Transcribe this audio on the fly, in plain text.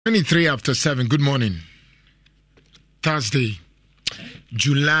23 after 7. Good morning. Thursday,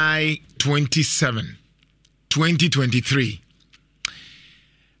 July 27, 2023.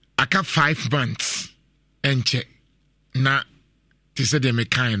 Aka 5 months. Enche. Na, te se de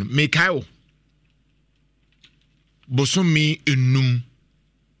mekaino. Mekaio. Bosomi enum.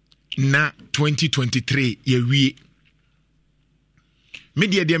 Na 2023 yewie.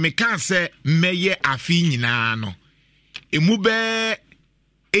 Media de meka se meye afi nyina no. Emu be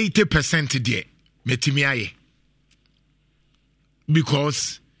 80% there metimi aye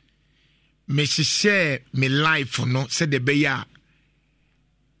because me share me life no said the beya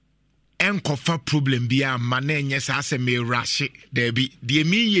enkofa problem bia manenye sa se me rush there be the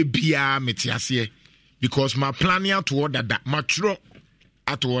me ye bia metiase because my planning out toward that matro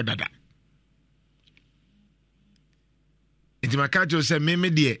atward that it makajo say me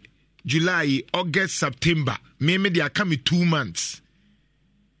de July, August, September me de come 2 months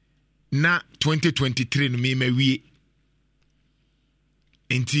na 2023 no me wie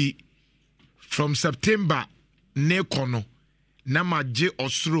enti from September ne kono na maje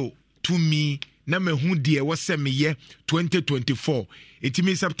osro to me na mehu de wo se meye 2024 enti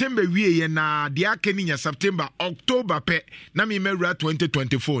me September wie ye na de akani nya September October pe na me mewura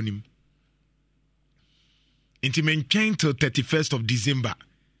 2024 nim enti me ntwen till 31st of December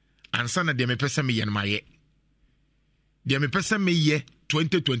ansa na de me pesa me ye na maye de me pesa me ye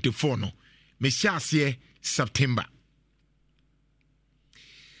 2024 no me hyase September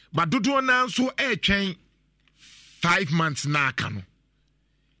but dodo na so twen 5 months na aka no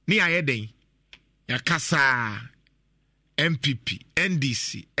ni ayeden ya kasa MPP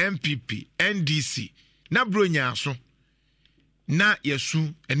NDC MPP NDC na bronya so na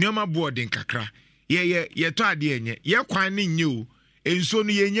yesu enioma boarding kakra ye to ade enye ye kwan ni nye o enso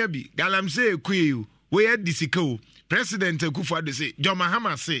no ye nya bi galamse ekuye we ye disika o President Akufo-Addo say John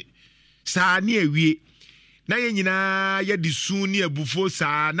Mahama say sa ni ewie na ye nyina ye disu ni abufo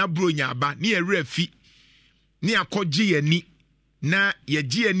sa na bronya aba ni erefi ni akogye yani na ye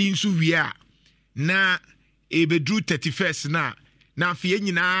gye yani nso wie a na ebedru 31st na afie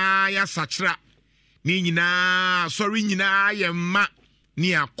nyina ya sachra ni nyina sorry nyina ye ma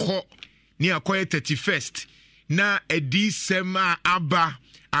ni akọ 31st na edi sema aba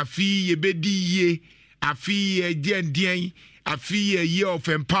afi ye bedi ye afi dien afi year of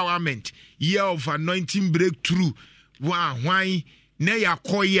empowerment, year of anointing breakthrough. Why na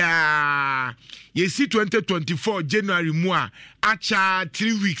yakoya ye see 2024 January mua acha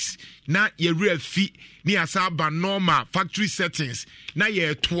 3 weeks na ye refi ni asaba normal factory settings na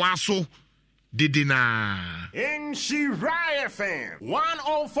ye twaso didina in Shirai FM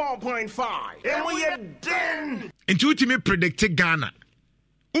 104.5 and we are den into ultimate predict Ghana.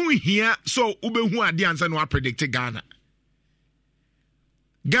 Here, so Ubehu adi ansa no predict Ghana.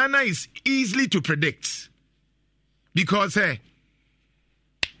 Ghana is easily to predict because dia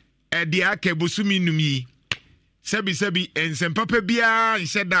ke bosumi numi sebi ensempapa bia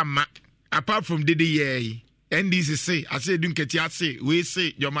nshedama apart from dede ye NDC say I say dunketi say we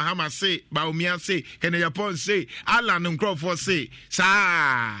say your Mahama say Baumia say Kenya Japan say Alan Nkrofo say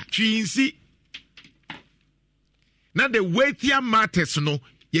sa twinsi na the weightier matters no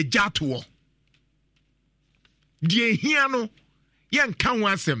ye jatuo die hia no ye nka ho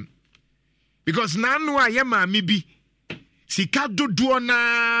asem because nanu a ye maami bi sika dodo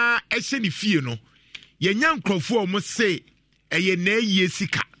na ehye ne fie no ye nya nkrofo o mo say eye na eyi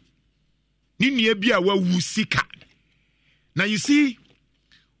sika ni nua bi a wawu sika. Now you see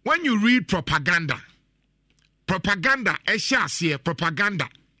when you read propaganda ehye ase propaganda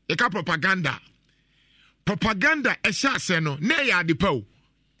e ka propaganda ehye ase no na ya de paw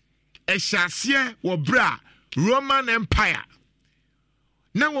ehye wo bra Roman Empire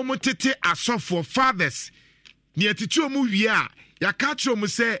na wo motete asofo fathers ni atitu omu wie a ya ka kiro mu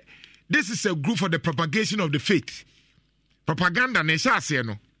say this is a group for the propagation of the faith. Propaganda na ehye ase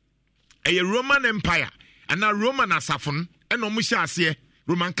no a Roman Empire and a Roman asafon and omu hye ase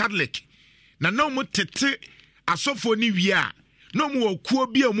Roman Catholic na omu tete asofo ni wie a na omu okuo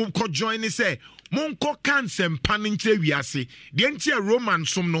bi omu ko join say monko kansem paninche wiase de ntia Roman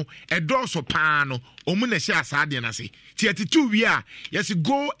som no edoso pa no omu na hye asade na se ti atitu wi a yes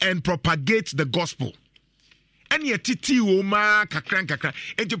go and propagate the gospel and ye titi wo ma kakra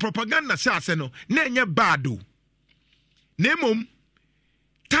enti propaganda hye ase no na enye bad o nemom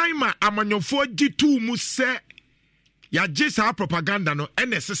time amanyofo gitu mu se ya gisa propaganda no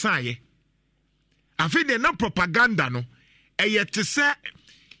ene sesaye afi de na propaganda no eye te se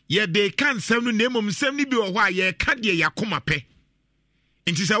ye de kan sem no nemom sem ni bi wo ho a ye ka de yakoma pe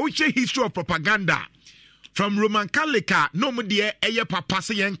nti se wo che history of propaganda from Roman Catholic no mo de eye papa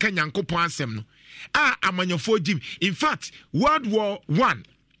se yen kan Nyankopon asem no amanyofo jim. In fact, World War 1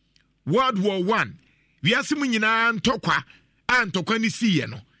 we asimu nyina ntokwa ni siye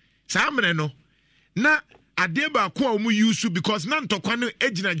no saa mre no na ade ba ko a omu use because na ntokwa no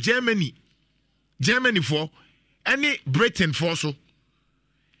ejina Germany for any Britain for so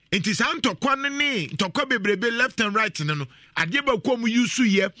enti saa ntokwa no ne ntokwa bebrebe left and right no ade ba ko omu use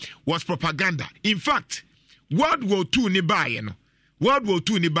here was propaganda. In fact, World War 2 ni bae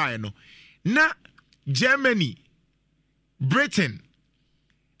no na Germany, Britain,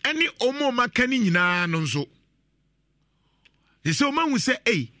 any omo makani nyina no nso. They say omo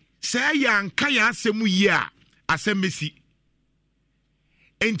say say ya nka ya asemu yi a asemesi.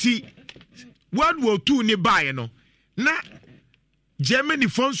 Enti World War 2 ni bae no na Germany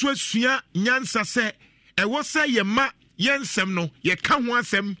fonso asua nyansa se ewo se ye ma yensem no ye ka ho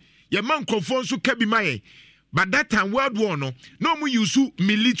asem ye ma nkofo nso ka bi maye. But that time World War no mo use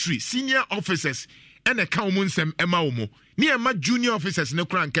military senior officers and a ka omo nsem ema omo ni ema junior officers ne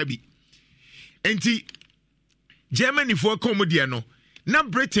kura nka bi. Enti Germany for come there no na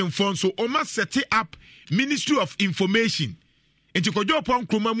Britain for so oma set up Ministry of Information. Enti kojo pon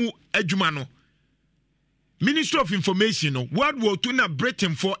kroma mu adwuma no Ministry of Information no World War 2 na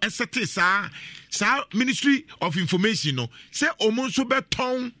Britain for set sa Ministry of Information no say omo so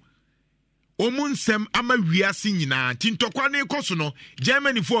beton omunsem ama wiase nyina tintokwa ne koso no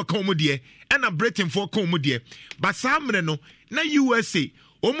Germany for come there and Britain for come there but samre no na USA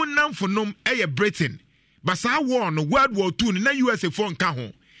omunnamfonom eye Britain but sa war no World War 2 na USA for nka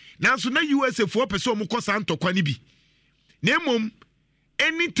ho nanso na USA for person omukosa ntokwa ne bi na emom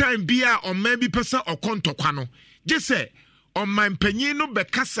anytime bia oman bi pesa okontokwa no je se oman panyin no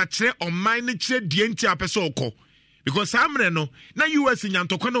bekasa kire oman ne kire die nti apesa okọ because samre no na USA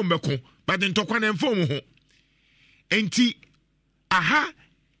nyantokwa no mbeko but then tokwa na mfom ho enti aha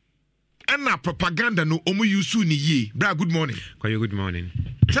ana propaganda no omu yusu ni ye bra. Good morning. Kwayo, good morning.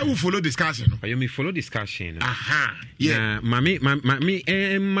 So we follow discussion no? Kwayo, me follow discussion. Aha, yeah. Mami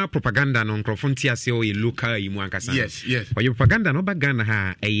ma propaganda no nkrofo ase o ye local imu ankasa. Yes. Kwayo, propaganda no bagana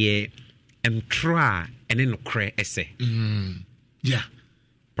ha eye entra ene no kre ese. Yeah.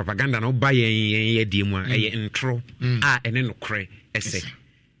 Propaganda no ba ye di mu eye entro ene no kre ese. Yes.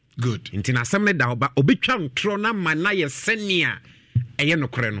 Good. Inti na asem ne da oba obetwa ntro na ma na ye senia eye no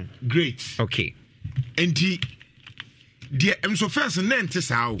kore no. Great. Okay. Enti the so first nente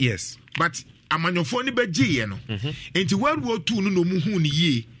sao. Yes. But amanyofo ni beji ye no. Enti World War 2 no mu hu ni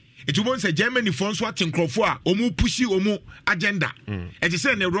ye. Enti won say Germany for so atenkrofo a omu pushi omu agenda. Enti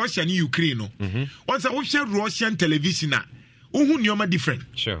say na Russia ni Ukraine no. Once we share Russian television na uhu nioma different.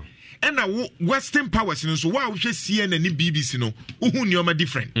 Sure. And Western powers no so wa wo hwe CNN ni BBC no uhu nioma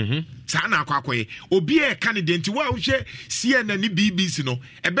different. Sa na akwakoye obi e candidate wa wo hwe CNN ni BBC no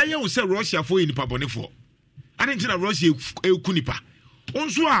ebeye wo se Russia for nipa bonefo. Ade na Russia eku nipa.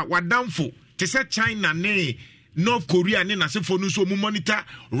 Onso a wadamfo te se China ne North Korea ne nasefo no so mu monitor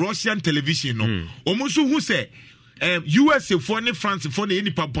Russian television no. Omo so hu se USA for ne France for ne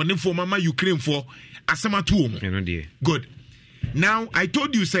nipa bonefo mama Ukraine for asematu omo. Good. Now I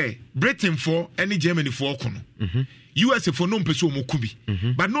told you say Britain for any Germany for kono. USA for no mpese omo kubi.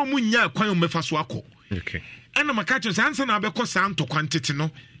 But no mu nya kwan o mefa so akọ. Okay. And na makacho say ansa na abekọ santo kwantete no.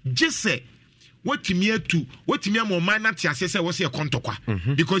 Just say wetimi am man na tiase say wo say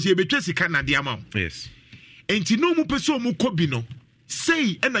kontokwa because ye betwe sika na de ama. Yes. Enti no mu pese omo kobi no.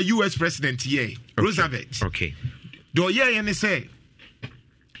 Say and a US president here, Roosevelt. Okay. Do ye ne say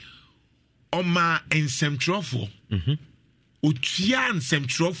Oma ensemtrofo. Utia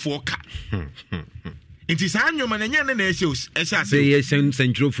nsɛmtwerɛfoɔ ka nti saa nyoma na nyɛ na ɛhyɛ ase sɛ yɛ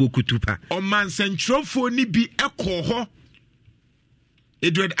nsɛmtwerɛfoɔ kutupa ɔma nsɛmtwerɛfoɔ ni bi ɛkɔ hɔ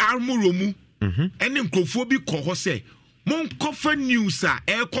Edward R. Muromu ɛne nkurɔfoɔ bi kɔ hɔ sɛ monkɔfa news a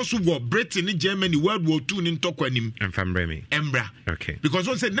ɛkɔ so wɔ Britain ne Germany World War 2 ne ntɔkwa nim ɛmbra okay because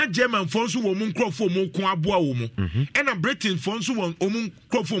one said na German fɔ nso wɔ mo nkurɔfoɔ mo ko aboa wɔ mo ɛna Britain fɔ nso wɔ mo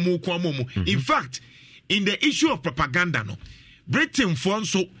nkurɔfoɔ mo ko amo mo in fact in the issue of propaganda no Britain for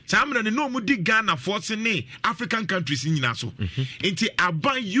so samra no mu di Ghana for ne African countries nyina so enti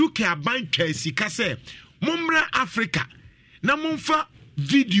aban UK aban twasika se momra Africa na momfa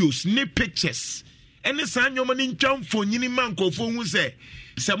videos ne pictures ene san nyoma ne ntwamfo nyini mankofo hu se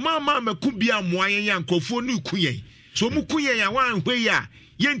mama maku bia moayen yankofo ne kuyen so mu kuyen ya wan hwe ya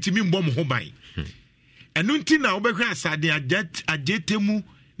yentimi mbom ho ban enu nti na obehwa asade ajetemu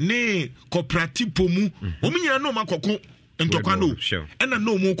ne cooperative pomu omunyina no makoko ntokwa no ena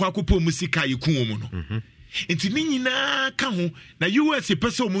no mu kwa kopo mu sika yiku omu no nti ni nyina ka ho na US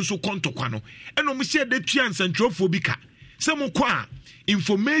pese omu nso kontokwa no eno mu share de tua nsantwofo bi ka se mo kwa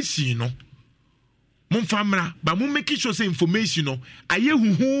information no momfa mra ba mo make sure say information no aye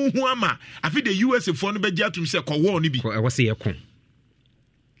huhu ama afi the US for no beji atum se kwa war no bi e wose ye kon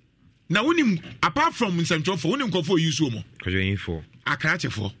na wonim apart from nsantwofo wonim nkofo use omo kwajo info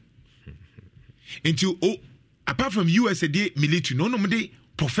akrachefo nti apart from US de military no no de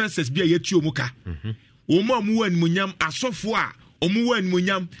professors bi ayatu omu ka omo amu animunyam asofo a omu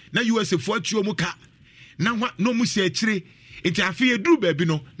animunyam na US fo atu omu ka na no mu se akire nti afi eduru ba bi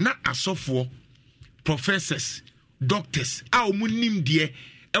no na asofo professors doctors a omu nim de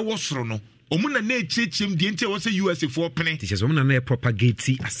ewo soro no omu na echichim de nti e wo se US fo pene teachers omu na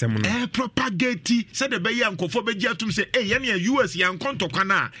propagate asem no propagate se de be ya nkofo be gi atum se ye na US ya nkontokwa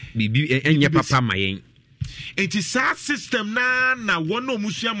na bibi enye papa mayen. It is a system na wono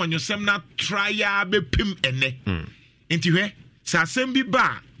musu amanyosem na trya be pim ene. Enti hwe sa asem bi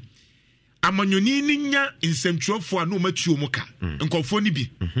ba amanyoni ni nya nsentwofo a no matuo muka. Nkofo ni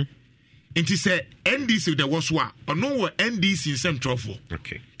bi. Enti se NDC de was wa ono wo NDC nsentwofo.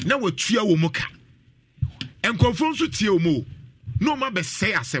 Okay. Na watua wo muka. Nkofo nso tie o mo. No ma be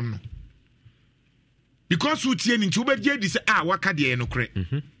say asem no. Because wo tie ni nti wo be gye di se waka de no kre.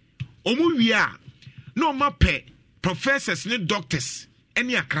 Omu wi a no ma pe professors ne doctors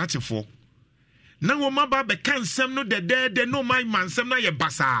any akrachefo na wo ma ba be kansem no de no my mansem na ye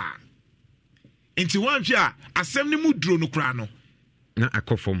basa enti wanhwe a asem ne mu duro no kra no na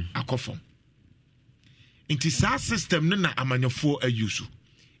akofom enti sa system no na amanyofo ayusu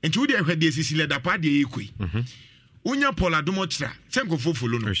enti wo de hwede sisi le dapa de ekoi unya pola domo kira senkofo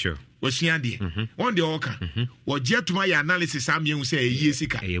folo no sure wasua de won de oka wo je atuma ya analysis am ye hu se eyie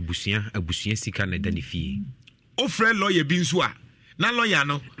sika abusua sika na da ne fie o friend lawyer bi nso a na lawyer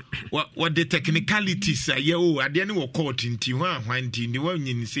no what the technicalities ye o ade ne wo court nti hwan nti ni wa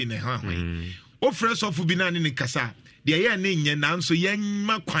nyin se na hwan o friend sofu bi na ne nkasa de ye na nya na nso ye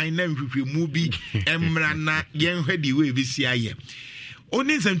ma kwan na nhwehwemu bi emra na ye nhwede we bi si aye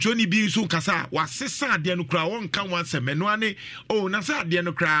oni nsantwoni bi so kasa wasesa ade no kra won kan wansem no ane na sa ade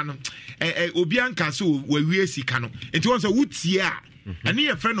no kra no obi anka so wawie sika no enti won say wutie a ane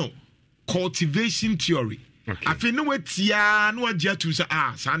ye fe no cultivation theory afi no watia no agya tu say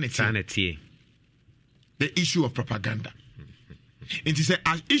sanity the issue of propaganda enti say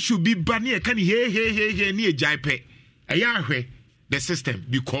issue bi ba ne kan he ne ejaipe eya hwe the system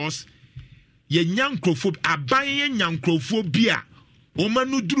because ye nyankrofo aban ye nyankrofo bi a Oma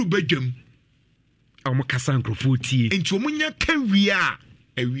no duru badwam omo kasa nkrofo tie enti omo nya ka wia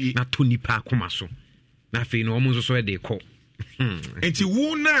awie na to nipa akoma so na fe no omo nso so e de kɔ enti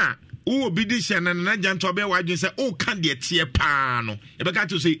wo na wo obi di hye na janto be wadwen sɛ o ka de tie paa no e be ka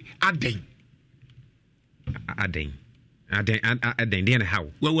to say aden de na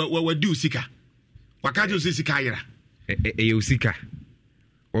how we do sika waka to say sika yira e usika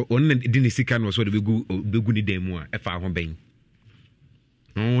on di ne sika no so de begu ni dan mu a e fa ho ben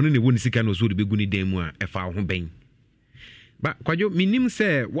no ne woni sika no so de begu ni dan mu a e fa ho ben ba kwajo minim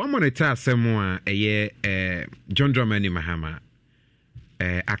se one monitor asem a eye John Dramani Mahama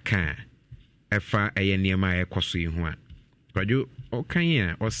aka efa eye niema e koso yi ho a kwajo okan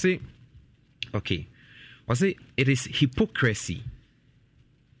ya o say okay o say it is hypocrisy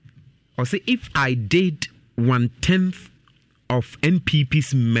o say if I did 1/10 of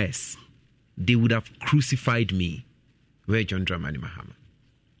NPP's mess they would have crucified me. Where John Dramani Mahama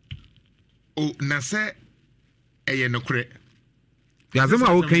na say eye no kure yazama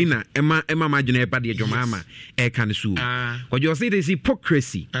okay na ema magina e ba de Mahama e kan so because you say this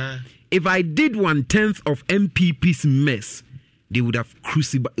hypocrisy if I did 1/10 of NPP's mess they would have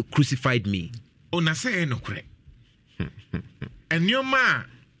crucified me. Na say no kure enyoma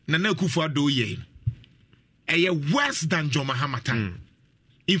na Akufo Addo ye worse than John Mahama time.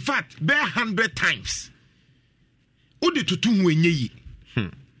 In fact, bear 100 times. Udi tutu wenye yi.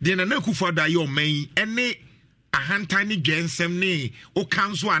 De na Akufo Addo ayo main ene ahanta ni dwensem ne o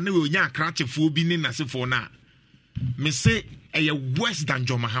kanso a ne we onya akrachefo bi ne nasefo na. Me say worse than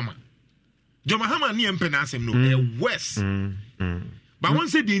John Mahama. John Mahama ni empe na asem no worse. But one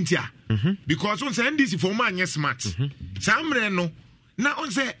say the intia because one say NDC for man yes smart. Samre no na on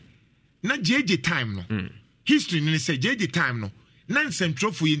say na JJ time no. History ni say JJ time no na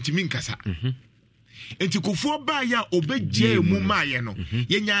nsentropho yentimi nkasa enti Kufuor ba ya obegye mu maaye no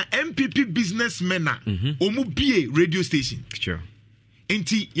yenya MPP businessmen na omu bie radio station sure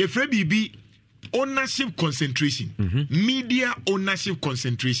enti ye fra bibi ownership concentration media ownership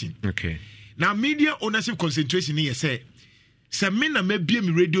concentration okay now media ownership concentration ni say se me na mabie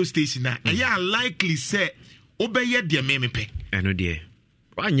me radio station na ɛyɛ likely say obɛyɛ deɛ me mepɛ ɛno deɛ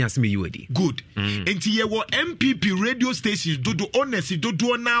wanyas me yiwadi good enti yɛwɔ MPP radio stations dodo honest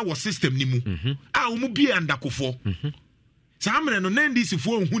dodo na wɔ system ni mu a wɔn bie andakofoɔ saa mmerɛ no NDC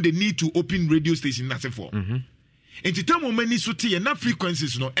foɔ who the need to open radio station na sefoɔ enti tam wɔn ani so te na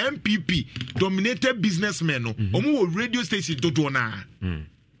frequencies no MPP dominated businessmen no wɔn wɔ radio station dodo na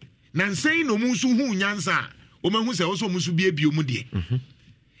nsɛn no mu nso hu nyansa wɔn hu sɛ wɔso wɔn nso bie mu deɛ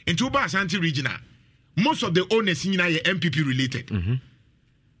enti wɔba Ashanti regional most of the owners nyina yɛ MPP related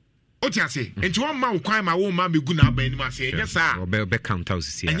Oti ase enti won ma wo kwan ma wo ma megu na aba anim ase enye saa obe count house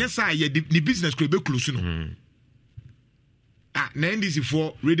sia enye saa ye the business kro be close no na NDC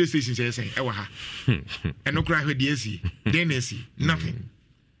for radio stations say e wa ha eno kra hwe de asi then asi nothing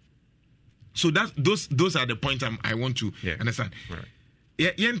so that those are the point I want to understand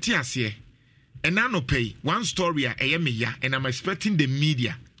ye nti ase ena no pay one story a eye me ya and I'm expecting the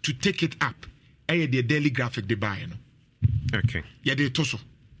media to take it up eye the Daily Graphic de buy no okay ye de to so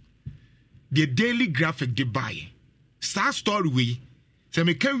the Daily Graphic de buy star story we say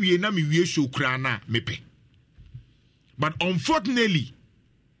me can we na me wie show kra na mepe but unfortunately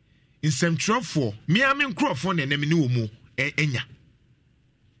in some trouble me am nkrofo na me ni wo mu enya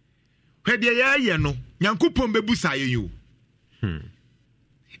hwede ya ye no nyankopon bebusa ye yo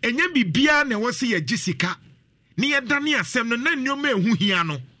enya bibia na wo se ye gisika ne ye dane asem no na nnwoma ehu hia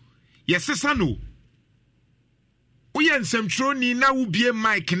no ye sesa no woyɛ nsɛmtwerɛni na wobie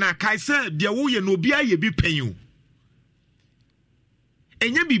mic na kae sɛ deɛ woyɛ no obi ayɛ bi pɛn o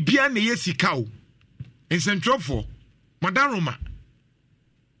ɛnyɛ bibia na yɛ sika o nsɛmtwerɛfoɔ madaroma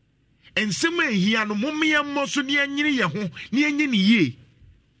nsɛm a ɛhia no mommeyɛ mmɔ so ne ɛnyere yɛ ho ne ɛnyɛ ne yie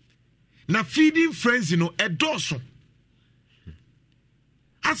na feeding frenzy no ɛdɔɔso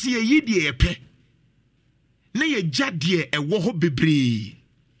ase yɛyi deɛ yɛpɛ na yɛgya deɛ ɛwɔ hɔ bebree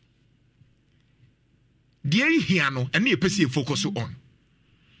deɛ hia no ɛne yɛpɛ sɛ focus on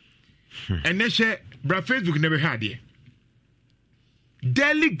ɛnɛ hyɛ bra Facebook never had it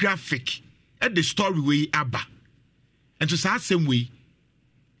Daily Graphic at the story way aba and to say same way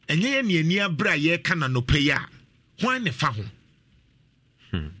and ye near bra ye can no pay ya why ne fa ho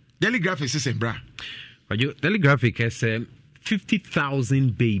Daily Graphic says bra Daily Graphic has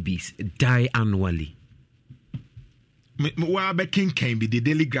 50,000 babies die annually wa be king can be the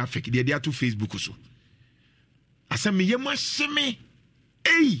Daily Graphic they are to Facebook so asem ye ma sheme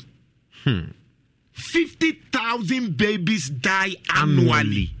hey 50,000 babies die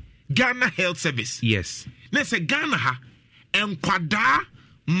annually. Ghana Health Service. Yes. Na se Ghana ha enkwada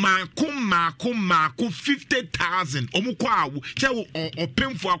mako 50,000 omukwa awu che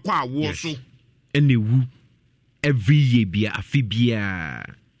opemfo akwa awu so. Ene wu every year bia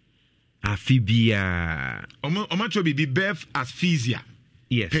afibia. Omacho bi birth asphyxia.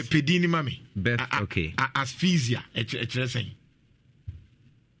 Yes. Pedini mami. Birth okay. Asphyxia etresen.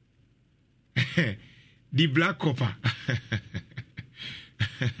 The black copper.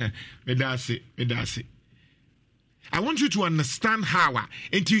 Medasi. I want you to understand how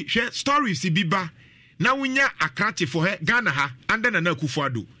into share stories biba. Now unya akrati for her Ghana ha and then na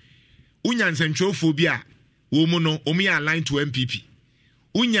Kufuado. Unya nsentrophobia womuno omi aligned to MPP.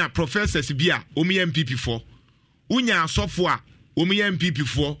 Unya professors bia omi MPP for. Unya software omi MPP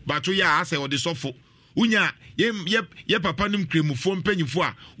for but ya ase or the software. Unya ye papa nim kremufo mpanyifo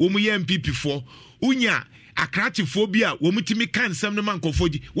a wo mu ye MPP fo unya akratifo bi a wo mutimi kan nsem no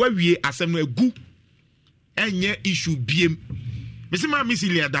mankofoji wa wie asem no agu enye issue biem mesema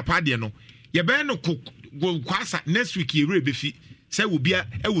misilia dapade no ye be no kwasa next week ye re befi say wo bia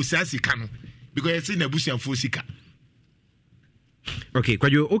e wo sika no because you see na busianfo sika okay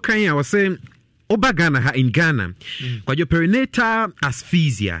kwajo okan I was saying oba Ghana ha in Ghana kwajo perinatal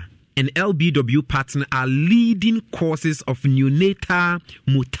asphyxia and LBW partner are leading causes of neonatal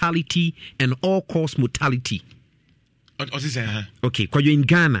mortality and all-cause mortality. What is that? Okay, because you're in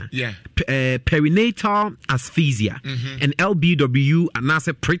Ghana. Yeah. Perinatal asphyxia and LBW and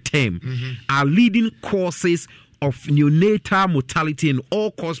NASA preterm are leading causes of neonatal mortality and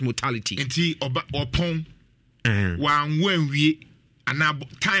all-cause mortality. Enti opon wan we ana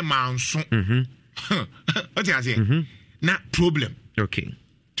time anso. What you say? Na problem. Okay.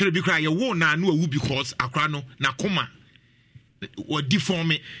 To be cry you won na no because akra no na Kumah or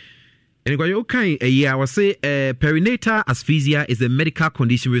deform it. And okay, I was say perinatal asphyxia is a medical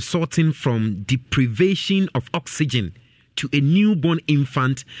condition resulting from deprivation of oxygen to a newborn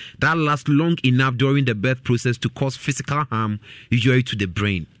infant that lasts long enough during the birth process to cause physical harm, usually to the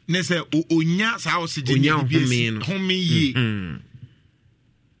brain. Nese onya sa oxygen home ye.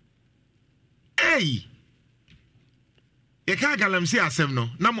 Hey. ye ka galamsey asem no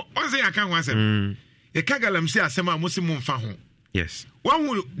na mo onse ya ka ho asem ye ka galamsey asem a mo se mo mfa ho yes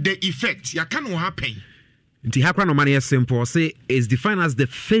one the effect ya can happen. The Hakra is simple. Say is defined as the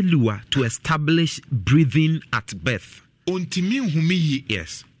failure to establish breathing at birth.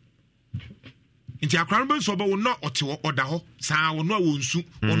 Yes. Inti akra no so ba wo no ote oda ho saa wo no wonsu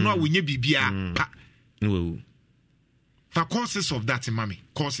wo no wonye bibia pa. No. For causes of that mommy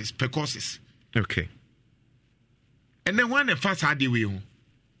causes per causes. Okay. And then when the first had the way ho.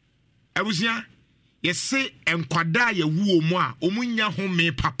 Abusia ye say enkwada ye wu omu a omunya ho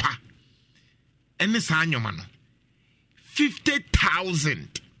me papa. And this annual man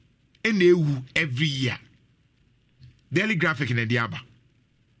 50,000 in ewu every year. Daily graphic in the diaba.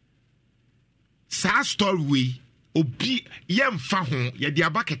 Sa story we obi yem fa ho ye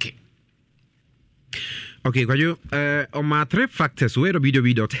diaba keke. Okay, you on my 3 factors,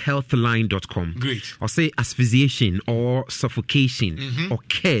 www.healthline.com. Great. Or say asphyxiation or suffocation or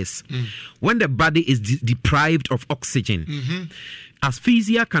curse. When the body is deprived of oxygen,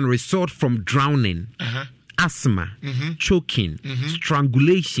 asphyxia can result from drowning, asthma, choking,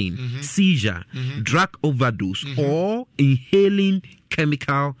 strangulation, seizure, drug overdose, or inhaling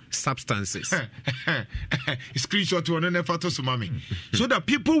chemical substances. Screenshot to another photo, so that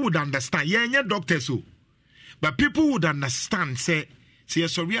people would understand. Yeah, doctors so. But people would understand, say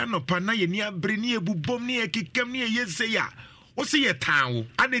sorry, no pana ye near Briny, Bubom near Kikem near Yesaya. Or say a town,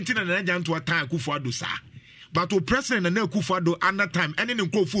 I didn't know to a time Kufado, sir. But o president and Kufado another time, and then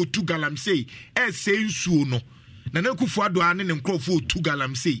go for 2 galam say, saying so no. Nana Kufado and go for 2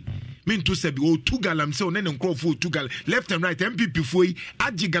 galam say. Mean to say, 2 galam say, and then go for 2 galam left and right, MPP for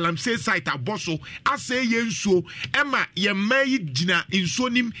Aji galam say site a bosso, I say yen so, Emma, ye may jina in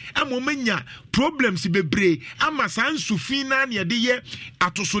sonim, Amomenya, problems bebre, Ama San Sufina near the year,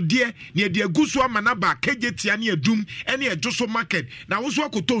 Atoso dear, near the Guswa Manaba, Kejeti near Doom, and near Josso Market. Now, was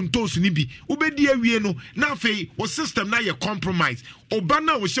what ton toast nibi, Ubedia Wieno, now fay, or system now your compromise.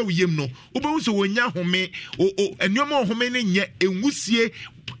 Obana will show yem no, Ubo when ya home, and no more home yet, and Wusie.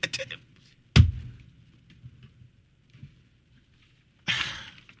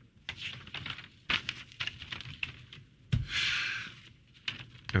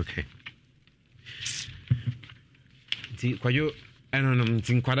 Okay. Kwayo, I don't know,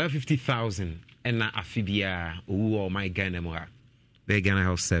 think 50,000 and na afibia or my Ghana moa. The Ghana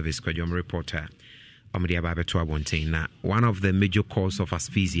Health Service, Kwayo reporter. One of the major causes of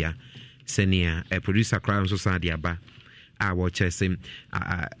asphyxia, senior a producer crime society aba. I watch him.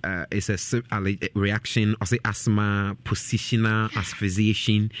 It's a reaction of the asthma, positional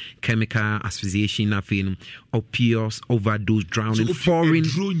asphyxiation, chemical asphyxiation, opioids, overdose, drowning, so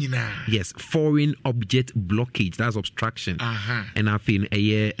foreign object blockage. That's obstruction, and I feel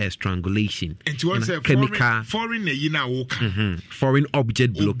a strangulation. And to answer chemical foreign foreign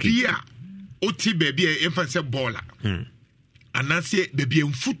object blockage. Oti baby a emphasis baller. And I say baby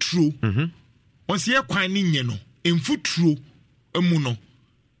in foot through. Once you're quite no. In foot through a muno.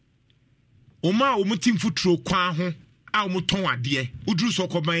 Oma omutim foot through kwa ho a omuton ade udru so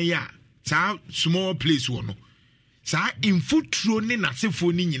kobanya sa small place wono sa in foot through ne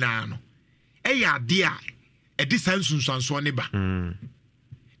nasefo ni nyina no eya ade a edi sansunsanso ne ba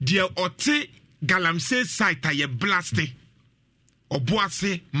de ote galamsey site aye blaste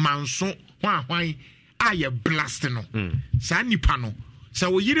oboase manso hwan a ye blaste no sa nipa no sa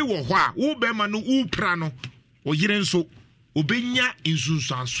wo yire wo ho a wo be ma no wo pra no o yire nso obenya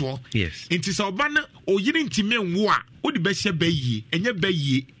insunsanso yes nti sa oba na o yire ntime nwo a o de be hye ba yie enye ba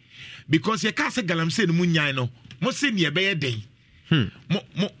yie because ye ka se galamsey no munyan no mo se ne be ye den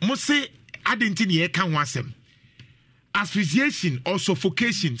mo se adenti ne ye ka ho asem asphyxiation or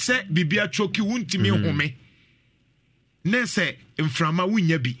suffocation se bibia choki wuntime home na se mframa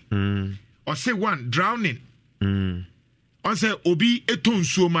wunya bi or say one drowning on say obi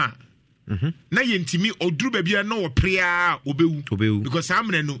etonsuo ma na yentimi oduru babia na oprea obewu because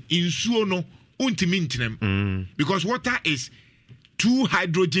amne no insuo no untimi ntinem because water is 2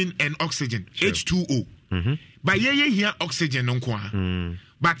 hydrogen and oxygen H2O but ye here oxygen nko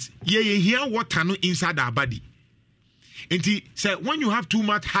but ye here water no inside our body enti say when you have too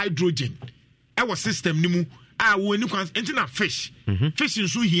much hydrogen our system nimu wo ni kwan enti na fish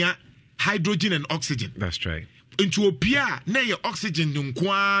nso here hydrogen and oxygen. That's right. Into opia na ye oxygen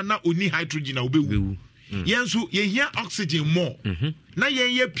nkwa na oni hydrogen na obewu. Yenso ye hear oxygen more. Na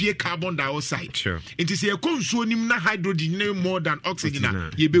ye pie carbon dioxide. Sure. It is ye konsuo nim na hydrogen no more than oxygen na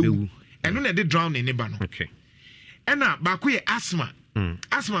ye bewu. Eno na dey drown in ba no. Okay. Ena ba ko ye asthma.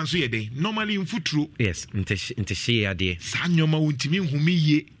 Asthma so ye dey normally in futuro. Yes, inte she ade. Sa nyoma wontimi nhumi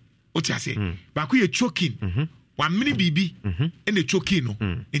ye. Oti ase. Ba ko ye choking. 1 minute bibi and the choking no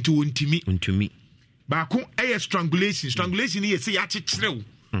into untimi baako strangulation is say achichrew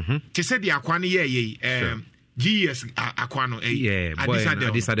te said the aquano GS aquano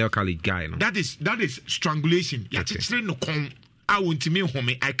Addis college guy no that is strangulation ya achichre no kon a untimi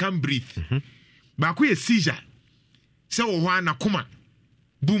home I can't breathe baako ye seizure say wo ho na Kumah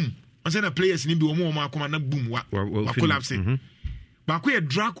boom on say na players ni bi wo mo akoma na boom wa collapse baako ye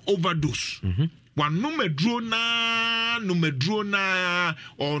drug overdose one numedro na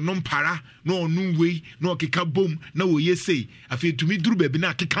or numpara no numwe no keka bom na wo yesei afi tumi duru baby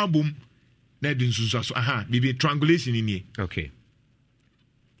na keka bom na de nsusu so bibi triangulation ni okay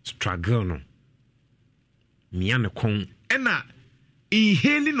struggle no mia ne kon ena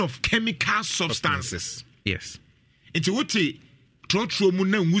inhaling of chemical substances yes it's what trotro mu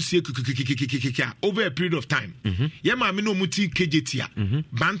na nwusie kikikikikikika over a period of time ye ma me no muti kejetia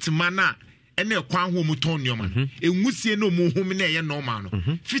bantma na ene kwan ho mu ton nyoma enwusie no mu home na ye normal no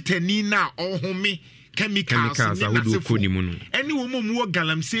fitani na ohome chemicals na koni mu no ene wo mu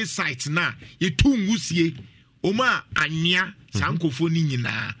galamsey site na ye tu nwusie oma anya sankofo ni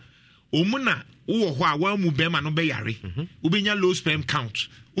nyina omuna wo ho a wa mu bema no be yare ubenya low sperm count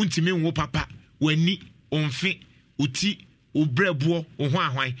untimi wo papa wani onfe uti obrebo ho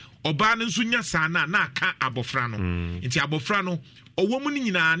ahwan oba no nso nya saa na aka abofra no nti abofra no owo mu ni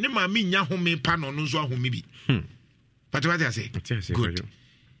nyina ne ma me nya home pa no nso ahome bi but what I say good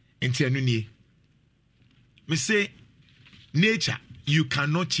nti anu nie me say nature you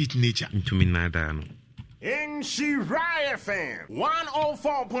cannot cheat nature to me nada no in Shiraya FM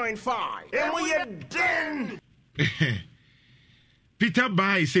 104.5 and we are den Peter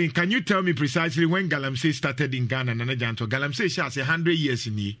Bai is saying, can you tell me precisely when Galamsey started in Ghana? Nana Janto Galamsey has 100 years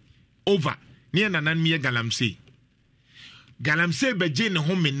in here. Over. Near Nananmia Galamsey. Galamsey began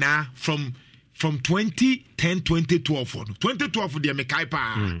home now from 2010, 2012. 2012 for the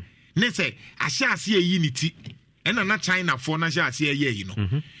Mekaipa. Nese, I shall see a unity. And I'm not China for I shall see a year, you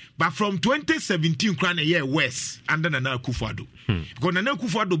know. But from 2017, crown a year west, under Nana Kufado. Because Nana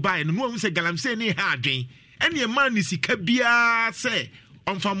Kufado buy and no one say Galamsey ni hard. Any man is kabia say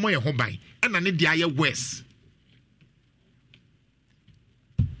on fa moye ho ban and na dia ye west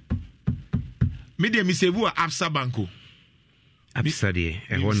media mi sevu Absa banko Absa de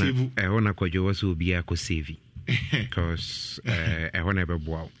ehona kwajo was obi akọ save because ehona be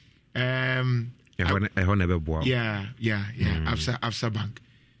boa ehona be boa yeah Absa bank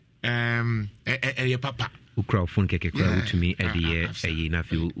papa ukra phone keke kwa utumi eye na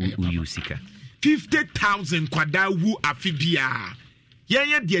fi usika 50,000 kwada wu afibia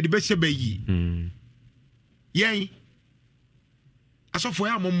yen de be hye bayi yen asofo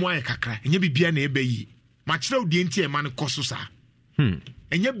ya mommo ay kakra enye bibia na ebayi ma kire odi enti e ma ne koso sa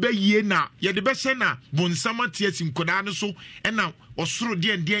enye bayi na ye de be hye na bonsama tie sim kwada no so e na osoro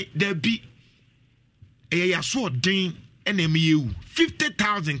de da bi e ya so den e na emeyewu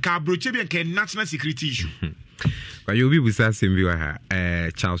 50,000 ka broche bi nke national security issue kwa yo bi busa sembi wa ha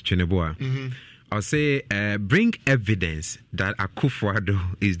Charles Cheneboa I'll say, bring evidence that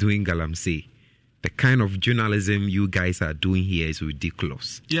Akufo-Addo is doing Galamsey. The kind of journalism you guys are doing here is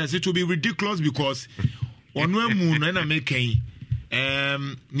ridiculous. Yes, it will be ridiculous because on one moon and I'm making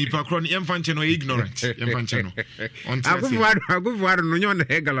Nipacron Emfancheno ignorant. Emfancheno. Akufo-Addo no yon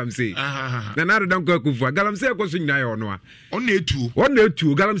he Galamsey. Nanado don't go Akufo. Galamsey ko sun na yo no. Only two.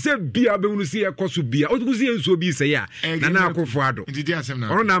 Galamsey bia be unu see ekoso bia. Otuku see enso bi say ya. Na Akufo-Addo. Ndidi asem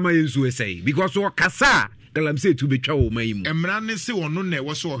na. Ono na ma enso say because o kasa Galamsey to betwa wo mayimu. Emra ne se ono na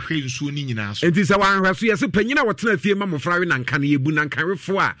wo so ohwe nsuo ni nyina so. Enti se wan hwaso ye se panyina wotena fie ma mofrawe na nka na yebu na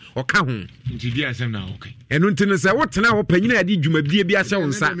nkanwefo a oka ho. Ndidi asem na okay. Enu ntene se wotena ho panyina ya di dwumabie bi ahye wo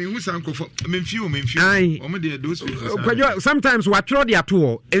nsa. Me hu sankofo memfio. Omo de those people. Sometimes we throw the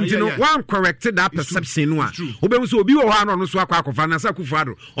ato. Enti no one corrected that perception no a. Obem so obi wo ha no so akwa na sa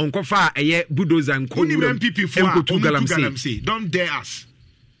Akufo-Addo onkofa eye bulldozer nko wura. MPP for Galamsey. Don't dare us.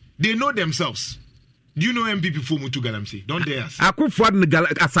 They know themselves. Do you know MPP for Mutu Galamsey? Don't dare us. Akufo-Addo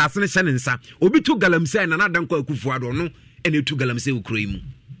assassin shanensa. Obi tu Galamsey na nada nko Akufo-Addo no ene tu Galamsey ukroimu.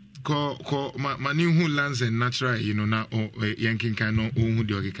 Ko mani hu lands and natural you know na yankin kan no hu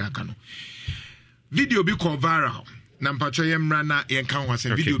de okeka ka no. Video be call viral. Na mpacho yemra na yankan ho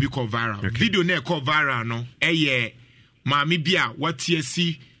asem video be call viral. Okay. Video na call viral no eye maami bia watie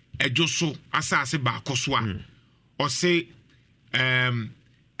si Ejisu asase ba koso a. O say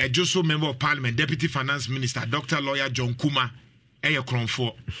Ejisu member of parliament, deputy finance minister, Dr. Lawyer John Kumah,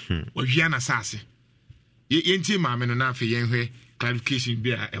 kronfo. O hia na sase. Yenti maame no na afi yenhwe clarification bi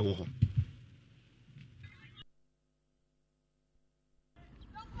a ewo ho.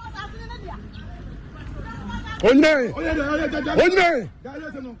 Open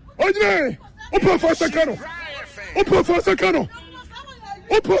for a second. Open for a second.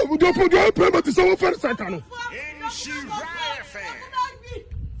 Open, do payment to someone for a second.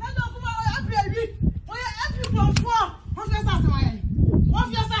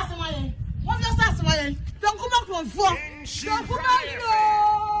 Don't come up from 4. Don't come out.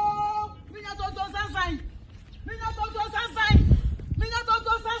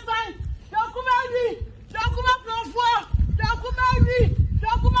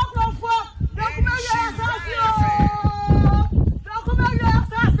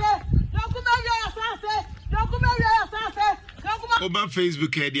 Oba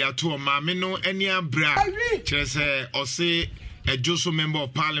Facebook they are to mama no any abra chese ose Ejisu member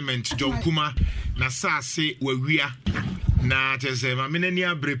of parliament John Kumah na sase wawia na chese mama ni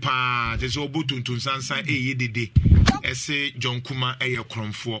abre pa chese obotuntun sansan yedede ese John Kumah eye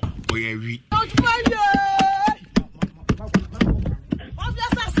kromfo oyawi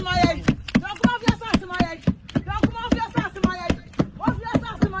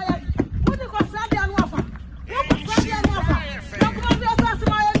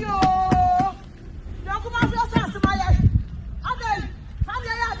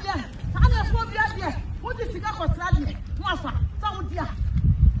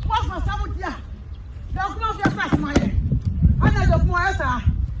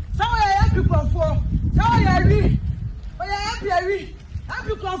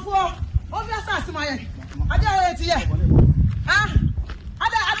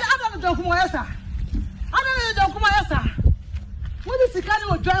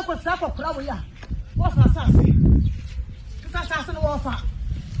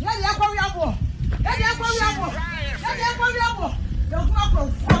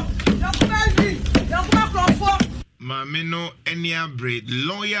Mameno Enya Braid,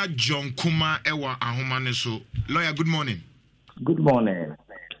 lawyer John Kumah Ewa Ahomane so. Lawyer, good morning. Good morning.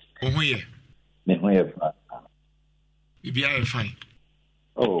 Oh, yeah. Bibia fine.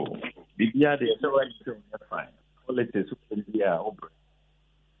 Oh, Bibia is already fine. Politics will be over.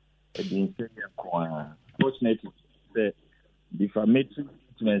 Fortunately, the defamatory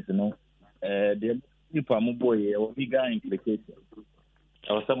statements, the people boy or bigger implications.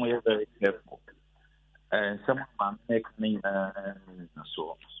 I was somewhere very careful. And some of my making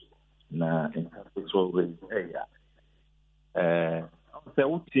so na in so way say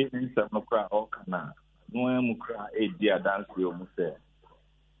what in some cry or kana no am cry e dia dance you mu say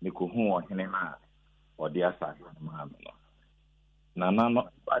me ko hu ohene na or the aside na no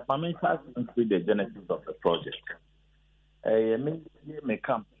my main task is the genesis of the project me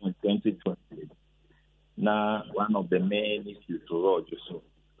come in 2020 na one of the main issues to road so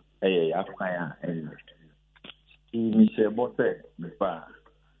after and Michel Botte, Mipa,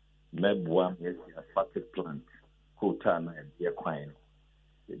 Mebwa, Asphaltic plant, Kotana, and dear Quine.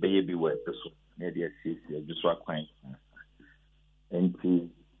 The baby were the so near the city, just what Quine. And the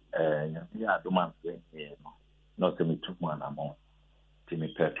man saying, not to me 2 amount. To me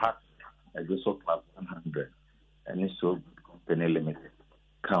per pack, I just saw club 100, and it's so company limited.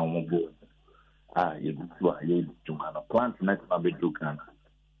 Count you go to man a plant, not my bedroom.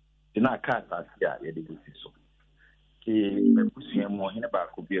 In our car, you did so. More in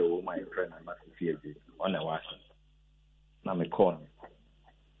about could be my friend and my on a wash. Now, me call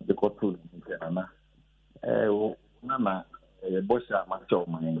the court Mama, a boss at my job,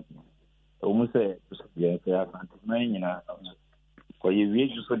 my almost say, yes, I have for you, we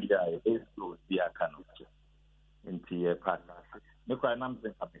just saw the eye, it's good, the account into a partner. No cry, I'm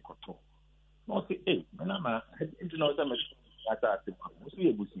saying, I'm a cotton. No, say, hey, Mama, I didn't know that much. I thought it was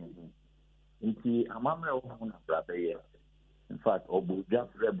a bushing. Inti amama ohun brother here. In fact, obuja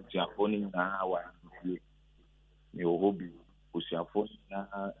rebuja phone na wa nti me obi busia phone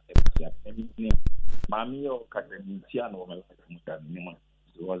na busia peni mami o katanti an o me mutan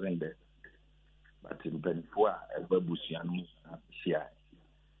it wasn't there, but in benfo a busia no sia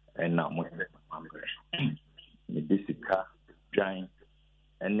and now mo mami me disika dwan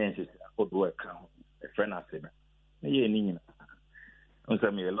and then she could work a friend asema me ye ni on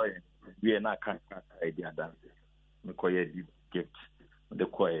say me lawyer we are not idea that we call it gift the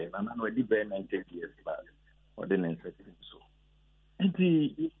choir and I know the bear 90 years back or the 90 so and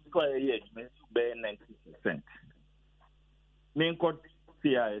the choir year bear 90%. Main court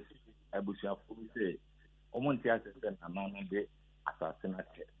CIS Abusia say Omonti assistant and man de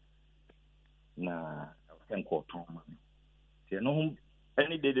assassinate na can court home. No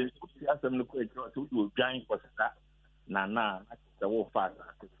any day the assassin look at to do giant for that na the war fast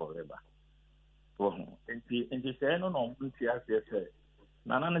forever. And she said, no, say,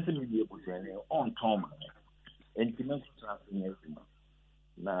 Nana is a media on Tom. intimate transfer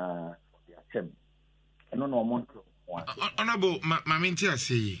na ya ɛno na ɔmo nto honorable maminti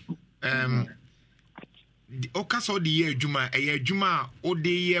ase okasa odi ye adwuma ɛyɛ adwuma a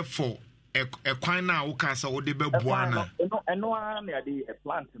odi ye for ɛkwan na okasa odi bɛboa na ɛno ara na yɛde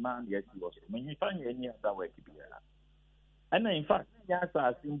plant na yɛ ti wɔ so menyi fa nyɛ ni ada work biara ɛna in fact nya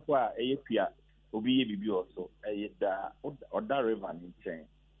sa simple a ɛyɛ pia obi yɛ bibi ɔso ɛyɛ da ɔda river ni nkyɛn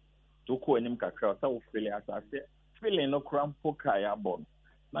to ko anim kakra ɔsa wo fele asase fele no krampo kai abɔ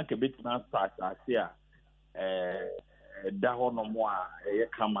na kebeti na asase a da hɔ no mo a ɛyɛ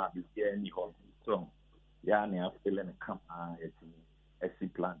kama bi yɛ ni hɔ so ya na afele ne kama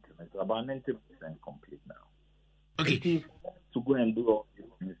yɛti plant so about 90% complete now. Okay, to go and do all this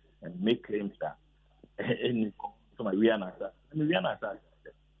things and make claims that any so my we are not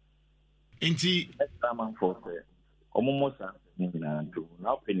nti man for almost na to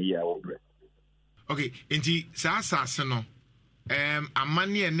now penny year over. Okay, nti saa asase no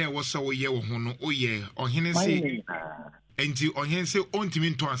amane ene wo so wo ye wo ho no oyɛ ɔhene se nti ɔhene se ontimi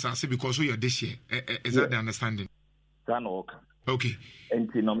nto asase because we are this year is that the understanding? Okay,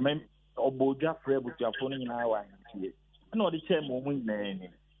 nti no mem obodwa frɛ butuafo no nyinaa wa ntie na ɔde kyɛ mo mu nyinaa ni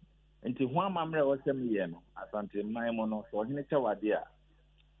nti ho amamre wo sɛm yɛ no asante man mo no so ɔhene kyɛ wade a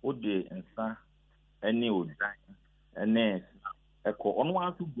wode nsa ɛne odan ɛne ɛkɔ ɔno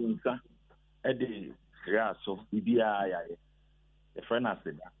aso bu nsa ɛde kra so bibia ya the friend has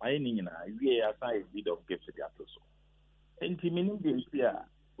said I ni nyina wie asa e bid of gift to ato so nti mini de ntia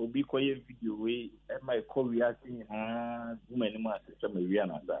obi koye video we e my korea sin ha woman ma se me wi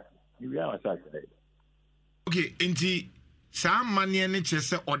na da wi na sa kire. Okay, nti saa mane ne che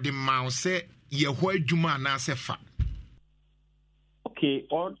se ode ma se ye ho adwuma na se fa. Okay,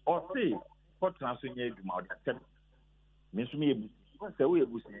 or say what transfer nye adwuma o da me so me ebu se we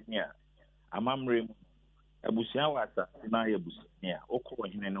ebu se ni a amamre mu abusia wasa na ya busia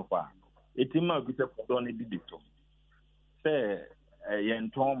okọ hene no kwa etima bi se podo ne didito se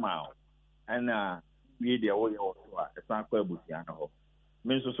yenton ma ana wie de wo ye wo so a esan kwa abusia no ho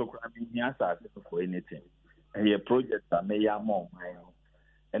me nso so kwa bi nya sa se for anything e project a me ya mo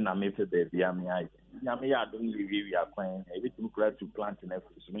man na me fe be bia me ai ya me ya don wi akwan e bitim kura to plant na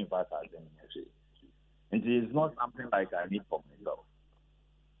so me fa sa dem and it is not something like I need for myself.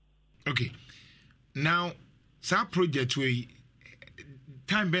 Okay, now sa project we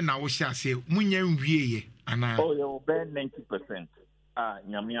time ben na wo sha say munya nwieye ana you ben 90%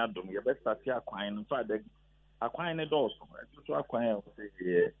 nyame adom ye be start akwan no fa de akwan ne do so akwan e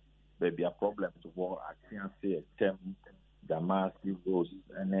say baby a problem to war action say tem Damascus roads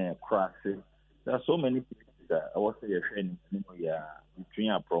and crosses. There are so many places that I was say training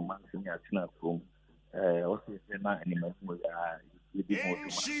between a promise and a from also na animal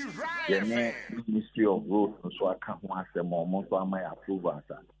Ministry of Roads so I can't want them more so my approval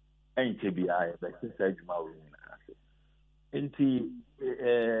and KBI but say Juma enti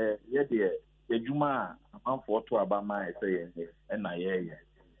Juma am for to about my say and na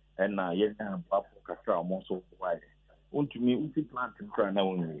na papa kakra almost so why want to me we plant in cry now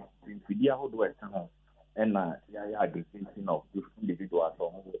only video how do I sound and agriculture of different individuals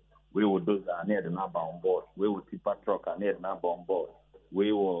we will do that near the number on board. We will tip a truck near the number on board.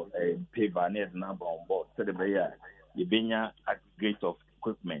 We will pay near the number on board. So the bear, you bring aggregate of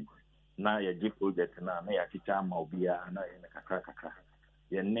equipment. Now you give project now. Now you teach them how be a na in a kakaka.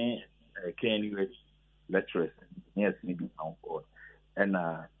 You ne can you lecturers yes maybe on board and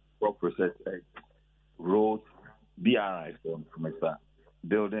work process road BRI from a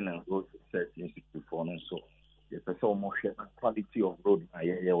building and road research institute for and so. It's a so much quality of road.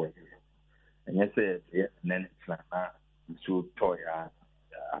 And you say, then it's to toy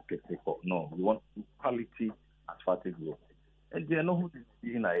no, we want quality asphaltic road. And they know who is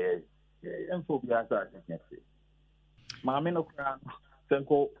in a and for the other, I can say. Mamma,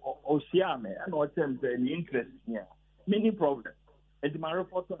 Senko, Oceame, and what them the interest here. Many problems. And my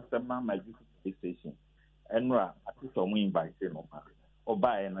report on the Mamma station. And I put some wing by Semo or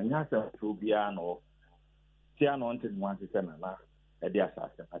by an answer to Biano. Wanted one to send a dear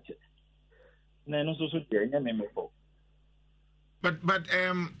assassin. No, so but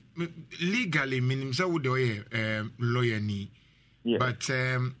legally meaning so would lawyer ni but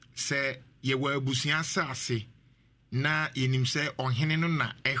say ye were busia sase na yenim say ohene no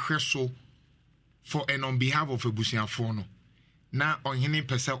na ehwe so for and on behalf of a busia for no na ohene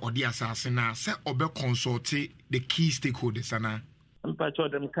pese odi asase na say obe consult the key stakeholders ana I'm patch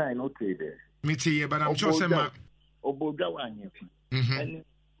them kind okay there. But I'm sure some and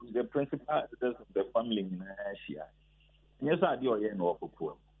the principal of the family in Asia. Yes, I do no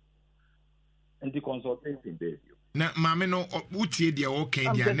poor. and the consultation there. Na maame no utie dia o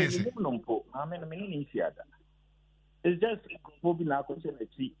kan dia nese. It's just moving our question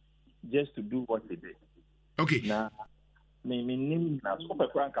just to do what they did. Okay. Now, me na super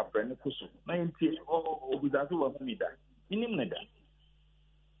frank apprentice kuso. Na inti obidazo wa me da. Minim na da.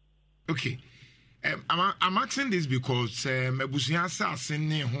 Okay. I'm asking this because ebusuan asase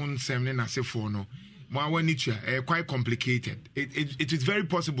ne ho nsem ne nasefo no quite complicated. It is very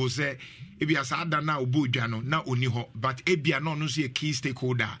possible say ebi asada na obodwa no na oni ho, but ebia no see a key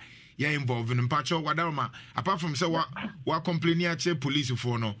stakeholder involved in pacho wadarma apart from say wa complaining at police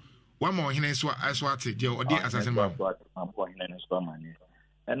for no one more hine so aswate dey odi assassin man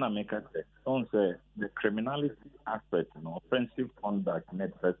and I make a on say the criminality aspect, offensive conduct,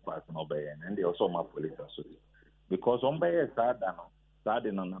 net first person obey, and they also my police associate. Because on by a sad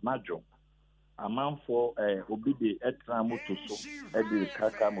on a major amount for obedi etramo to so edi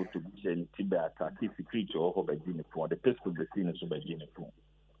kakamo to be in Tibet attack security or obedient for the pistol the scene is obedient for.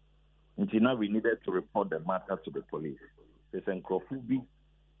 Until now we needed to report the matter to the police. There's encrophobia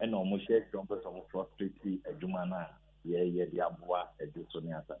and almost jumpers of frustrated Jumana. I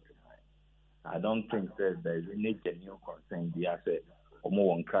don't think that there is any genuine concern. The asset,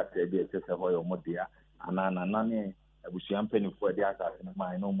 one crack, there is a hoy or modia, and Anani, which champagne for the assassin,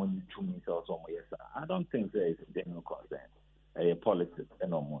 my no money 2 minutes or so. Yes, I don't think there is a genuine concern. A politics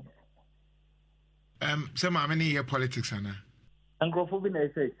and no money. Some how many year politics, Anna? And Grophobin, I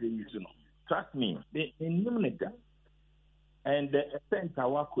say, you know, trust me, they eliminate that. And the sense I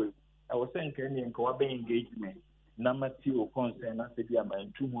work with, I was saying, Kenyan Koabe engagement. Namati concern as the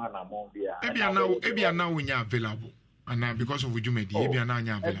amount 2-1 among the Ebia now when you're available, and because of Ujumedi, Ebia now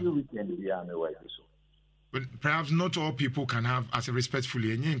available. Every weekend we are away. But perhaps not all people can have as a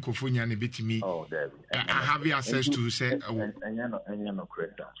respectfully and in Kofunya and a bit to me. Have access to say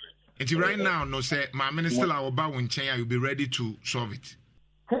it's right now, no say my minister our bow in China you'll be ready to solve it.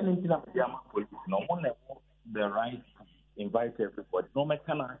 No one the right to invite everybody. No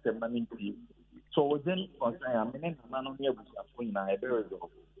matter the money. So then, I mean, man on here was a very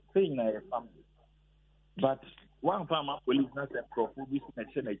saying a family. But one farmer police not a propose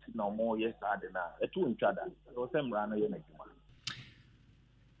no more, yes, I did not. A two each other. So some run away.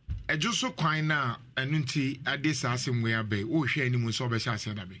 I just so quite now, and until I disassim where bay, oh, she any more sober shall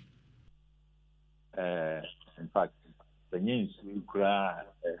say that. In fact, the news we cry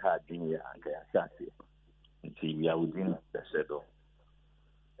had been here and I shall see until we are within the shadow.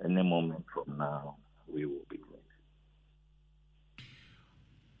 Any moment from now, we will be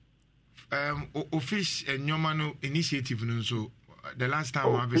going. Office and Yomano initiative, so the last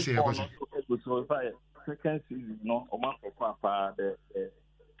time I was here was second season, no,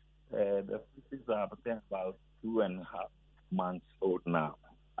 the fishes are about 2.5 months old now.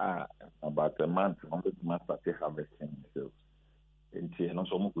 About a month, 100 months after harvesting themselves. And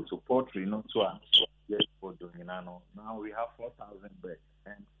also, support, yes, for doing now we have 4,000 birds.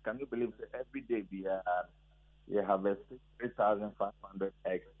 And can you believe that every day we have 3,500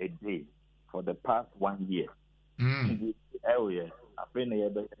 eggs a day for the past 1 year? In the area, I've been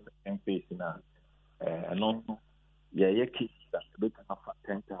able to face now. And also, kids that they can have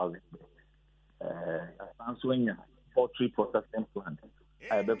 10,000 birds. Answering poultry processing plant,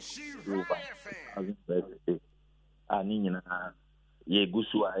 I have over 1,000 birds a day. And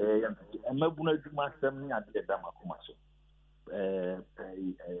Yegusu, and Mabuna Dumasem at the Damakumaso.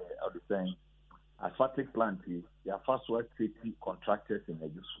 Saying Asphaltic plant is your first work treaty contractors in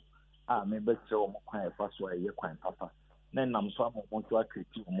Ejisu. Maybe so more first way a quite papa. Then I'm some want to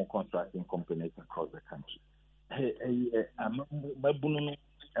create more contracting companies across the country. Mabuno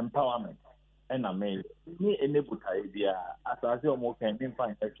empowerment and I may enable idea as I say more can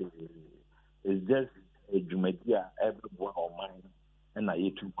find actually it's just a Jumedia everyone or mine and I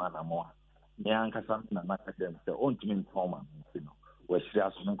eat 2 man or more. Nyanka something and matter them the ultimate former, where she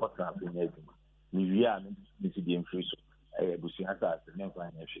has no contract in Edinburgh. Nivea needs to be infused. Busiasa the name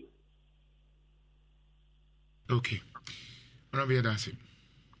financial. Okay. Rabbi Adasi.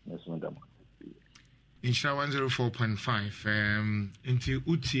 Yes, madam. In Sha 104.5, until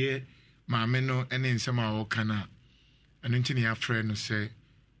Utie, Mameno, and in some of Kana, and until your friend say,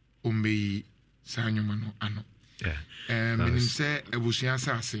 Umbe Sanyumano Ano. Yeah. Meaning say,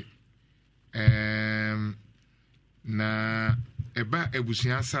 Ebusiasa. Na eba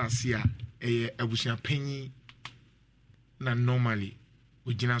ebusia asase a ebusia panyi na normally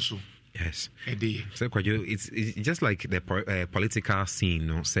ojina so yes so it's just like the political scene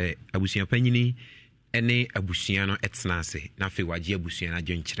no say abusia panyi ene abusia no etena ase na fe waje abusia na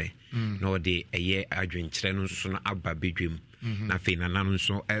adwenkyere na ode eye adwenkyere no so no aba bedwem na afei nana no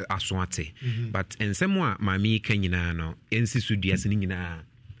nso aso ate but nsɛm a maame ka nyinaa no ɛnsi so duase no nyinaa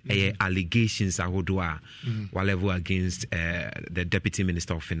ɛyɛ allegations ahodoɔ a walevel against the deputy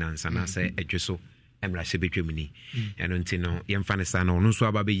minister of finance anaasɛ ɛdwe so mmarahyɛ bɛtwam ni ɛno nti no yɛmfa no saa no ɔno nso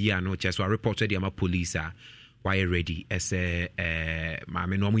aba bɛyi a no kyerɛ so a report de ama police a wayɛ ready ɛsɛ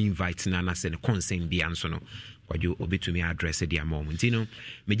maame no ɔmo invite no anasɛ no concern bia nso no kwadwo obɛtumi address de ama ɔmo nti no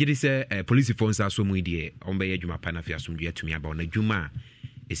megye di sɛ polisifoɔ nsa so mu deɛ ɔmbɛyɛ adwuma pa no afei asomdwe atumi aba ɔno adwuma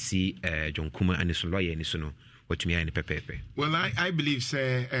a ɛsi John Kumah ane so lɔyɛ ni so no watumi ayɛ ne pɛpɛɛpɛ. Well, I believe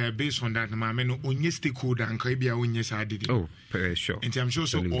say based on that maame no onye stakeholder nka bia onye saa dede. Oh, sure. And I'm sure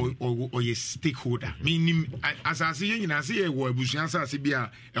so or ye stakeholder. Meaning asase ye nyina se ye wo abusua asase bia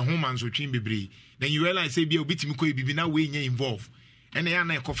ɛho man so twin bebree. Then you realize say bia obitimi kɔ bibi na we nye involve. And ya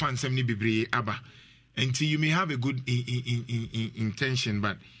na ɛkɔfa nsɛm ne bebree aba. Until you may have a good intention,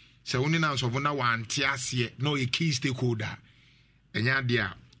 but so only now so na wan tiase no a key stakeholder. Enya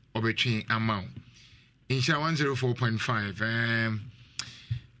dia obetwin amount. Insha 104.5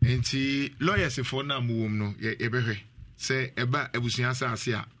 enti lawyers for na muwom no yebehwe say eba abusua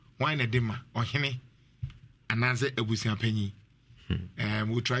asase a why na dema ohene anaze abusua panyi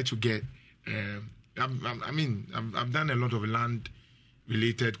we'll try to get I mean I've done a lot of land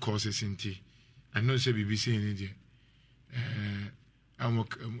related courses into I know say BBC in India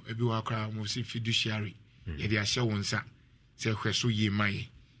ebi wa kra mo si fiduciary ye dia hye wonsa say hweso yi mai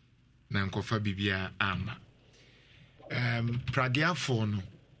na nkofa bibia ama pragia for no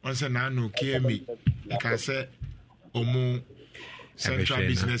once na no KME ka say omo central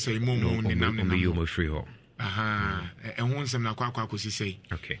business e mo ni nam ni yomo free ho ehun sem na kwa kosi say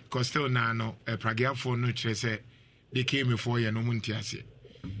okay cause still na no pragia for no kire say they came for ye no munti ase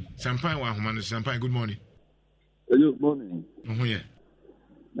sampan wa homa no sampan good morning good morning yeah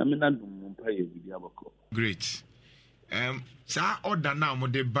na me na dum mpa ye bibia bako great sa order na mo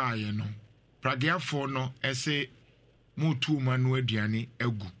de bae no pragiafo no ese mutu manu aduane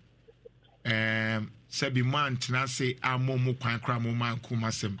agu sabi man tena se amomo kwan kra mo man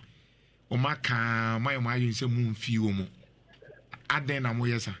kumasem o maka my yin se mu mfi wo mo aden na mo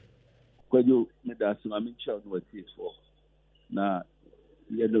yesa kwajo me da so am ncha no wati for na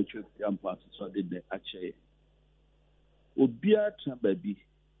ye do chuk ampa so de de ache obia traba bi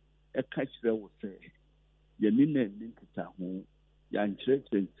e ka kire wo se ye ni na ni nkita ho ya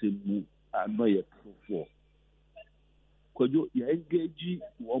nkyerɛkyerɛ mu ano yɛ profo kwajo ya engage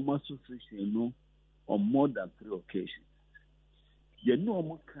wo association no on more than 3 occasions ye no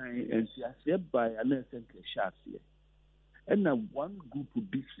mo kan ensiase by ana senke shaase and one group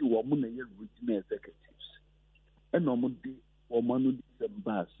bi si wo mo na ye regional executives and no mo de wo mo no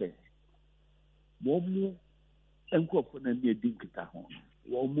December say wo mo enkofo na ne dinkita ho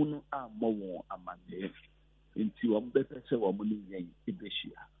wo mo no ammo won amane nti wo better say wo mo no yen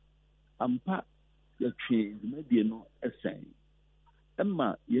ebehia ampa ya train maybe no esen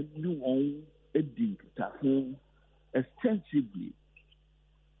emma ye nu won edinkita ho extensively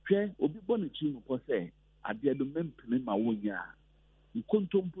hwɛ obi bɔ ne chi no say ade do mempene ma wonya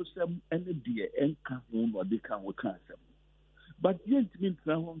nkontompo sam ene de enka ho no de ka wo ka asem but yet mean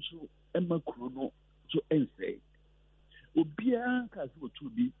tra ho so emma kuro no so ense obia ka so to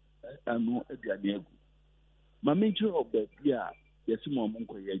bi ano aduane agu ma menkyerɛ obabi a yɛsimo mo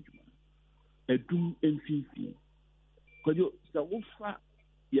nkoyɛ adwuma edum mfifi kwajo sa wo fa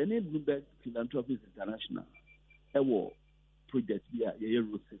yene Bloomberg Philanthropies International ewo project here ye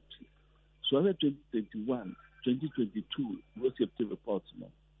road safety so after 2021 2022 road safety report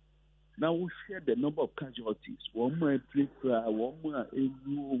now we share the number of casualties one more prepare one more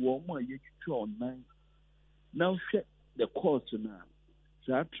one more ye online now share the cost now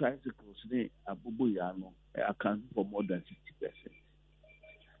so tricycles ne abubu ya no account for more than 60%.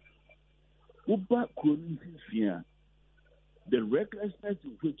 Uba Kronifia, the recklessness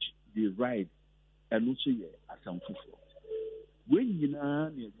in which they ride and also as some fufu. When you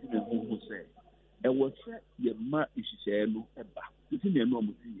know, you who say, I was said, your ma is say no eba. It's in the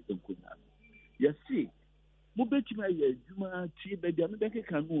normal thing in Kuna. You see, Mubekima, Juma, Chi, baby, I'm making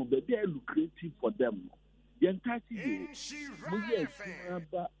canoe, but they are lucrative for them. Yantati, Muya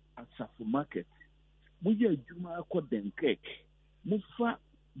Juma at Safu Market, Muya Juma Koden Cake, Mufa.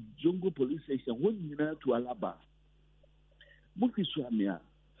 Jongo Police Station when you know to Alaba. Muki Swamia,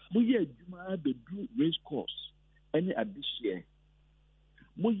 Muya Juma the do race course any addition.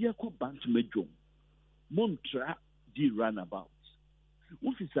 Muya ko bank mejo. Montra G runabout.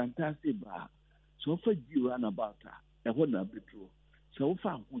 Mufi Santa Seba, so for G runabout, a one a betro. So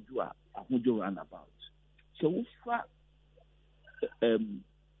far, who you are, a who runabout. So far,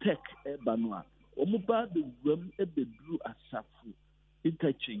 tech banwa, Omuba the room at the blue asafu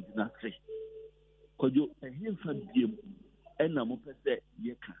interchange nothing. Could you a him for him and a moped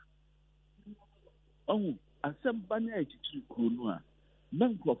yeka? Oh, as some banner to Kunua,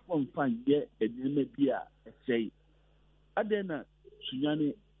 Nanko from fine yet a name beer, say, Adena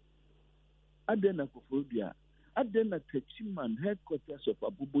Sunyani Adena Kophobia, Adena Techiman headquarters of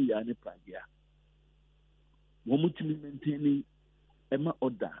Abubu Yani Pragia. Womutimi maintaining Emma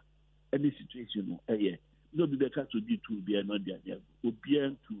order any situation, no be the case to be another,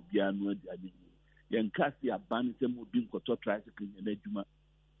 Obian to be another. Yankasi abanisem obi nkoto tricycle in Ejuma.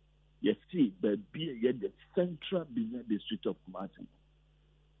 You see, but be the central business district of Kumah.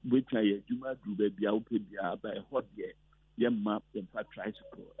 Which I Ejuma do baby open by hot year, map and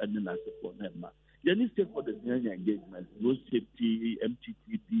tricycle and then I support them. You need to for the engagement, road safety,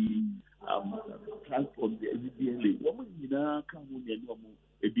 MTTD, transport, the SDLA. Woman, you know, come on, you know,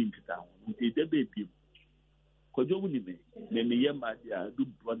 a big town. They baby. Kojo me do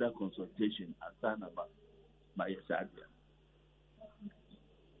brother consultation and sign about my side.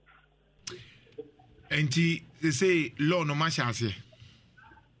 And they say law no match as here.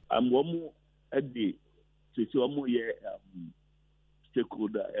 I'm one more at the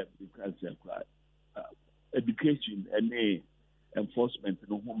stakeholder education and enforcement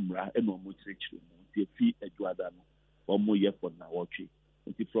no home and no more the fee at Juadano or more year for now watching.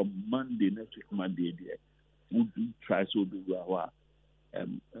 From Monday next week Monday there. Would try so do our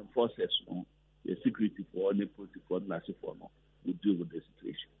enforcers, the security for the police for national for no, would deal with the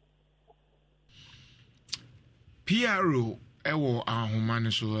situation. PRO,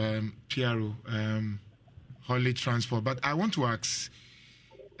 human so PRO, Holy Transport. But I want to ask,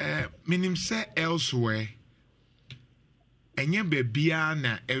 minim say elsewhere, enye bebia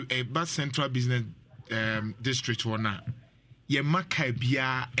na a central business district or na, ye maka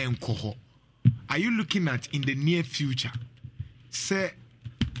bia enkoho. Are you looking at in the near future? Say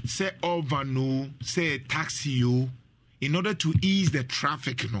Ovano, say taxi in order to ease the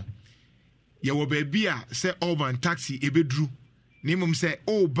traffic, you will be say Ovan taxi ebedru. Nimum say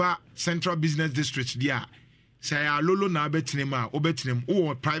Oba Central Business District dia. Say a lolo na betinema obetinem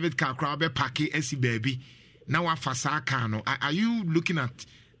or private car crowd pake esi baby. Now a fasa kano. Are you looking at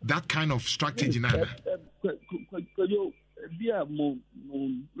that kind of strategy now?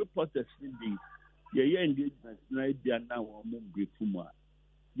 Reporters in the engagement now Kumah.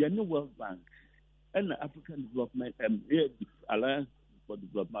 The World Bank and the African Development Alliance for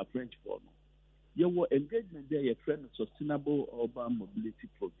Development French Forum. There were engagement there, a friend of Sustainable Urban Mobility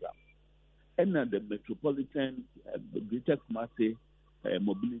Program, and the Metropolitan Greater Kumah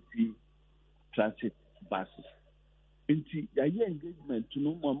Mobility Transit buses. And the engagement to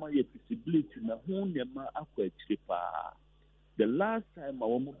know more feasibility in the home the last time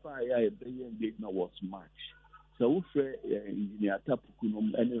our mobile engagement was March. So we engineer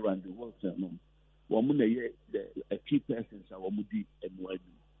Tapukunum and around the world the key persons are Wamudi and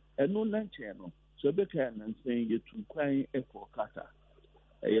Wadi. And no lunch channel. So they can saying you to inquire for Qatar,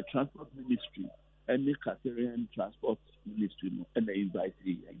 a transport ministry, and the Qatarian transport ministry, and the invite.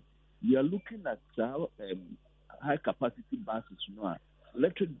 We are looking at high capacity buses now.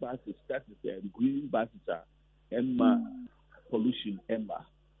 Electric buses, that is green buses are pollution Emma.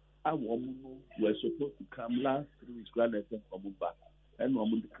 Our woman were supposed to come last 3 weeks grand from back and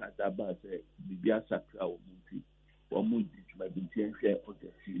woman the Qatar the Biasa crowd Munti or Munti to my Bintian share of the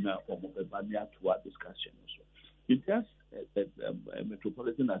Sina or Mobania to our discussion. It just a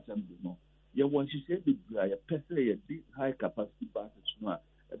metropolitan assembly. No, yeah, when she said the person high capacity buses now,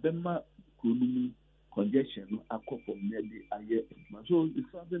 a Bema Kulu congestion from nearly a year. So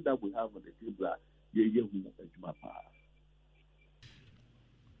it's something that we have on the table. Yeah, my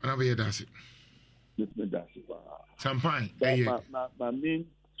that's it. Champagne. My main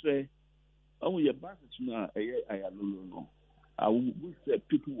say, oh, your buses now, I would say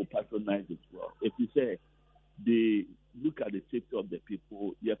people will patronize it well. If you say they look at the safety of the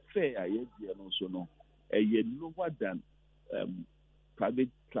people, you're fair, and also no, you're lower than private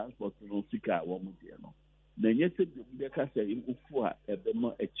transport, no, Sika, one no. Then yes, the case in Ufua,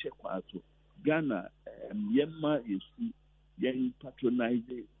 a check also. Ghana, Yemma, you see, young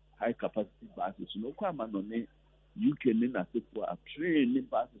patronizing high capacity buses. No, come on, UK, Nina, for a training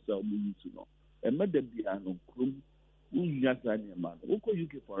buses are moving to know. And Madam Biano, Krum,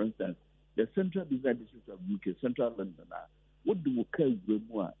 UK, for instance, the central business district of UK, central London, what do we care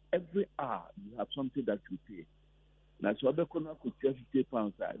every hour you have something that you pay. Now, so I could £50,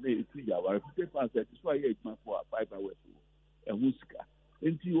 £50, that is why it's my 5 hours. And Wuska.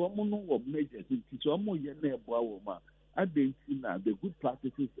 And you almost know measures, it's almost your neighbor, I didn't see now the good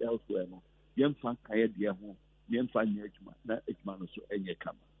practices elsewhere. yɛmfa nkaeɛ deɛ ho yɛmfa nyɛ adwuma na adwuma no so ɛnyɛ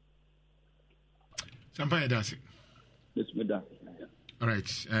kama Sampai that's it. Yes, madam. All right.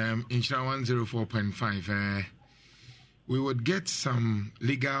 Inshra 104.5. We would get some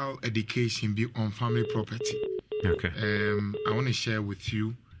legal education on family property. Okay. I want to share with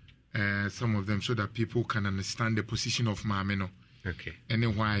you some of them so that people can understand the position of Mameno. Okay.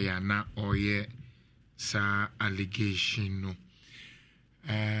 And why you are not or yeah, sa allegation. No.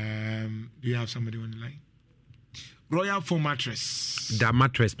 Do you have somebody on the line? Royal Foam mattress. That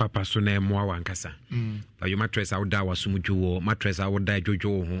mattress, Papa, so na mo wankasa. Your mattress, I would die was sumujo. Mattress, I would die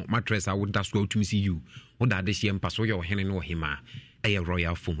jojo. Mattress, I would dash go to see you. What that this year, pass your hen no hima. A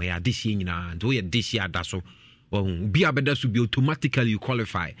Royal Foam. I this year, do you this year, daso. Oh, be a better to be automatically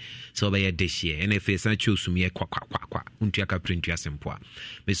qualify. So by a this year, and if it's not choose to me a quack. Untiaka print your simple.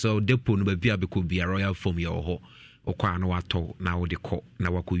 Me so depo no be a could be a Royal Foam your ho. Okwa no wato na wo de ko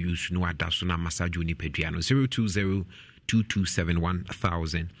na wako use no adaso na massage ni peduano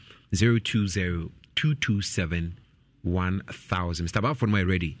 02022711000 02022711000 Mr. Bafon my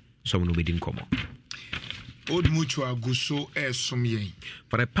ready so we no be din komo Old Mutual Guso Esomye.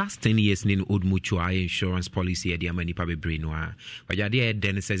 For the past 10 years in Old Mutual insurance policy at the Amani Pabe Brinoa. But ya dear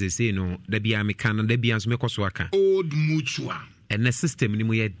Dennis says they say no, there be a mechanic, there be as mekoswaka. Old Mutual. And the system ni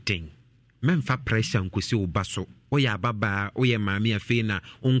mo ding. Memfa pressure nkosi obaso. Oya baba, oya mami afe na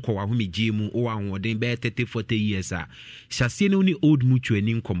onko wa humi jimu o ahoden be 30-40 years a. Hyase no ni Old Mutual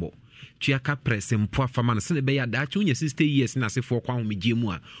ni nkomo. Tuaka press mpo afama na se be ya da chunya 60 years na se for kwa humi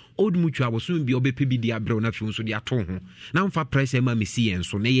jimu a. Old Mutual aboso bi obepe bi dia bre na fi nso dia to ho. Na mfa pressure ma mesi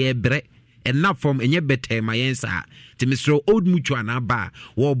enso na ye bre. Ena form enye better ma yensa. Ti Mr. Old Mutual na ba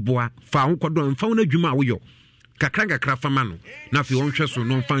wo boa fa ho kodo mfa wona dwuma wo yo. Kakra fama no na fi wonhwe so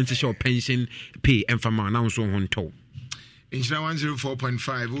no fancy show pension pay and fama na so honto Inshra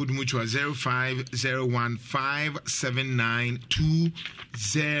 104.5 Old Mutual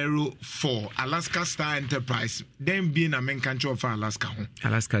 0501579204 Alaska Star Enterprise them being a men country of Alaska ho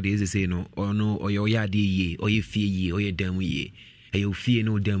Alaska dey say no or no or your yard ye or ye fie ye or ye dem ye you fear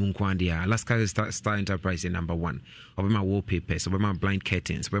no dem nkwandia Alaska Star Enterprise is number 1 obema wallpapers obema blind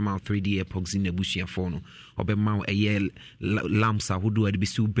curtains obema 3D epoxy nebusia phone obema a lamps ahodo ade be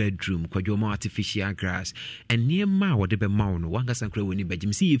so bedroom kwadwo artificial grass and near ma wode be ma no wanga sankra woni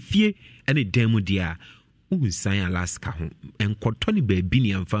bagim see fie ene dem dia unsan Alaska ho enkoto ni ba bi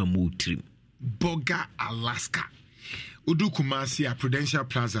ni amfa mo trim Boga Alaska Udu Kumasi a Prudential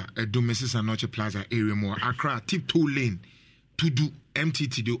Plaza Edu Mrs. Anoche Plaza area more Accra Tiptoe Lane to do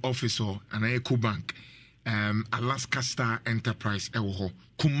MTTD officer and Eco Bank Alaska Star Enterprise ewo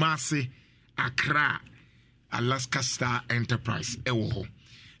Kumasi Accra Alaska Star Enterprise ewo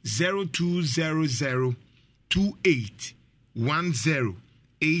 0200 28 10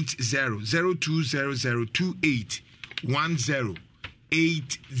 80 0200 28 10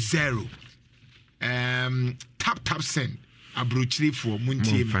 80 tap send Abrochiri for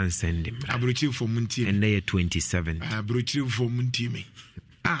Munti fan send him Abrochiri for Munti and they are 27 Abrochiri for Munti me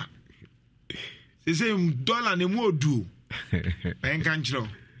they say dollar ne mo do en kanchro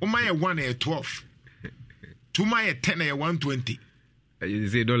o my 1 a 12 to my 10 a 120 you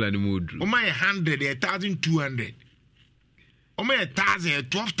say dollar ne mo do o my 100 a 1200 o my 1000 a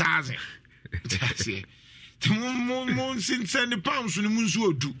 12000 say mon since the pounds no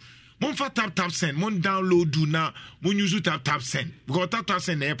munso do mon fa tap send mon download do now mon use tap send because tap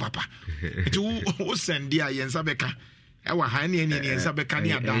send na papa it o send dia yensa beka e wa ha ne yensa beka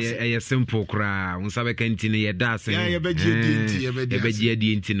ne adase e simple kra unsa beka ntine ye dase ya beje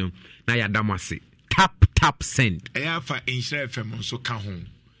di enti no na ya damase tap send e afa Inshra FM so ka ho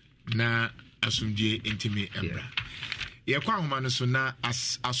na asumdie intimi embra ye kwa homa no so na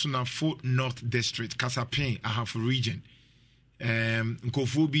Asunafo North District Kasapin Ahafo region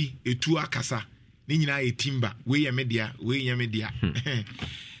nkofo bi etu akasa ni nyina etimba we ye media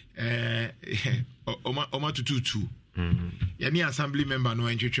oma tututu yani assembly member no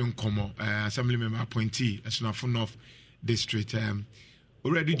entwetwe nkomo assembly member appointee Asunafo North District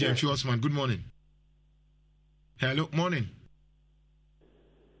already Jemfi Osman, good morning. Hello, morning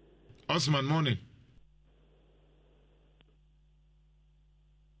Osman, morning.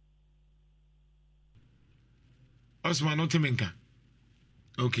 Osman Otemenka.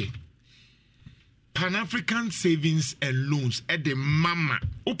 Okay. Pan-African Savings and Loans at the mama.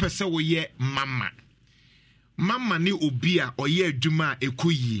 Opese wo ye mama. Mama ni obia oye adwuma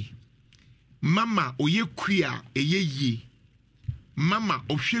ekoyi. Mama oye kuya eye yi. Mama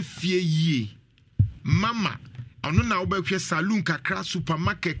ohwe fie yi. Mama ono na obehwe saloon kakra,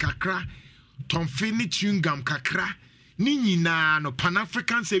 supermarket kakra, tomfini chewing gum kakra. ni nyinaa no Pan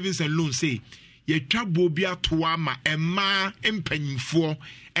African Savings and Loan say yɛtwa bobi atoa ma ɛma mpanyimfoɔ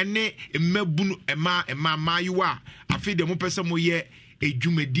ɛne mmabunu ɛma maayiwa afei de mo pɛsɛ mo yɛ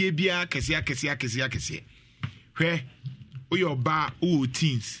edwumadie bia kɛse hwɛ oyɛ ɔba o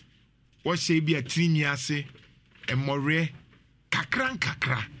teens wɔhyɛ bi atrini ase ɛmɔre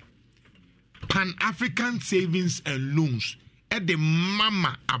kakra Pan African Savings and Loans ɛde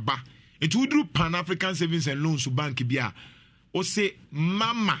mama aba etu wuduru Pan African Savings and Loans bank bia o say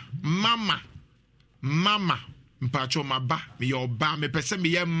mama mpacho maba me your ba me pese me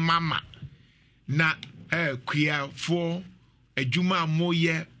ye mama na kwia for adwuma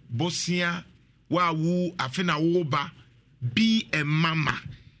moye bosia wa wu afina wo ba be a mama.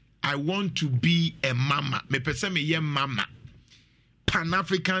 I want to be a mama. Me pese me ye mama. Pan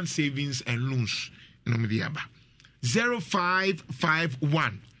African Savings and Loans no me diaba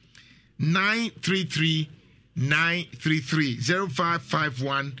 0551 933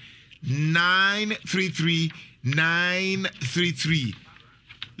 0551 933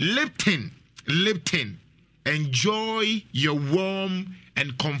 Lipton. Enjoy your warm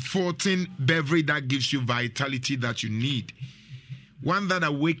and comforting beverage that gives you vitality that you need. One that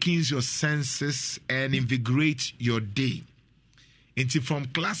awakens your senses and invigorates your day. It's from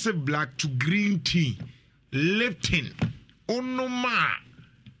classic black to green tea. Lipton. Onoma.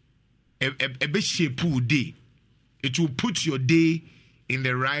 Day. It will put your day in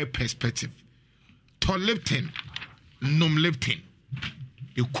the right perspective. To Lipton, Nom Lipton,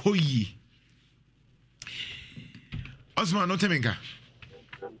 Ikoyi. Osman, no teminga.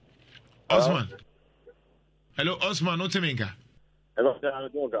 Osman. Hello, Osman, no teminga. Hello,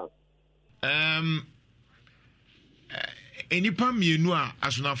 enipa mienu a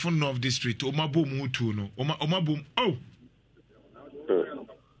asunafo North District omabo mu tu no omabo oh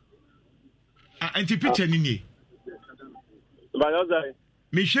anti picture ni nie ba yo zai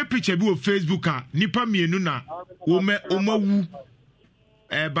me share picture bi o Facebook a nipa mienu na omawu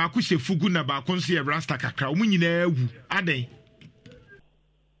ba ko she fugu na ba ko nso ye rasta kakra omu nyina awu aden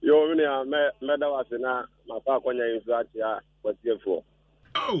yo me da wase na ma pa akonya insu ati a kwatiefo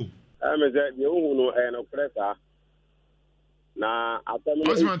oh me ze de ohu no no presa na atami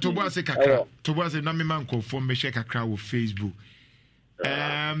Osman tobo ase kakra tobo ase na me man confirm me share kakra wo Facebook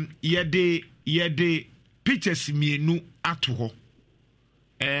yede pictures mienu ato ho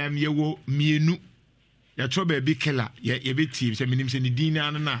yewo mienu ya tro ba bi kela ye beti se minim se ni din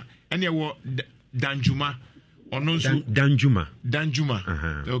na na ene yewo danjuma ono nso danjuma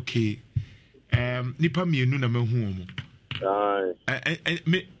okay nipa mienu na mahu omo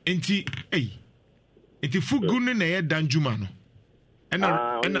enti fugu na ye danjuma no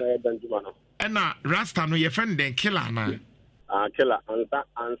ena rasta no ye friend den killer na killer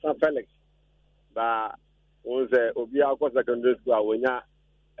ansa Felix ba onze obi akọ secondary school awonya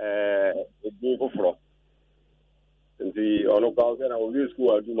edin foforo nti ono ka o na obi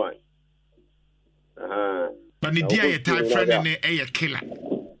school aduma but the dia ye type friend ne e killer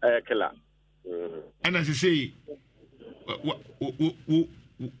and as you say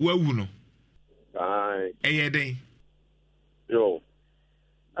wu no e den yo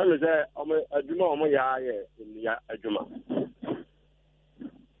ame say aduma omo ya aduma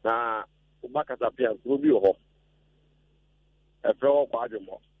na ubakata pia obi ho efro kwa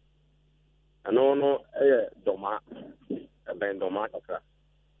adwumo no doma ben doma kakra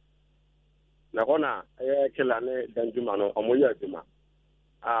na kona kila ne danjuma no omo ya adwuma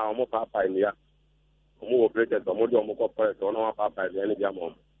omo papa ya omo operate omo di omo corporate ono papa ya ne bia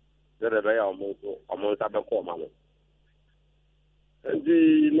mom dere be ya omo nta ko ma no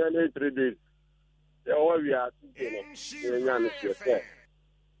ndi nene 3 days ya we are no nya no se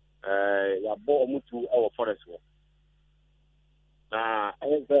ya bo mutu our forest wo na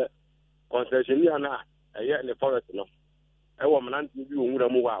concession ya na ya le forest no wo mnanti bi onwura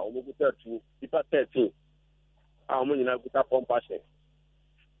mu wa o kuta tu ipa 13 mo nyina kuta pompashe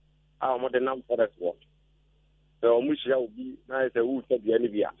mo de nam forest wo so mo hia obi na se wu ta bia ni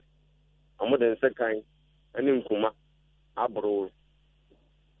bia mo de nsekan ani nkuma abro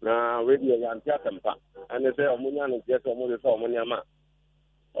na we di ya ntia tempa ane se mo nya no je so mo de so mo nya ma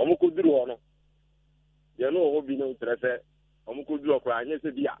omukuduru ono ye no obi no trese omukuduru okra anye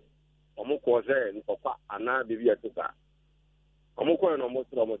se bia omuko se ntopa ana de bia tuka omuko no mo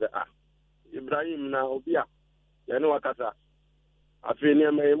tro mo se Ibrahim na obia ye no akasa afi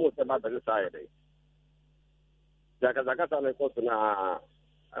ni me mo se ba be sa ye de ya kaza na ko na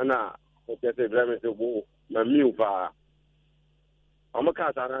ana o te se Ibrahim se bo na miuva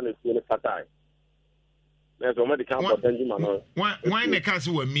omaka sa na ne se ne fatai. There's already come for Benjamin. Why the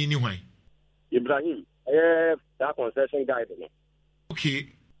castle were meaning why? Ibrahim. that concession guide. Okay.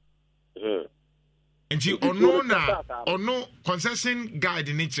 Nti ono concession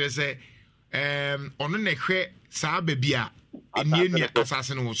guide ni kyerɛ sɛ ɔno na hwɛ saa baabi a enie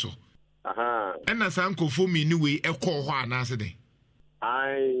asase no wo so. Ɛna saa nkɔfo mmienu wei ɛkɔɔ hɔ anaasɛ dɛn?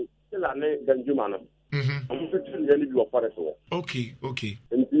 Ai sila ne Danjuma no. Ɔmo fitu ne bi wɔ forest wɔ. Okay.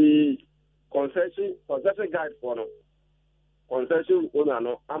 Nti concession guide for no. Concession owner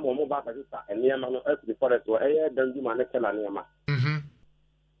no ama ɔmo ba ka sisa nneɛma no ɛfiri forest wɔ ɛyɛ Danjuma ne kɛla nneɛma.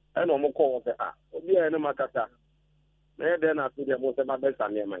 Ɛna ɔmo kɔɔ wɔ sɛ obi a ɛne makata na yɛ dɛn na ato deɛ mo sɛ ba bɛsa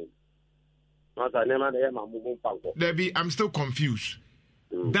nneɛma yi. Masa nneɛma na yɛ ma mo mpa nkɔ. Debi, I'm still confused.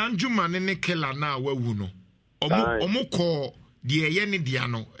 Danjuma ne kɛla na wawu no. Ɔmo kɔɔ deɛ ɛyɛ ne dia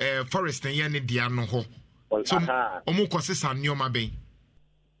no forest ɛyɛ ne dia no hɔ. So ɔmo kɔ sisa nneɛma bɛn.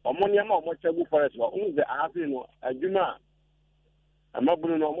 Ɔmo nneɛma ɔmo kyɛ gu forest wɔ ɔmo sɛ ahafi no adwuma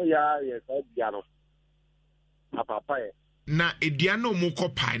amabunu no ɔmo yɛ saa dia no. Apapa yɛ. Na edua no ɔmo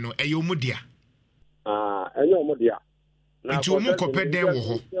kɔ pae no ɛyɛ ɔmo dia. Ɛnyɛ ɔmo dia. Nti ɔmo kɔpɛ dɛn wɔ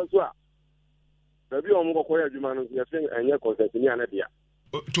hɔ. Baabi ɔmo kɔkɔ yɛ adwuma no yɛ sɛ ɛnyɛ kɔnsɛntini ana dia.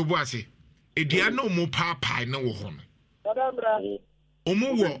 Tobo ase. Edua no ɔmo pae no wɔ hɔ no.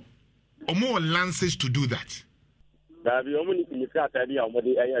 Ɔmo wɔ lances to do that. Baabi ɔmo ni nkrata bi a ɔmo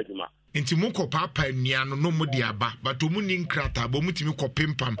de ɛyɛ adwuma. Nti mo kɔ paapaa nnua no mo de aba, but ɔmo ni nkrata bo mo timi kɔ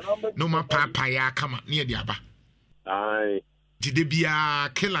pempam no ma paapaa ya kama ne yɛ de aba. Ai. Dide bia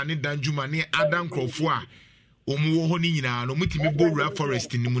killer ne Danjuma ne adan krofo a ɔmo wɔ hɔ ni nyinaa no mo timi bowura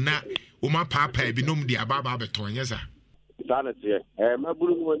forest ni mu na ɔmo paapaa bi no mo de aba beton nyɛ sa. Sana tie.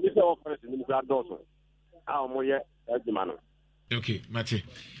 Maburu mo ni sɛ wɔ forest ni mu kra dɔso. A ɔmo yɛ adwuma no. Okay, mate.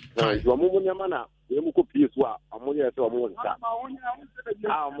 Fine. Ɔmo mo nyama na emu ko pie so a ɔmo yɛ sɛ ɔmo nsa.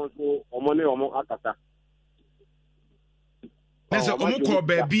 Ɔmo so ɔmo ne ɔmo akata. Nese ɔmo kɔ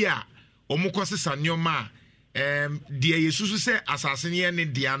baabi a ɔmo kɔ sesa nneɛma deɛ yesusu sɛ asase ne yɛ ne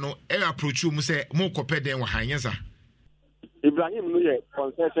dia no approach ɔmo sɛ mo kɔpɛ den wɔ han yɛsa. Ibrahim no yɛ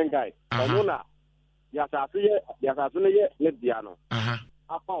concession guy. Ɔno na yasase ne yɛ ne dia no.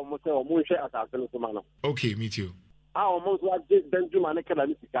 Apa ɔmo sɛ ɔmo nhwɛ asase no so ma no. Okay, me too. Ɔmo so agye Danjuma ne kɛla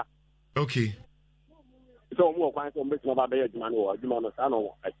ne sika. Okay. So ɔmo wɔ kwan sɛ ɔmo bɛtuma ba bɛyɛ adwuma no wɔ adwuma no saa na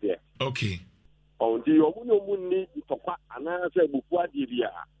ɔwɔ aseɛ. Okay. Nti ɔmo ne ɔmo ni ntɔkwa anaasɛ bufu adeɛ bi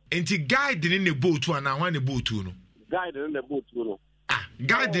a. Nti guide ne boat ana hwan ne boat no? Guide ne boat no.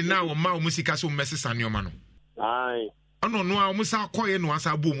 Guide na wo ma ɔmo sika so mmɛsesa nneɛma no. Ai. Ɔno no a ɔmo sa kɔyɛ no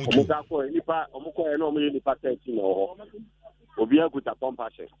asa bɔ ɔmo tu. Ɔmo sa kɔyɛ nipa ɔmo kɔyɛ na ɔmo yɛ nipa 13 wɔ hɔ. Obi akuta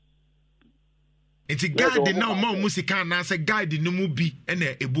compassion. Nti guide na ɔma ɔmo sika anaasɛ guide ne mu bi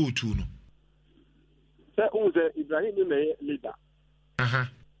ɛna ɛbɔ tu no. Sɛ unze Ibrahim ne yɛ leader.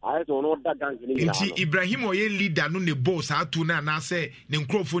 Ayɛ sɛ ɔno da gang ne nyinaa. Nti Ibrahim ɔyɛ leader no ne boss atu na anaasɛ ne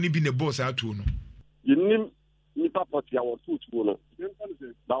nkurɔfoɔ ne bi ne boss atu no. Yɛnim nipa pɔte a wɔtu tuo no.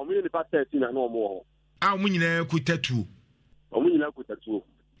 Ba ɔmo yɛ nipa 13 na ɔmo wɔ hɔ. Ɔmo nyinaa kuta tuo. Ɔmo nyinaa kuta tuo.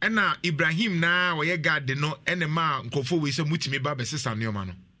 Ɛna Ibrahim na ɔyɛ guard no ɛna ma nkurɔfoɔ wei sɛ mutimi ba bɛsesa nneɛma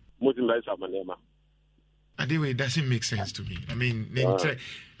no. Mutimi ba bɛsesa nneɛma. It doesn't make sense to me. I mean,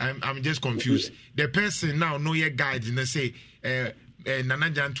 I'm just confused. The person now know your guide and say,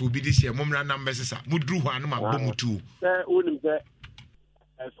 Nana Jan to be this year, Mumra numbers, Mudru one, my boom too. Wouldn't say,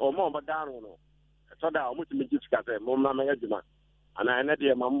 as or more, but down on so that I want to make it scatter, Mumma Mayajuma, and I had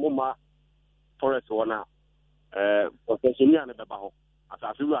my Mumma forest owner, professional and the Baho, as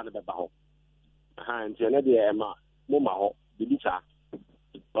I feel on the Baho. And Jenny Emma, Mumma, the Lisa.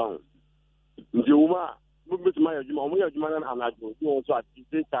 Juma. But my Juma and also at the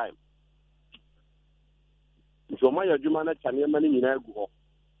same time. So my Juma can hear many in Ergo.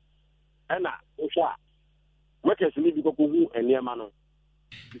 And Osha, workers need to go and near Mano.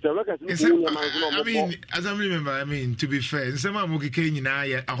 I mean, as I remember, to be fair, some of Mokikain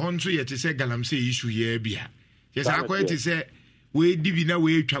I a hundred yet to say Galamsey issue here be. Yes, I'm going to say, we divina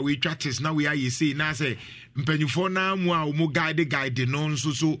we chat now we are you see, now say. Mpanifo na mu a omo guide no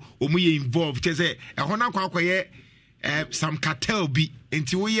nso so omo ye involved say ehona kwakoye some cartel bi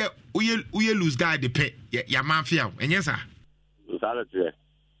enti we lose guide pe ya mafia enye sa nsalete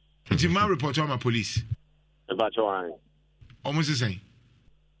enti ma report to my police e ba cho an omo se say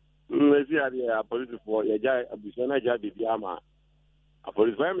ezi ade police for ya ja abuso na ja bibi ama a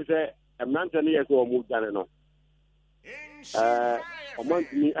police for me say emnante ne ye so omo jane no omo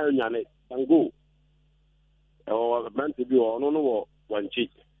ntimi anyane tango meant to be on one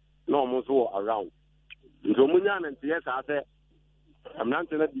cheek, no almost around. So Munyan and Tia say, I'm not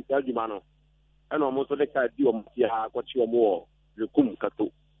going to be Jumano, and almost the cat you what you more, the Kum Katu.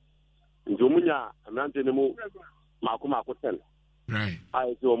 In Jumunya, I'm not in the move, Makuma Koten. Right.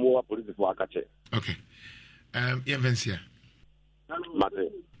 I saw more political Akache. Okay. Evansia.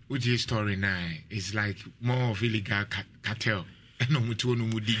 Mate. Which is story now? It's like more of illegal cartel. No mutuo no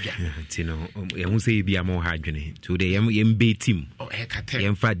mudiga. Tino, you say be a more hydrogen. Today, yam bait team. Oh, a cartel.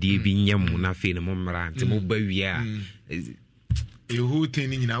 Yam fa di be yam na fe no momra. Timo bawia. You whole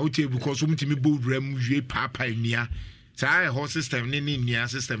thing in our table because something me bold rem papa near. So I whole system near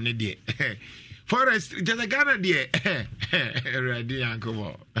system near. Forest just a Ghana dear. Ready,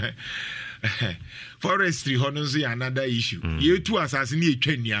 uncle. Forestry honestly another issue. You two assassinate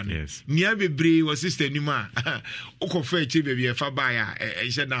Kenyan. Yes. Near be brave was sister Numa. Oko fetch baby a fabaya.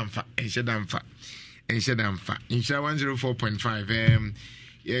 Shadamfa. Shadamfa. Shadamfa. In 104.5.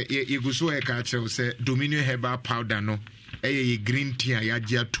 You go so a catcher say Dominion Herbal Powder no. A green tea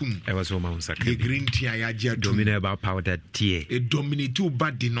ayajia tum. I was home on Saturday. Green tea ayajia tum. Dominion Herbal Powder tea. A dominate too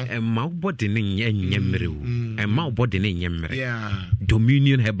bad dino. A mouth body in yemmeru. A mouth body in yemmer. Yeah.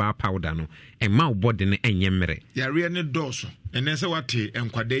 Dominion Herbal Powder no. A mouth body in yemmer. Ya really doso. And then say what tea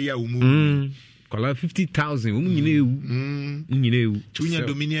and Quadeya umu. Call 50,000. You know. Tunya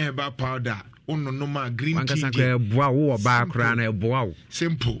Dominion Herbal Powder. Oh no ma green tea. Bois background a bois.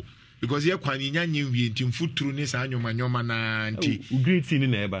 Simple. Because here kwaninya nyewie ntim futuru ne sa anyoma na nti green tea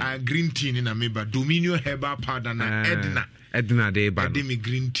na eba green tea na meba Dominion Herbal Powder na Edna de eba de me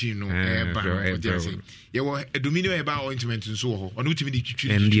green tea no eba ye wo Dominion Herbal ointment nso ho ono timi de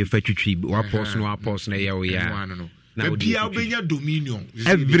twitwi and the fatwitwi wa pause na ye wo ya na bia obenya Dominion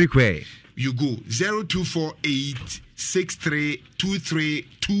everywhere you go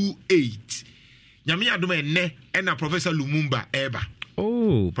 0248632328 nyame adoma enne na Professor Lumumba eba.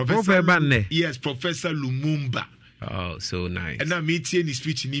 Oh, Professor Banne. Yes, Professor Lumumba. Oh, so nice. And now meet any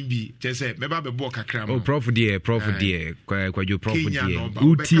speech in Imbi. Just say, maybe be book a cram. Oh, Prof dear. Kwa you Prof dear.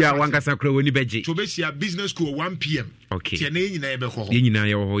 Utia wangasa kro woni beji. To be business school 1 p.m. Okay. Tiene nyina ebe ho. Nyina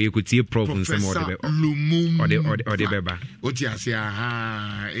ye ho ye kutie Prof nsem o de be. Lumumba. Ode beba. Utia se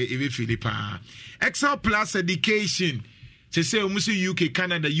aha ebe Philippa. Excel Plus Education. Se omusi UK,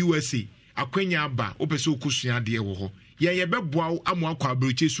 Canada, USA. Akwenya aba opeso kusua de wo ho. Ye beboa amo akwa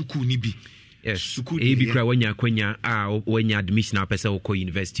abroche suku ni bi. Yes. E bi kra wanya kwanya wanya admission na pesa ko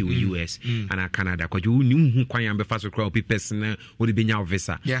university in US and Canada ko you hu kwan am be fa so kra pe person wo de benya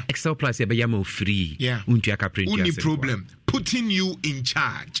visa. Excel Plus e be yama free. Untu aka print only problem putting you in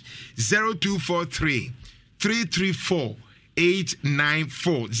charge. 0243 334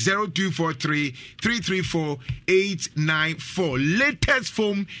 894 0243 334 894. Latest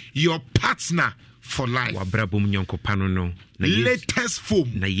foam, your partner for life. Wabrabum nyonko pano no. Latest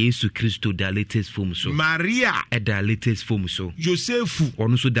foam. Na Yesu Kristo da latest foam so. Maria da latest foam so. Joseph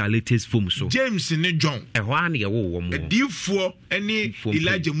ono so da latest foam so. James ne John. Ehwa na ye wo mo. Edifo ene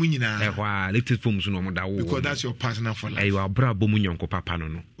Elijah mu nyina. Ehwa latest foam so no mo da wo. Because that's your partner for life. Wabrabum nyonko papa no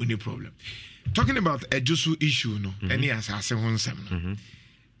no. No problem. Talking about Ejisu issue no. Any asase ho nsem no.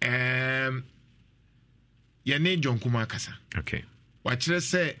 Ye ne John Kumah kasa. Okay. Wachire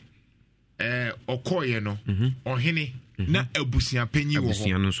say okoye no ohene na abusia panyi wo ho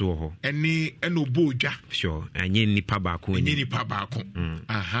abusia no so ho ene obodwa sure anye nipa ba ko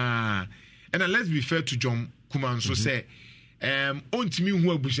aha and let's be fair to John Kumah so say ontimi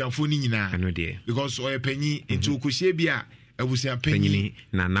hu abusiafo ni nyina no de because oye panyi enti okohie bia abusia panyi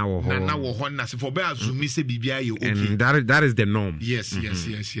na wo ho na se for be azumi se bibia ye okay and that is the norm. Yes.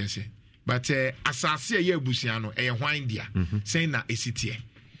 But asase ye abusia no e hwan dia say na esitie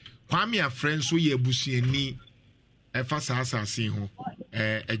Kwame a friend so ye busuani efa asase ho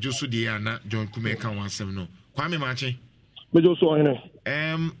Ejisu de ana John Kumah kan wansem no Kwame mache mejo so hene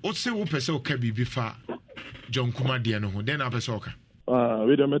o se wo pese o ka bibi fa John Kumah de no ho den na pese o ka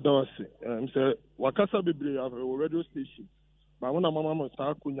we dey medawase say wakasa bebre have a radio station ba wona mama mo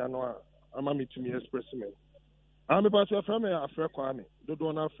sa kunya no ama me tumi express me am be pass from me afre Kwame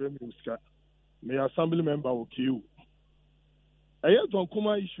dodo na afre me uska me assembly member o kiu John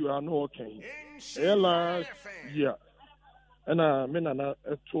Kumah issue are no okay. Last year. And me nana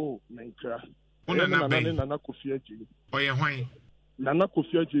eto menkra. Nana Kofi Aji. Oye hwan? Nana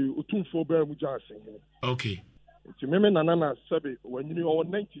Kofi Aji utumfo ba mu jase. Okay. Ti me nana na sabe when you are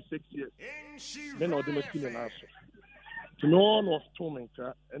 96 years. Me na ode meti na aso. Ti no of to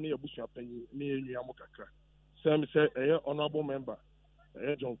menkra ene abusu apanyi ne enua mo kakra. Say say honorable member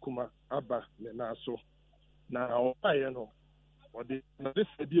John Kumah aba na aso. Na o aye no or the this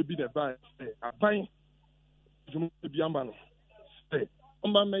idea be the buy a buy to be ambano. Say,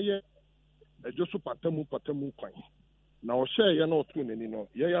 Meye, a Josu Patamu Kwan. Now share your no tune any no.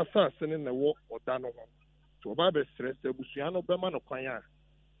 Ye are sending the war or dano to a Bible stress the Busiano Bemano Kwaya.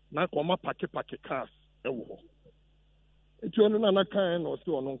 Na Koma Pake cars, a war. It's only another kind or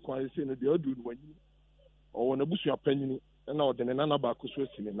so on Kwai in the other when you ɔwɔ n'abusua panyin na ɔde ne nana baako so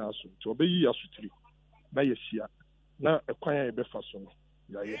asi ne nan so nti ɔbɛyi asotiri na yɛhyia na ɛkwan a yɛbɛfa so no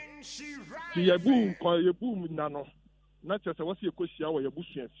yɛayɛ nti yɛbu nna no na kyerɛ sɛ wɔsɛ yɛkɔhyia wɔ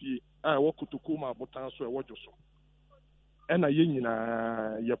yɛbusua fie a ɛwɔ kotoko ma abotan so ɛwɔ dwo so ɛna yɛn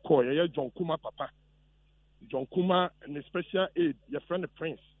nyinaa yɛkɔɔ yɛyɛ John Kumah papa John Kumah ne special aid yɛfrɛ no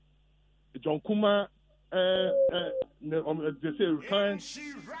Prince John Kumah they say retired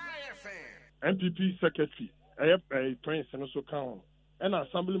MPP secretary Prince no so ka ho ɛna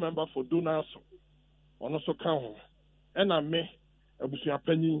assembly member for Donaso ɔno so ka ho ɛna me abusua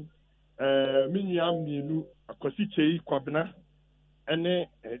panyin me nua mmienu akwasi kyei kwabena ɛne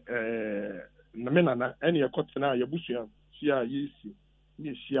me nana ɛne yɛkɔtena yɛbusua fia yɛsi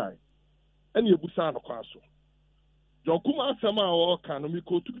ne yɛhyia ɛne yɛbusa no kwa so John Kumah asɛm a ɔka no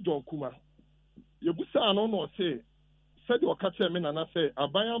mekɔtu John Kumah yɛbusa no na ɔse sɛdeɛ ɔka kyerɛ me nana sɛ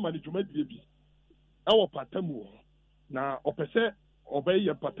aban ama ne dwumadie bi ɛwɔ patamu na ɔpɛ sɛ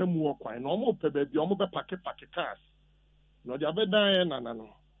ɔbɛyɛ patamu wɔ kwan na ɔmo pɛ baabi ɔmo bɛpake cars na ɔde abɛdan yɛ nana no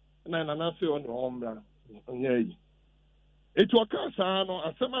na nana sɛ ɔne ɔmmra ɔnyɛ yi eti ɔka saa no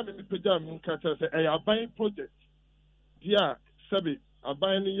asɛm a mepagya me nka kyerɛ sɛ ɛyɛ aban project di a sɛbe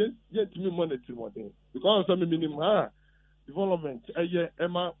aban no yɛntumi mmɔ n'atiri mmɔden because sɛ memenim ha development ɛyɛ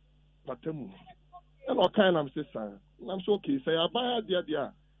ɛma patamu ɛna ɔkan nam sɛ saa nam sɛ okay sɛ yɛ aban adeɛ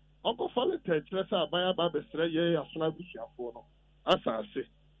a ɔnkɔfa leta kyerɛ sɛ aban aba abɛsrɛ yɛ asono abusuafoɔ no asase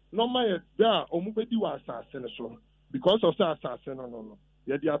na ɔma yɛ da a ɔmo bɛdi wɔ asase no so because of sɛ asase no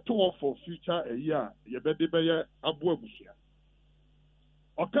yɛde ato hɔ for future ayi a yɛbɛde bɛyɛ aboa abusua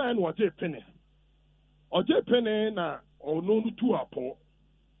ɔkan no ɔgye pene na ɔno no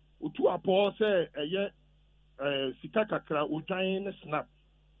tu apɔ sɛ ɛyɛ sika kakra odwan ne snap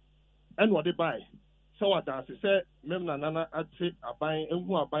ɛna ɔde bae sɛ wadanse sɛ mem na nana ate aban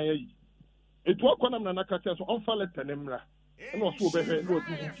ehu aban ayi etu akɔ nam nana kakyɛ so ɔmfa leta ne mmra ɛna ɔso ɔbɛhwɛ na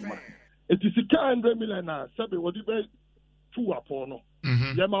ɔdi ntoma eti sika 100 million na sɛbe wɔde bɛ tu apɔ no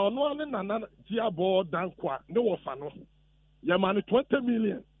yɛma ɔno ne nana di abɔ dankwa ne wɔfa no yɛma no 20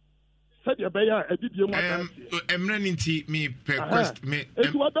 million sɛdeɛ ɛbɛyɛ a ɛdidie mu adanse ɛmmerɛ ne nti me pɛ quest me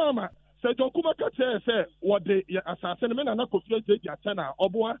eti wadama sɛ John Kumah kakyɛ sɛ wɔde asase no me nana kofie gyegye akyɛ na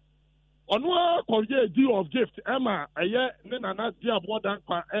ɔboa ɔno akɔyɛ a deal of gift ɛma ɛyɛ ne nana di aboɔ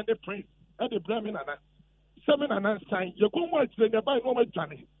dankwa ɛne Prince ɛde brɛ me nana sɛ me nana nsan yɛkɔn mu akyerɛ ne ɛban ne ɔma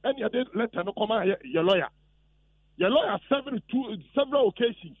dwane ɛne yɛde letter no kɔma yɛ lawyer several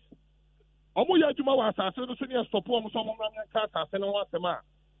occasions ɔmo yɛ adwuma wɔ asase no so ne yɛstɔpo ɔmo sɛ ɔmo mmra nka asase no ho asɛm a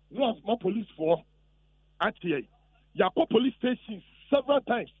ne asoma policefoɔ akyɛ yɛakɔ police stations several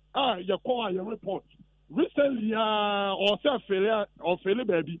times a yɛkɔ a yɛ report recently ɔsɛ ɔfele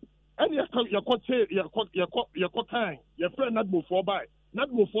baabi ɛne yɛkɔ kan yɛfrɛ nadmofoɔ bae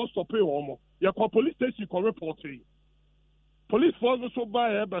nadmofoɔ stɔpee wɔn mo yɛkɔ police station kɔ report yi policefoɔ no so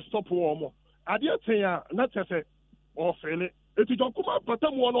bae ɛbɛstɔp wɔn mo adeɛ ten a na kyɛ sɛ ɔfele eti John Kumah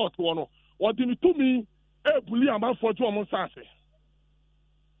patamu wɔ no ɔtoɔ no ɔde ne tumi ebuli amanfoɔ gye wɔn nsa ase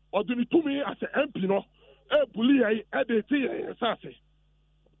ɔde ne tumi asɛ MP no ebuli yɛ ɛde ti yɛ nsa ase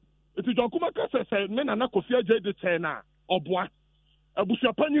eti John Kumah kasa sɛ ne nana kofi agye de kyɛn na ɔboa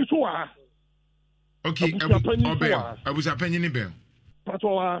abusuapanyin so wɔ ha okay abusuapanyin ne bɛn patɔ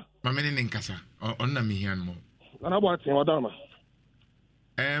wɔ ha mame ne nkasa ɔno na mehia no mɔ nana bɔ aten ɔdama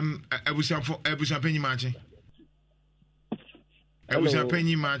abusuapanyin maakye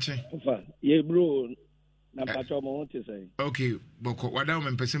abusuapanyin maakye yɛ bro na patɔ mo te sɛ okay bɔkɔ wada wo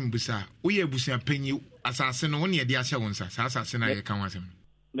mpɛ sɛ mbusa woyɛ abusuapanyin asase no wo ne yɛde ahyɛ wo nsa saa asase no a yɛka ho asɛm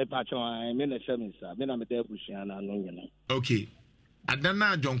me patɔ me na hyɛ me nsa me na mede abusua no ano nyina okay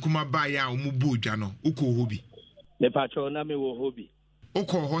adana John Kumah baeɛ a ɔmo bu odwa no wokɔ hɔ bi me patɔ na me wɔ hɔ bi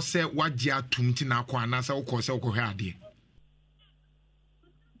wokɔ hɔ sɛ wagye atom nti na akɔ anaasɛ wokɔ sɛ wokɔhwɛ adeɛ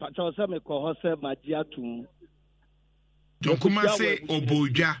patɔ sɛ mekɔ hɔ sɛ magye atom John Kumah sɛ ɔbɔ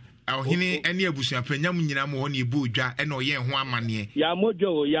odwa ɔhene ne abusuapanyam nyinaa mu hɔ ne ɛbɔ odwa ɛna ɔyɛ ho amanneɛ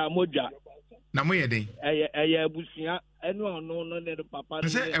yɛamodwa na moyɛ den ɛyɛ abusua ɛne ɔno no ne papa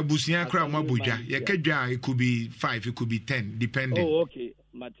sɛ abusua koraa mo abɔ dwa yɛka dwa a it could be 5 it could be 10 depending okay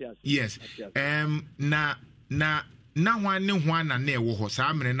Matthias yes na hwan ne hwan na na ɛwɔ hɔ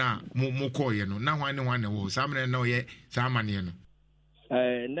saa mmerɛ no a mo kɔɔyɛ no na hwan ne hwan na ɛwɔ hɔ saa mmerɛ no na ɔyɛ saa amanneɛ no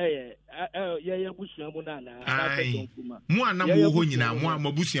na yɛyɛ abusua mu no anaa mo a na mowɔ hɔ nyinaa mo a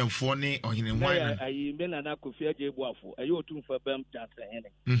mabusuafoɔ ne ɔhene hwan ayi me nana Kofi Agye Buafo ɛyɛ ɔtumfa bɛm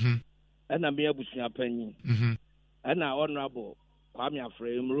Jansahene ɛna me abusua panyin ɛna honorable Kwame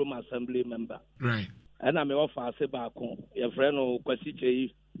Afrɛ Rome Assembly member right ɛna me wɔfa ase baako yɛfrɛ no Kwasi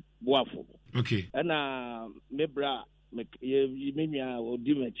Kyei Buafo okay ɛna me bra me nua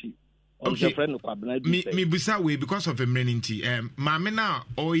odi m'akyi Okay. Me busa way because of emergency. Maame na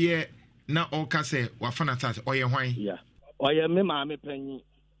oye na oka say wafana tat oye hwan? Yeah. Oye me maame panyi.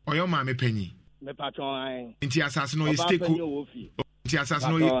 Oye maame panyi. Me patron ai. Nti asase no stakeholder. Nti asase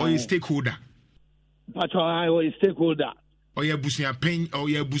no oye stakeholder. Patron ai oye stakeholder. Oye busia pen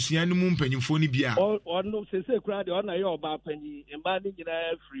oye busia no mu mpanyimfo ni bia. Ono sese kura de ona ye oba panyi. Mba ni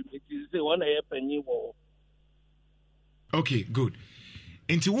nyina free me ti say ona ye panyi wo. Okay, good.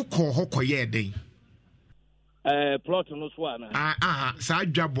 Nti wo kɔ hɔ kɔyɛ den. Plot no so ana. Saa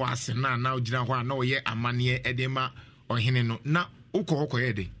dwabo ase na ogyina hɔ a na ɔyɛ amaneɛ ɛde ma ɔhene no. Na wo kɔ hɔ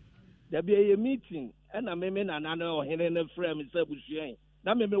kɔyɛ den. Da bi a meeting ɛna me na ɔhene no frɛ me sɛ busuan.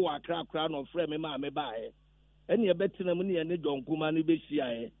 Na me wɔ akra no frɛ me ma me bae. Ɛne ɛbɛtena mu ne John Kumah no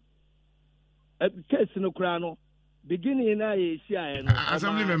bɛhyia ɛ. Case no kra no beginning na yɛ hyia no.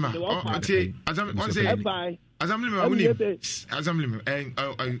 Assembly member. Assembly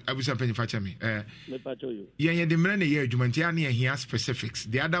abusa penny facha me. Yeah, the men here Jumantiani here specifics.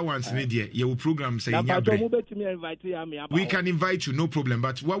 The other ones need your program say we can invite you, no problem.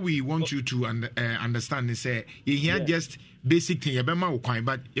 But what we want you to understand is you hear just basic thing,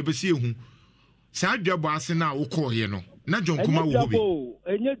 but you see who Sad job was now no. Na John Kumah wo bi.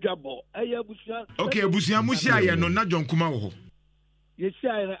 Okay, abusia musia no na John Kumah wo.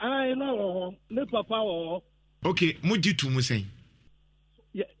 Yesia I know ne papa wo. Okay, moji tu musen.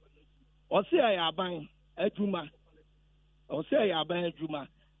 Yeah. Ose ayaban adwuma. Ose ayaban adwuma.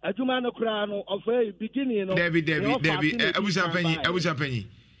 Adwuma no kra no of beginning no. Debbie abusa penny.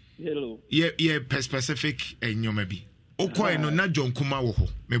 Hello. Yeah, specific enyoma bi. Okoi no na John Kumah wo ho.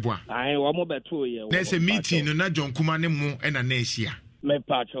 Meboa. Ai wo mo beto ye. Na se meeting no na John Kumah ne mu na ehia. Me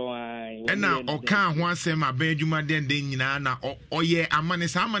patcho ai. Na oka ho asem aban adwuma den nyina na oyɛ amane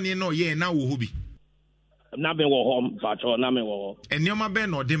sa amane na oyɛ na wo ho bi. Na me wo ho patcho na me wo. Enioma be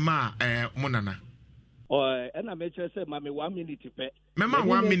no de ma monana. Na me chere say ma me 1 minute pe. Mema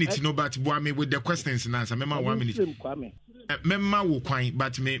 1 minute no but boa me with the questions and answer. Mema 1 minute. Mema wo kwan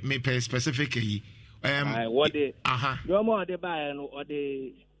but me per specific yi. What the no more de buy no or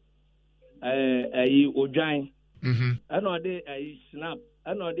the odwan. And or the snap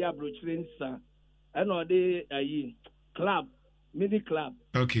and or the abrochrin sa and or the club mini club.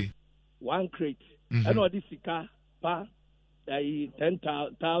 Okay. 1 crate. And or the sika pa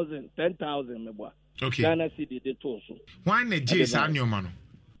 10,000 me boy. Okay. Ghana city de toso. Why na J sa nyoma no?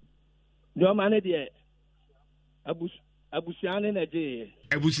 Nyoma ne de abusiane na je.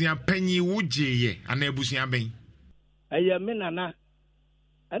 Abusia panyi wo je ye ana abusia ben. Eye me nana.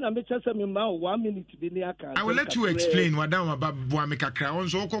 And I'm just a 1 minute be near. I will let you explain what down about Boamika Crown.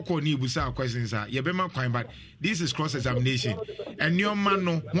 So, Coco, busa questions are Yabema Quine, but this is cross examination. And your man,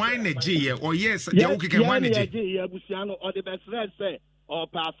 no, why a G or yes, you can manage it. Busiano or the best friend say, or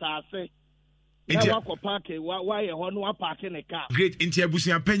pass, I say. Why a one parking a car? Great into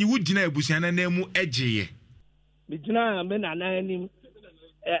Busia Penny would deny Busiana name edgy. Bijina men and name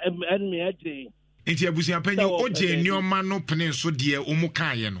and me edgy. Inti abusia penye oje nyoma no pene so de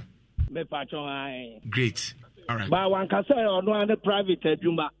omukaye no. Me patron ai. Great. All right. But one can say ono an private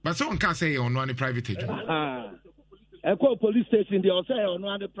adwuma. But so one can say ono an private adwuma. Eko police station dey say ono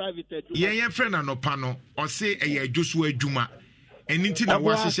an private adwuma. Ye friend anopa no o say eye adwoso adwuma. Enti na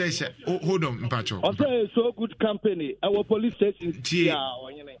wa hyehyɛ hold on mpacho. O say so good company our police station ya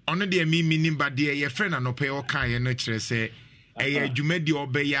onyene. Ono de mi nimba de ye friend anopa o kan ye no kire say eye adwuma di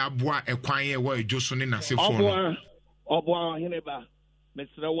obeya aboa ekwan ye wa adwoso ne nasefo no. Oboa hineba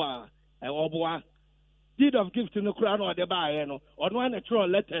mesrewa oboa deed of gift no kura no de ba ye no ono an tro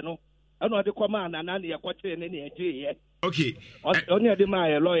letter no ono de command na na ye kwete ne ne eje ye. Okay. Ono de ma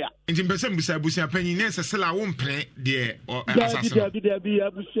ye lawyer. Nti mpese busa panyin ne sesela wo mpre de assassin. Bi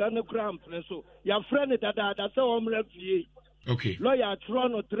abusia no kura mpre so ya friend dada se o mra fie. Okay. Lawyer tro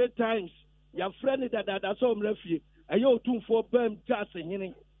no 3 times ya friend dada se o mra fie. Ayo tumfo bam jase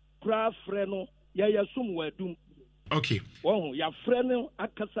hene kura frɛ no ya sum wadum. Okay. Wo ya frɛ no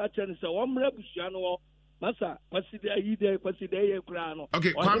akasa kyerɛ sɛ wo mra busua no masa kwaside ayide kwaside ye kura no.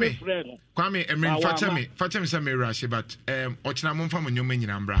 Okay, Kwame emrin facha me say me rush but ochina mo mfa mo nyoma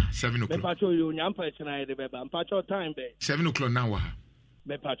nyina mbra 7 o'clock. Me pacho yo nyampa kyena ye beba pacho time be 7 o'clock now wa.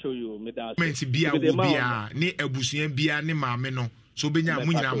 Me pacho yo me da. Menti bia wo bia ne abusua bia ne maame no so benya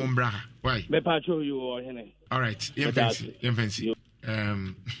mo nyina mo mbra ha. Why? Me pacho yo hene. All right, you fancy.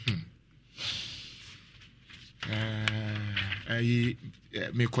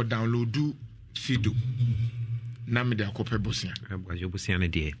 Me ko download Fido. Na me de akope bosia. Bosia na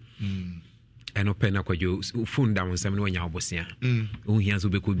de. eno pena kwa jo phone down some no nya obosia o hia so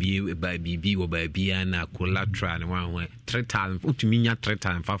be ko bi wo ba bia na collateral ne wan 3 times utumi nya 3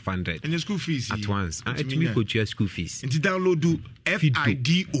 times 500 and school fees at once utumi ko tua school fees and download do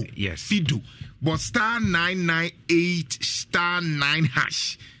FIDO yes FIDO but star 998 star 9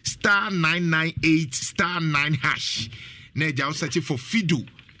 hash star 998 star 9 hash neja o search for FIDO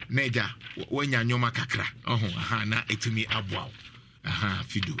neja wanya nyoma kakra aha na etumi aboa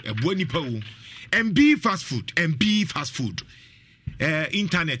FIDO ebo nipa wo MB fast food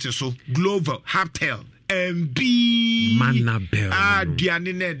internet so global Haptel MB Manabel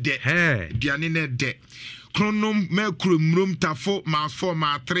diane ne de Chronom Mercury Tafo Mas 4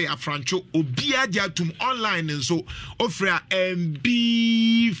 Ma 3 Afrancho Obia Jatum online and so offer MB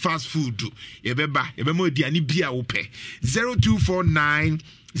fast food ebemo diani bia ope 0249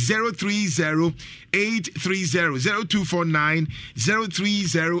 030 830 0249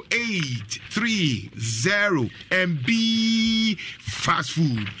 030 830 MB fast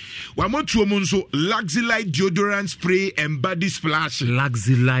food. Wamotu omonso Luxilite deodorant spray and body splash.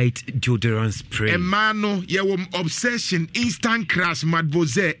 Luxilite deodorant spray. Emano yewom obsession instant crash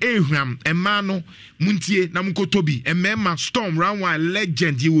madboze ehram emano muntie na mkotobi emema storm round one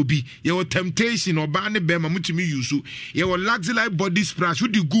legend you will be your temptation or bane bema mutimi yusu your Luxilite body splash who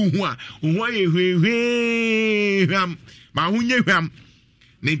di gu ho a hwam ma hunye hwam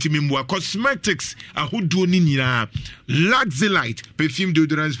nentimi mwa cosmetics ahoduo ni nyina Luxilite perfume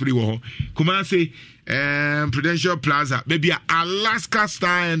deodorant spray wo Kumah say Prudential Plaza baby Alaska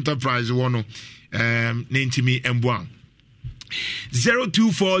Star Enterprise wono nentimi mbwa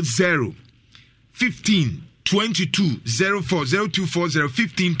 0240 15 22 04 0240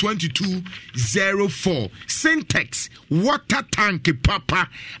 15 22 04 Syntex water tank papa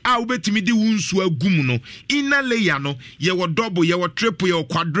a ubetimi di wunsu agum no inner layer no ye wo double ye wo triple ye wo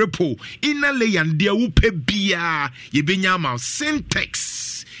quadruple inner layer de wupe bia ye benya ma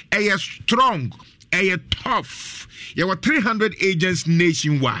Syntex strong tough ye were 300 agents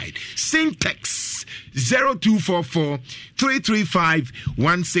nationwide. Syntex 0244 335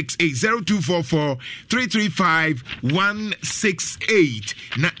 168 0244 335 168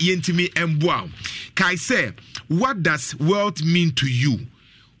 na yentimi embwa. Kai say, what does wealth mean to you?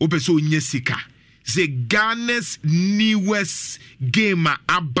 Opeso nyesika. Say Ghana's newest gamer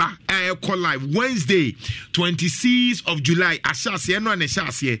Abba Aircall Live Wednesday 26th of July. Ashasi eno ane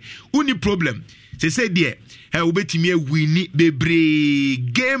shasi uni problem. Say there ubetimi wini bebre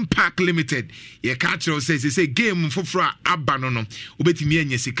game pack limited ye catch say game fofra aba no ubetimi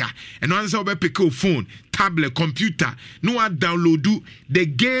enye sika and once obe pick your phone tablet computer no download do the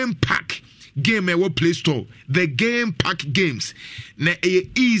game pack game Play Store the game pack games na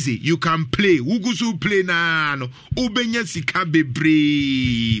easy you can play wugusu play na no ubenya sika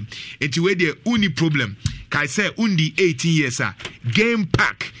bebre enti we there uni problem kai say undi 18 years game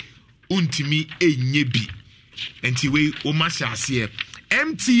pack untimi enyebi enti we o mashase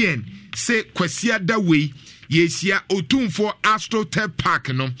MTN say kwasia da we yesia otumfo Asphaltic Park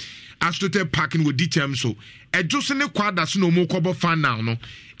no Asphaltic Park no di term so ejose ne kwada so no mo kobo final no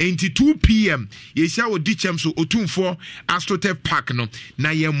enti 2 p.m. yesia o di term so otumfo Asphaltic Park no na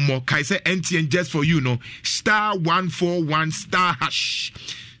ye mo kai say MTN just for you no star 141 star hash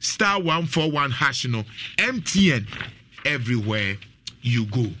star 141 hash no MTN everywhere you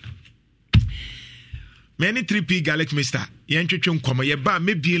go. Many 3P Garlic Mister, Yantrum Koma, ye ba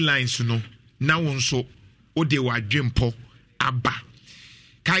maybe lines no, now on so, o de wa jimpo, abba.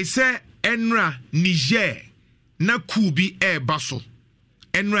 Kaise Enra Niger, na kubi air basso.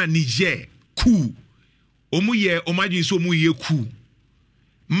 Enra Niger, ku. Omuye, omajin so muye ku.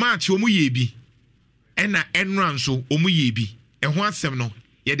 March omuye bi. Ena Enran so omuye bi. And one seven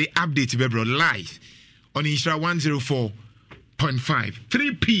ye the update bebro live on Isra 104.5.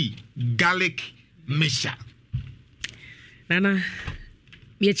 3P Garlic Misha Nana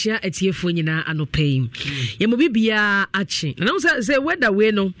Yechia etiefo nyina anopem yemo bibia achi na say whether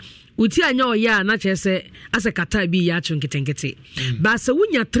we no uti anya oya na chese ase kata bi ya achu nketenkete ba se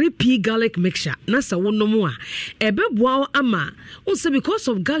wunya 3P garlic mixture na se wonom a ebeboa ama unse because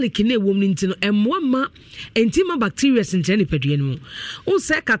of garlic na ewom ntino emwa ma entima bacteria sentene peduan mu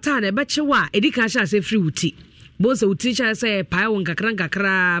unse kata na ebechewa edika sha ase free uti bonse uticha say pai won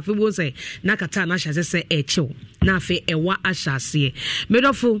kakra fe bonse na kata na sha say echew na fe ewa ashase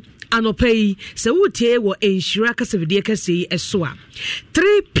medofo anɔpɛ sɛ wotie wɔ nhyira kasɛvidie kɛsɛ yi so a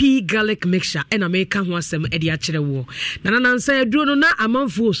 3p garlic mixture ɛna meka ho asɛm ɛde akyerɛ wo na nanansa aduro no na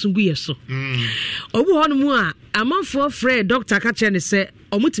amanfoɔ osungu yɛ so obu hɔ no mu a amanfoɔ frɛ doctor ka kyerɛ ne sɛ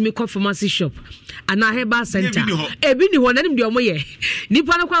ɔmutumi kɔ pharmacy shop ana herbal center ebi ni hɔ nanim de ɔmo yɛ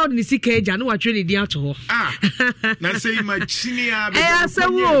nipa no kwa ɔde ne sika agya no watwere ne din ato hɔ na sɛ imagine a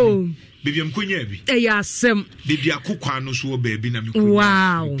baby am konya bi asɛm baby akokwa no so wɔ baabi na me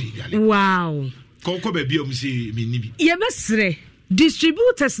wow kɔ baabi am sɛ me ni bi yɛbɛsrɛ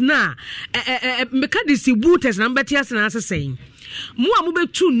distributors na meka distributors na mbɛte ase na asesɛn mu a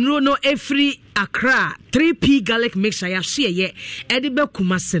mobɛtu nnuro no ɛfiri Accra 3p garlic mixture yɛahyeɛyɛ ɛde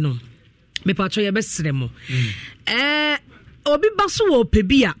bɛkuma se no mepatɔ yɛbɛsrɛ mo obi ba so wɔ pɛ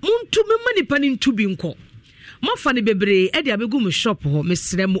bi a montu mema nipa no ntu bi nkɔ mofa ne bebree ɛde abɛgu mu shop hɔ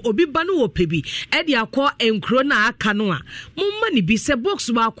mesrɛ mo obi ba no wɔ pɛ bi ɛde akɔ enkuro na aka no a momma ne bi sɛ box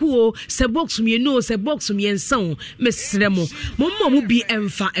baako o sɛ box mienu o sɛ box miɛnsa o mesrɛ mo momma mo bi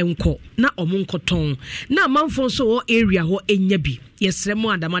ɛmfa ɛnkɔ na ɔmo nkɔtɔn na amanfo nso wɔ area hɔ ɛnya bi yɛsrɛ mo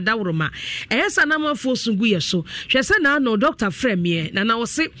adamada woroma ɛyɛ sa na amanfo sungu yɛ so hwɛ sɛ na no doctor frɛ me na wo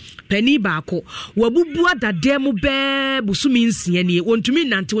se pani baako wabubu adadɛ mu bɛɛ busumi nsia nie wontumi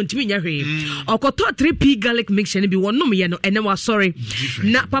nante wontumi nya hwee ɔkɔtɔ 3p garlic mixture ne bi wɔnom yɛ no ɛnɛ wasɔre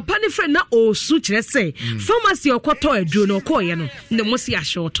na papa ne frɛ na osu kyerɛ sɛ pharmacy ɔkɔtɔ aduro no ɔkɔɔyɛ no ne mo se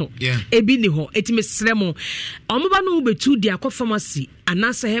ahyɛwɔtɔ ebi ni hɔ etimi srɛ mo ɔmoba no betu di akɔ pharmacy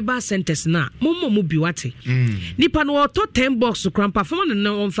anasa herbal centers na mommo mu bi wate nipa no ɔtɔ 10 box krampa fama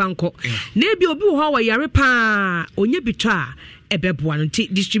no ɔmfa nkɔ na ebi obi wɔ hɔ wɔ yare pa onye bitɔ a ɛbɛboa no nti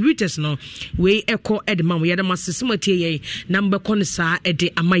distributors no wei ɛkɔ ɛde ma mo yɛde ma sesematie yɛn na mbɛkɔ no saa ɛde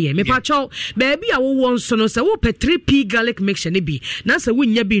ama yɛn mepakyɛw baabi a wowɔ nso no sɛ wopɛ 3p garlic mixture ne bi na sɛ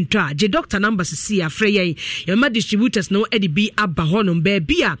wonya bi ntɔ a gye doctor number sisi afrɛ yɛn yɛma distributors no ɛde bi aba hɔ no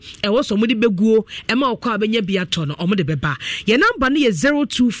baabi a ɛwɔ sɛ ɔmode bɛguo ɛma ɔkɔ a bɛnya bi atɔ no ɔmode bɛba yɛn number no yɛ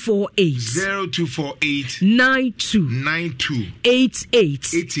 0248 92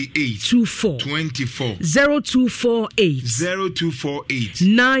 88 24 0248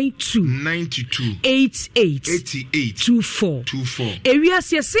 92 88 24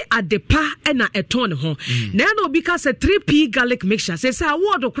 ewiase yɛse adepa ɛna ɛtɔn ne ho na ɛna obi ka sɛ 3p garlic mixture sɛ sɛ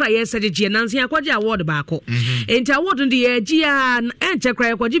award kora yɛsɛ gyegye nanse akɔgye award baako enti award no de yɛgye a ɛnkyɛ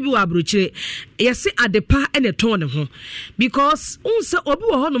kora yɛkɔgye bi wɔ aburokyire yɛse adepa ɛna ɛtɔn ne ho because unse obi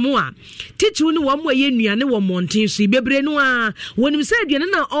wɔ hɔ no mu a teacher no wɔn mu yɛ nnuane wɔ mmɔnten so bebree no a wɔnim sɛ aduane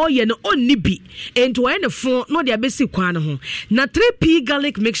na ɔyɛ no onni bi enti wɔyɛ ne fo no de abɛsi kwan no ho na 3p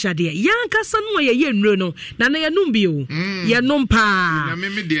garlic mixture de yankasa no yɛ nnuro no na yɛnum bi o yɛnum pa na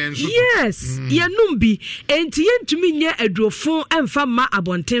meme de enso yes yɛnum bi enti yɛntumi nyɛ adurofo ɛmfa ma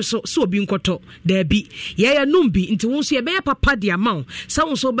abɔnten so obi nkɔtɔ da bi yɛnum bi nti wo nso yɛbɛyɛ papa de ama sɛ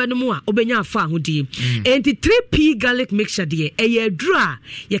wo nso bɛnum a obɛnya afa ahodie enti 3p garlic mixture de ɛyɛ aduro a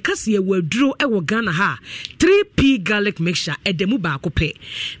yɛkasa yɛwɔ aduro ɛwɔ Ghana ha 3p garlic mixture ɛdɛmu baako pɛ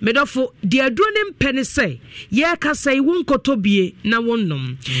medɔfo de aduro ne mpɛ ne sɛ yɛkasa yi wo nkɔtɔ bie na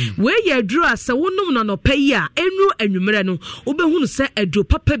wonnom we yɛ aduro a sɛ wonnom na nɔpɛ yi a ɛnu anwummerɛ no wobɛhunu sɛ aduro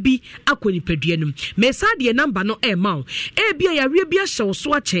papa bi akɔ nipadua no mesa deɛ namba no ɛma wo ebia yɛawie bi ahyɛ wo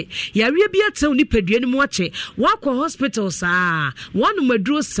so akyɛ yɛawie bi atew nipadua no mu akyɛ wakɔ hospital saa wanom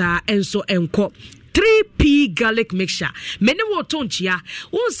aduro saa enso enko 3p garlic mixture mene wo tonchia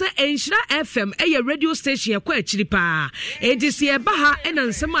won se enhyira fm eye radio station ekwa akiri pa edisi eba ha ena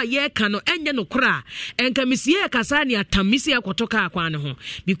nsem a ye ka no enye no kora enka misie kasa ne atamisi akotoka akwa ne ho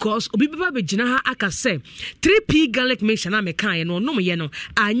because obi beba begina ha aka se 3p garlic mixture na me kan ye no nom ye no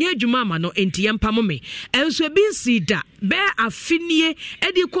anya adwuma ma no enti ye mpa mo me enso ebi nsida be afinie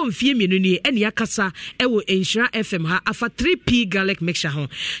edi konfie mienu nie ene yakasa ewo enhyira fm ha afa 3p garlic mixture ho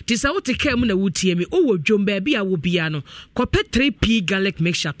tisa wote kam na wutie owo dwom baabi a wo bia no kɔpɛ 3p garlic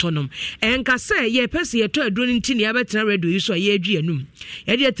mixture tonom enka sɛ ye pɛse ye to aduro nti ne abɛtena radio yi so a ye adua num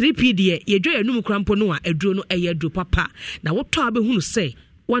ye de 3p de ye dwa anum krampo no a aduro no ɛyɛ aduro papa na wotɔ abɛhunu sɛ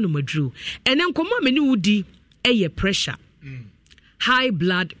wanom aduro ene nkɔmɔ me ne wudi ɛyɛ pressure high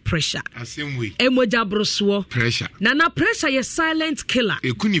blood pressure asemwe emoja broso pressure na pressure ye silent killer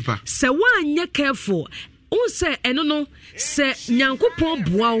ekunipa sɛ wanyɛ careful unse eno no se nyankopon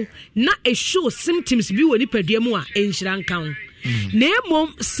boaw na e show symptoms bi woni padua mu a enhyira nkan na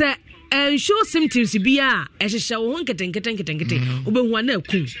emom se show symptoms bi a ehyehyɛ wo nketenkete obehu na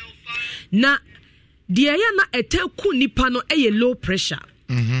akun na de ya na etaku nipa no low pressure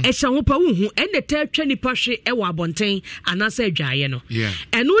ehya ho pa wo hu ene ta atwa nipa hwe e wa abonten anasa adwaye no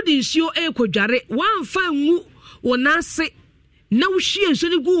eno de nsuo ekwadware wamfa nwu wonase na wo hwie nso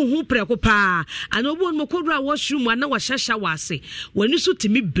ne gu ho preko pa ana obo no kodura washroom ana wa hyahya wase wani so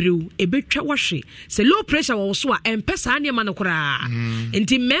timi brew ebetwa wahwe se low pressure wo so a empesa ane ma no kora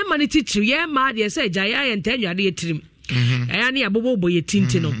enti mema ne titiri ye ma de se gya ya ntanwade yetirim aya ne abobo ye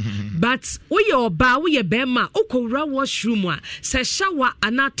tinti no but woye oba woye bema okowura washroom a se shower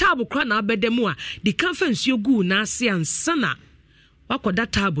ana tab kra na abedemu a di kanfansuo gu na ase ansana wakoda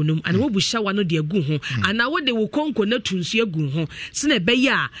table num ana wobu shower no de agu ho ana wode wo konko na tunsu agu ho sene beye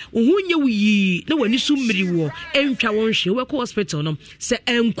a wo ho nye wuyi na wani su mmiri wo entwa won hwe we ko hospital no se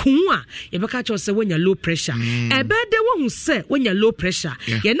enkun a ye beka cho se wonya low pressure ebede wo hu se wonya low pressure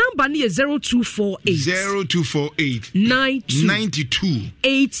ye number no ye 0248 92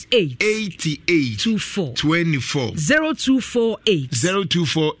 88 24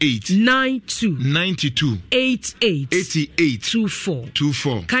 0248 92 88 24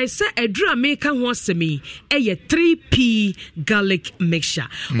 kai se edura meka ho asemi eye 3p garlic mixture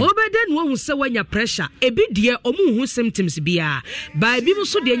obede no hu se wanya pressure ebi de omu hu symptoms bia ba bi mu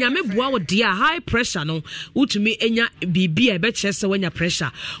so de nyame boa wo de high pressure no utumi enya bibia ebe che se wanya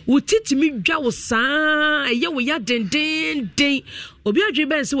pressure utitimi dwa wo saa eye wo ya den obi adwe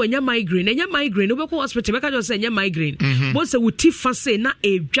ben se wanya migraine obeko hospital beka jo se enya migraine bo se wuti fa se na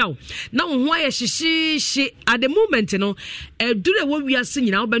edwa na wo ho aye hyehyehye at the moment no edure wo wiase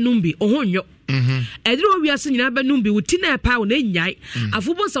nyina obenum bi ohonyo edure wo wiase nyina obenum bi wuti na epa wo na nyai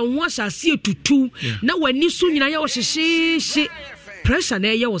afubo se wo ahyase etutu na wani so nyina ye wo hyehyehye pressure na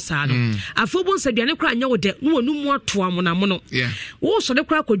ye wo saa no afobo nsa duane kra anya wo de no wonu mu ato amonamo no wo so de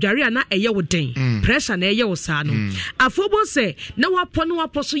kra kodware na eye wo den pressure na ye wo saa no afobo nse na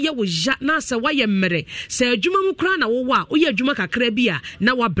wapo so ye wo ja na se waye mmere se adwuma mu kra na wo wa wo ye adwuma kakra bi a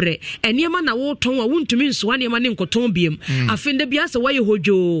na wabre eniema na wo ton wa wuntumi nso aniema ne nkoton biem afende bia se waye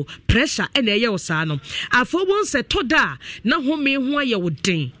hojo pressure na ye wo saa no afobo nse toda na home ho aye wo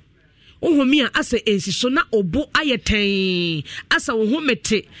den ohomia asa ensiso na obo ayeten asa wo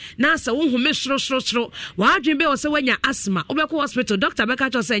homete na asa wo home sro wa adwen be wo se wanya asthma obeko hospital doctor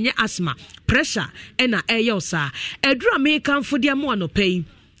beka cho se nye asthma pressure na eye osa edura me kanfo dia mo anopai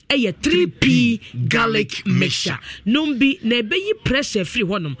eye 3p garlic mixture numbi na ebeyi pressure free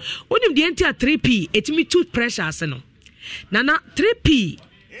honom onim de enti a 3p etimi tooth pressure ase no na 3p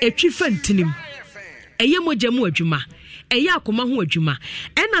etwi fantinim eye mojamu adwuma eya akoma ho adwuma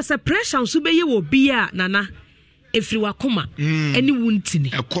ena se pressure nso beye wo bia nana efiri wakoma eni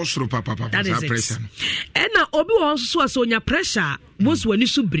wuntini ekosoro papa sa pressure ena obi wo nso so onya pressure boss wani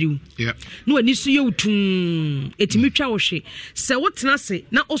so briw no wani so yewtun etimi twa wo hwe se wotena se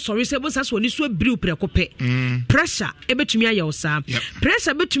na osori se boss so wani so briw prekope pressure ebetumi aye wo sa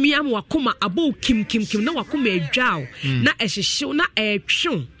pressure betumi am wakoma abo kim na wakoma adwaw na ehyehyew na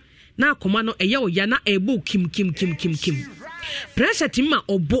etwe na akoma no eye oya na ebo kim pressure timma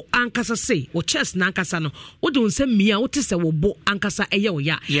obo ankasa sei wo chest na ankasa no wo de nsem mia wo te se wo bo ankasa eye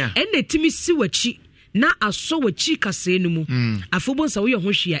oya ene timi si wachi na aso wachi kase no mu afobo nsa wo ye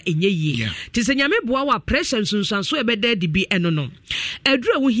ho hwia enye yie ti se nyame boa wa pressure nsunsanso ebeda de bi eno no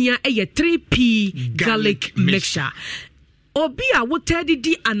edura wo hia eye 3p garlic mixture obi a wo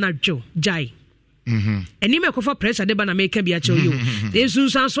tedidi anadwo jai eni me kofa pressure de bana make bia che yo de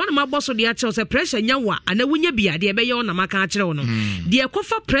sunsanso na maboso de ache se pressure nyawa ana wunya bia de be ye na maka ache no de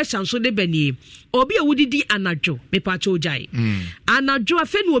kofa pressure so de bani obi a wudidi anadwo me pa che ojai anadwo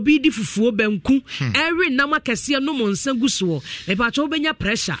afe no obi di fufuo banku every na makase no monsa guso me pa che obenya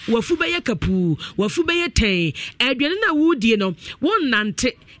pressure wafu be ye kapu wafu be ye ten aduane na wudie no won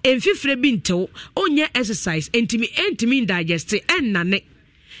nante emfifre bi ntew onye exercise entimi digest ennane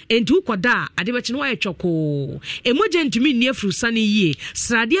entu koda ade bechi no wa etwoko emoja ntumi nni afrusa ne yie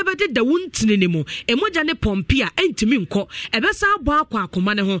srade ebede da wuntine ne mu emoja ne pompi a entumi nko ebesa abo akwa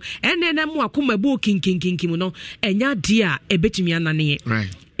akoma ne ho enne mu akoma bo kinkinkinkim no enya de a ebetumi anane ye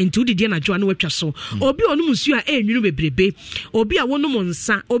entu didi na joa no watwa so obi onum nsu a enwunu bebrebe obi a wonum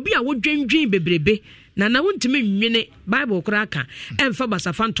nsa obi a wodwendwen bebrebe na wuntimi nwene bible kura aka emfa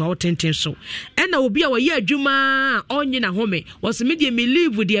basafanto awo tenten so ena obi a waye adwuma onye na home was me de me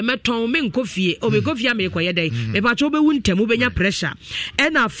leave de meton me nkofie obi kofie me koye dai me pa cho be wuntam benya pressure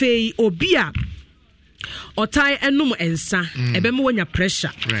ena fei obi a otai enum ensa ebe me wonya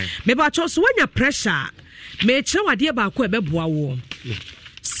pressure me pa cho so wonya pressure me kire wade ba ko ebe boa wo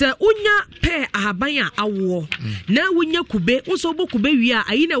se unya pe ahaban a awo na wunya kube unso bo kube wi a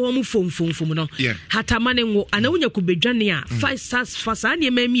ayi na wo mu fomfomfom no hatamane ngo ana wunya kube dwane a fasa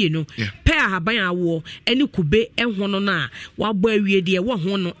ne mamie no pe ahaban awo eni kube ehwono na wabo awie de wo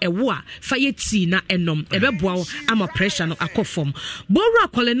ho no ewo a fa yeti na enom ebeboa ama pressure no akofom boru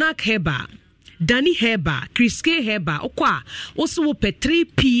akolena keba Danny Herba, Chris K Herba, Okwa, also wo pe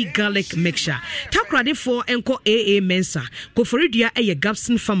 3P garlic mixture. Takrade for enko AA Mensa, Koforidia eye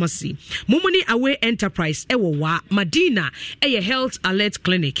Gabson Pharmacy, Mumuni Away Enterprise, ewo wa, Madina, eye Health Alert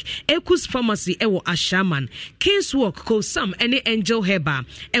Clinic, Ekus Pharmacy, ewo Ashaman, Casework, Kosam, any Angel Herba,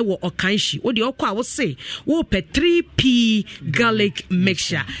 ewo Okanshi, Odi Okwa wo say, wo pe 3P garlic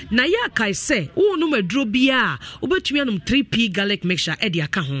mixture. Na ya kai say, wo no medro bia, obetumi anum 3P garlic mixture edi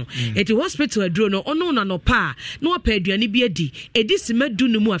aka ho. Eti hospital adro no ono na no pa, no pa aduane bi edi. Edi simedu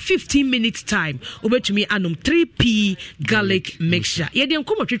no mu a 15 minutes time, obetumi anum 3P garlic mixture. Yedi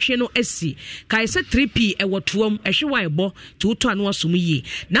enkomo twetwe no asi. Kai say 3P e wotoam ehwe ebo to to anu asum yi.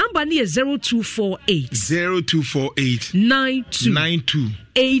 Number ni 0248 92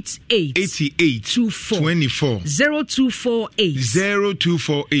 88 24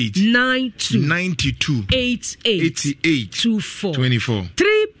 0248 92 88 24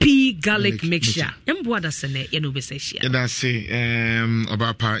 3P garlic mixture. Embo adasene ye no be say share. That's say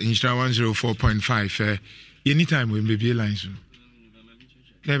about pa instra 104.5 anytime we be lines.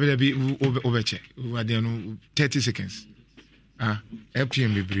 There be overcheck. We dey no 30 seconds.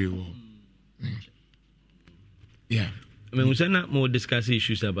 FPM be brave. Yeah. I mean, we say not more discuss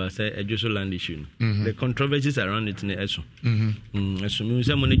issues about say Ejisu land issue. The controversies around it in the eso. So we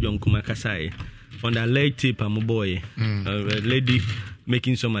say money John Kumah Kasai on the late tape am boy, a lady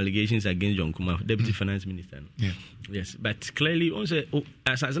making some allegations against John Kumah, Deputy Finance Minister. Yeah. Yes, but clearly also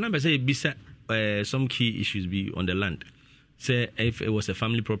as a number say some key issues be on the land. Say if it was a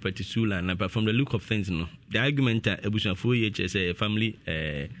family property to land, but from the look of things, the argument that Ebusan is a family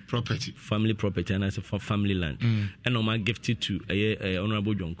property and as a family land, and normal gifted to a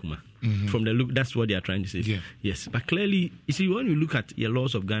Honorable John Kumah. From the look, that's what they are trying to say. Yeah. Yes, but clearly, you see, when you look at your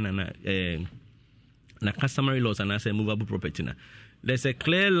laws of Ghana, na customary laws and as a movable property, there's a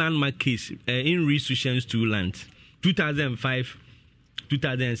clear landmark case in restitutions to land, 2005.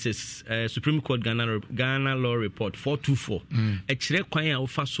 2006 Supreme Court Ghana Law Report 424 actually kwanya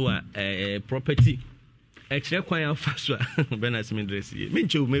ofa so property actually kwanya ofa so Benas Mindress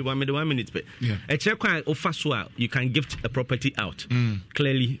mincho me 1 minute but actually kwanya ofa so you can gift a property out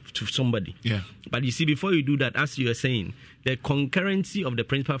clearly to somebody. But you see, before you do that, as you are saying, the concurrency of the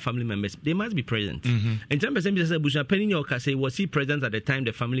principal family members, they must be present. In terms of Busha Penny say, was he present at the time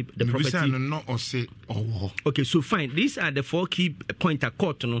the property? Okay, so fine. These are the 4 key points at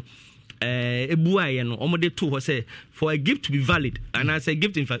court. For a gift to be valid, and as a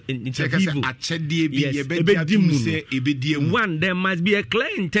gift in one, there must be a clear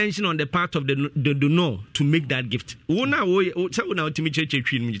intention on the part of the donor to make that gift. And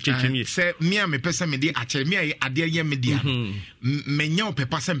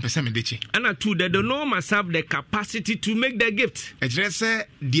the donor must have the capacity to make the gift.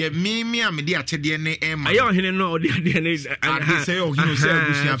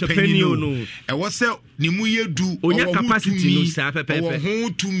 I was say Nimuye do capacity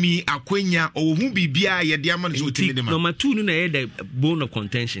to me akwenya or who be bia ye diamond. Number 2, the bone of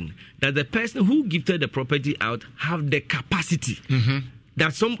contention that the person who gifted the property out have the capacity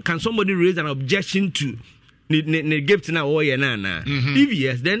that somebody raise an objection to the gift now or if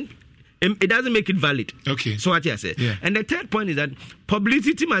yes, then it doesn't make it valid. Okay, so what I said. And the third point is that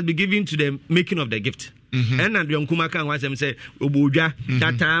publicity must be given to the making of the gift. And John Kumah can watch them say, Obuja,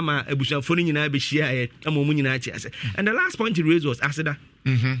 that time, Ebusan in Abishia, and the last point he raised was Aseda.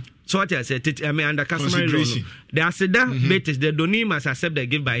 So what I said, I mean, under customary law, the Aseda basis, the donor must accept the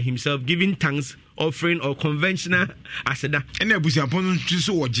gift by himself, giving thanks, offering, or conventional Aseda. And Ebusan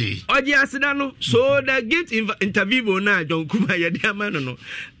so Oji. Oji Aseda no. So the gift interview now, John Kumah, no.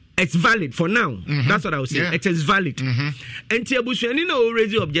 It's valid for now. That's what I was saying. It is valid. And Tiabushani no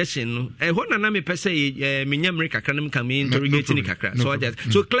raise objection. What na me pese minyamre kakra na come interrogating kakra.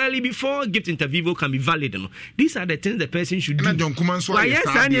 So clearly before gift interview can be valid. These are the things the person should do. Why yes,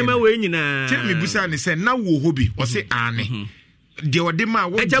 anyama we nyina. Tell me busa ni say na wo hobi or say ane. So the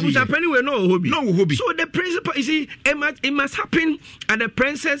principal, you see, it must happen at the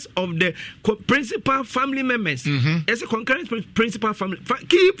presence of the principal family members. It's a concurrent principal family,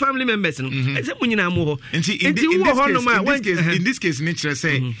 key family members. In this case, nature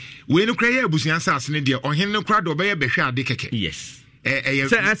say, we no cry busian assassin dear, or him no crowd or bear besha dikeke. Yes.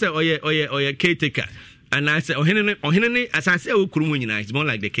 I say, oh, caretaker. And I said, as I say, it's more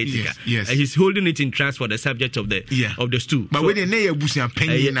like the caretaker. Yes. He's holding it in trust for the subject of the stool. But when they busian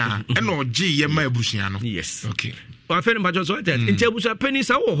penny na, and no G, my busiano. Yes. Okay. afɛ no mpakyɛ so ɔtɛ nti abusuapani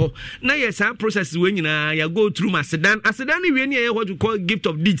sa wɔ hɔ na yɛ saa process wei nyinaa yɛ go through asedan ne wie ne yɛ what we call gift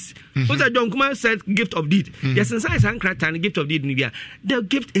of deeds so that John Kumah said gift of deed yes inside san krata gift of deed ni bia the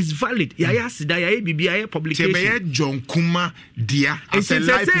gift is valid yɛ aseda yɛ bibi yɛ publication tebe John Kumah dia as a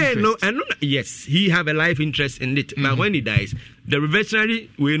life interest no and yes he have a life interest in it but when he dies the reversionary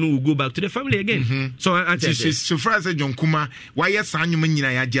will go back to the family again. So far as John Kumah, why yes, I knew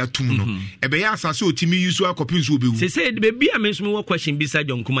I had to know. A bear so to me, you saw a copy. They said, baby, I mentioned more question beside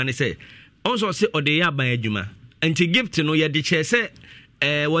John Kumah. They say, also say, or they are by a Juma. And to give to know your teacher said,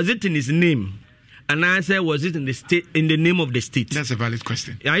 was it in his name? And I said, was it in the state, in the name of the state? That's a valid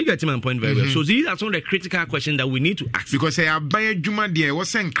question. Yeah, you get my point very well. So these are some of the critical questions that we need to ask. Because I buy a Juma there was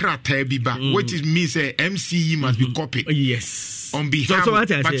saying crata biba, which is me say MCE must be copied. Yes. On behalf so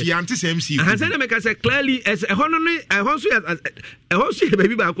but you anti MC. I said make us say clearly as a honor I also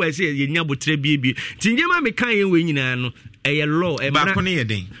baby back where say you nya botre bibi. Tinjema me kan ye we nyina no a law e back on ye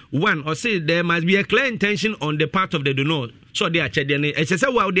den. One or say there must be a clear intention on the part of the donor. So they are checking it. It's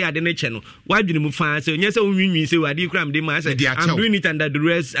a wow, they are the nature. Why do you move fast? So, yes, we say, what do you cram? They must say, I'm doing it under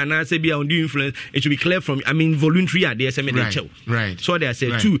duress, and I say, be on the influence. It should be clear from, voluntary at the SME. Right. So they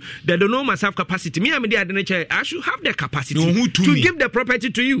say, two, the donor must have capacity. Me, I'm the nature. I should have the capacity to give the property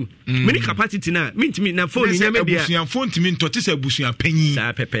to you. Many capacity now. Mean to me, now, phone, phone to me, to say, Busia penny.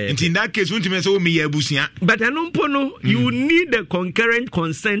 And in that case, when to me, so me, Busia. But I don't know, you need the concurrent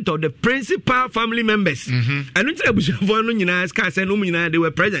consent of the principal family members. I don't say, Busia, they were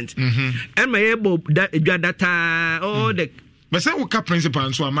present. And my able data all the but say what principal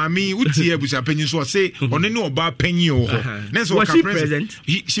and so mammy would see a penny so say on any about penny or was she present?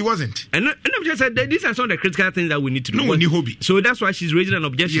 She wasn't. And I'm just said that these are some of the critical things that we need to do. No, hobby. So that's why she's raising an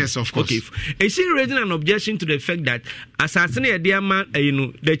objection. Yes, of course. Okay. Is she raising an objection to the fact that assassinating a dear man,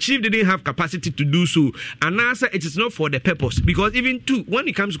 the chief didn't have capacity to do so, and answer it is not for the purpose because even when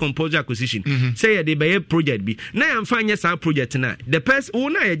it comes to compulsory acquisition, say they buy a project be now I'm fine yes our project now the person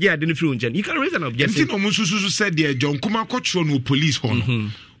owner idea didn't feel you can raise an objection. Said there John Kumah no police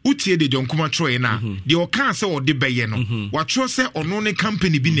hon utie de John Kumah troy na de o kan se o de beye no wa tro se ono ne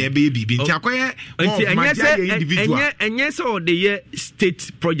company bi na ebe bi nti akoye enye se o de ye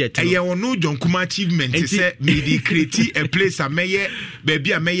state project eye ono John Kumah achievement se me dey create a place a meye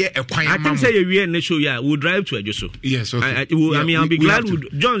baby a meye ekwan am I think say we na show ya we drive to Ejisu. Yes, okay. I mean I'll be glad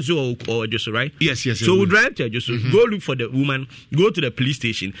with John or Ejisu, right? Yes. So we drive to Ejisu, go look for the woman, go to the police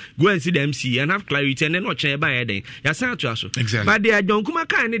station, go and see the MC and have clarity and then watch by then. Ya say to us. Exactly. But they are John Kumah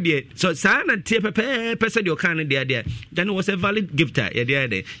kind there. So sana tepe person your kind there then it was a valid gift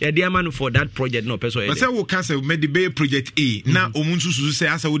there man for that project no person. But say we can say made the project A now omunsu say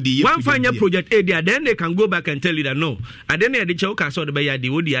asa we dey one find your project A there then they can go back and tell you that no and then the choka so the be the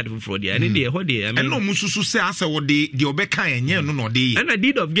odi had for there and there what there I mean no omunsu say asa we dey the obeka enye no dey and a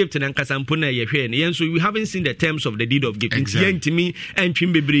deed of gift and kasampo na ye hwe and so we haven't seen the terms of the deed of gift me and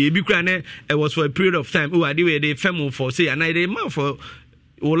twin bebre bi kra na it was for a period of time who are they femo for say and I dey man for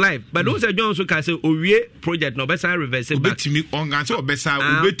or life but those are John so can say owie project no besa reverse back to me on gan so besa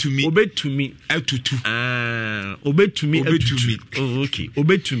obey to me to obey to me okay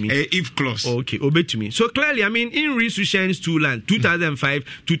obey to me if clause okay obey to me so clearly I mean in Restitutions 2 land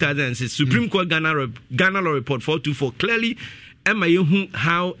 2005-2006 Supreme Court Ghana Law Report 424 clearly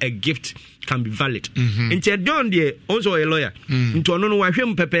how a gift can be valid. Into John there also a lawyer. Into no wa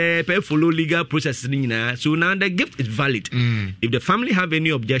hwem pepe follow legal process ni so now the gift is valid. If the family have any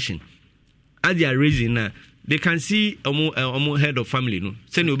objection as they are raising now they can see head of family no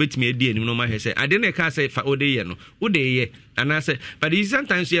say no betimi edi no ma say I didn't can say fa ode no ode ye and I say but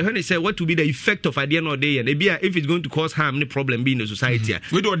sometimes you when they say what will be the effect of idea no day if it's going to cause harm any problem be in the society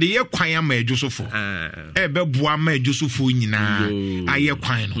we do the ye kwan ma Ejusofo e be boa ma Ejusofo nyina aye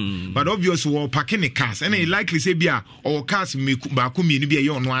kwan no but obviously we parking the cars and likely say bia or cars me ba ko mi ni bia ye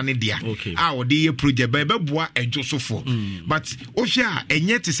ono ane dia a ode ye project be boa Ejusofo but o hia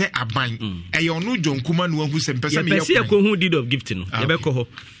enye te say aban e ye ono John Kumah no hu se mpesa me ye ko hu deed of gift no ye be ko ho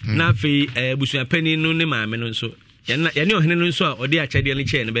na fe busua pani no ne maame no so yɛne ɔhene no nso a ɔde akyɛdeɛ no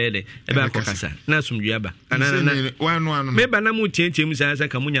kyɛɛ no bɛyɛ dɛ ɛbɛ akɔkasa na asomdwe aba meba na mu tiatia mu saa sɛ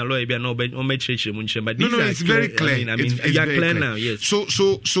ka munya lɔyɛ bi a na ɔmɛkyerɛkyerɛ mu nkyerɛ but no, it's very clear. I mean, it's very clear now, yes. So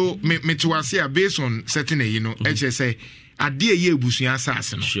me to wase based on certain ɛkyɛ sɛ adeɛ yɛ abusua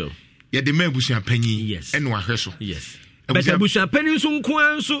asase no sure yɛde ma abusua panyin yes ɛne wahwɛ so yes but abusua panyin nso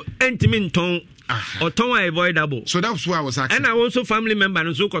nkoa nso ɛntimi ntɔn ɔtɔn avoidable so that's why I was asking and I also family member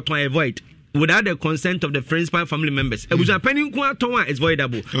nso kɔtɔn avoid without the consent of the principal family members. It's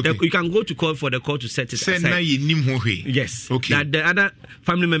voidable. You can go to court for the court to set it aside. Yes. Okay. That the other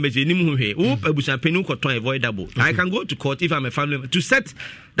family members voidable. I can go to court if I'm a family member to set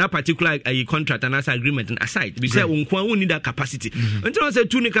that particular contract and as agreement aside. We say we need that capacity. Until I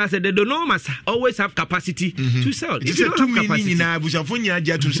said Tunica said the donor must always have capacity to sell. If you don't have capacity,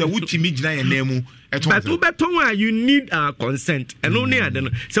 but you need our consent and only I don't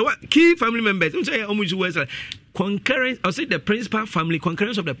know. So what key family members? Concurrence, or say the principal family,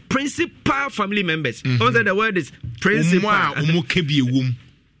 concurrence of the principal family members. Also, the word is principal.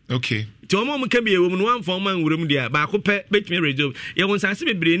 Okay. Tomo can be a woman, one for man, room there, but I could bet me radio. You want to see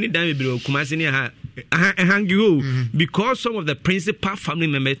me bring it down, Kumah, hang you because some of the principal family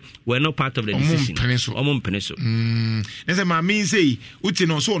members were not part of the decision. Peninsula. There's a mammy say,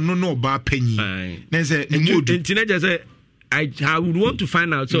 Utin also no bar penny. There's a teenager say, I would want to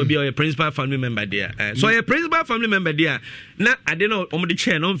find out so be a principal family member there. So a principal family member there. Now I don't know on the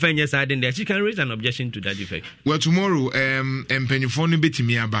chair non fairness side in there. She can raise an objection to that effect. Well, tomorrow pennyphone bit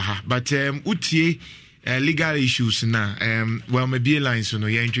me abaha, but utie legal issues now. Well, maybe lines so no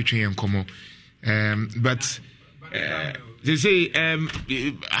ya intwetwe en komo. But they say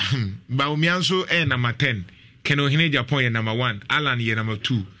Baumianso number 10, Keno Hine Japan number 1, Alan ye number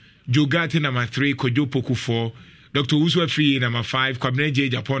 2, Jogati number 3, Kojo Poku 4. Dr. Uswa Free number 5, Kwabene J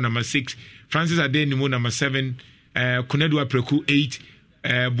Japan number 6, Francis Adenimo number 7, Kunedwa Preku 8,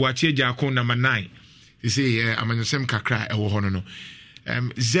 Boache Jako number 9. You see, Amanyosem Kakra ewo hono no.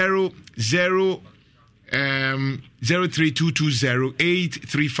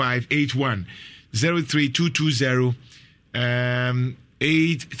 03220-83581,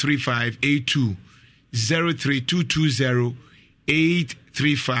 03220-83582,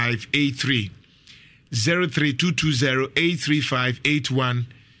 03220-83583. 03220-83581,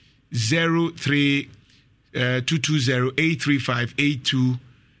 03220-83582,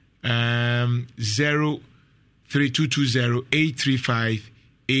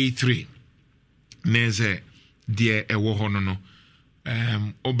 03220-83583. Neze dear ewo hono no.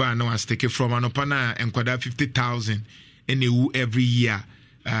 Oba no was taken from anopana enkwada 50,000 ewu every year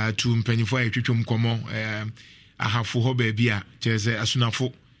to mpanyifo atwetwom komo ahafo ho ba bia cheze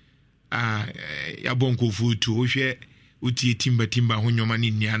asunafo yabonko futu ohwe utie timba ho nyoma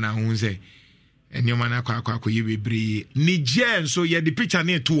ni nia na ho ze nyoma na kwa yebebre Niger so ye the picture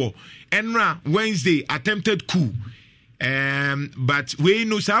na to enra Wednesday attempted coup but we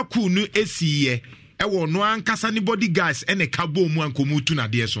no sa coup no esiye ewo no ankasa ni bodyguards ene kabo mu ankomutu na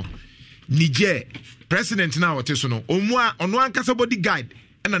de so Niger president na wote so no ono ankasa bodyguard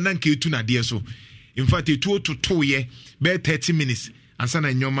ena nanka etu na de so in fact etu to ye be 30 minutes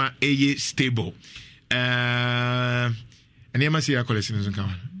ansana nyoma eye stable anema si akole sinu kan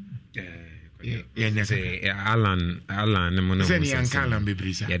Alan no say ni Alan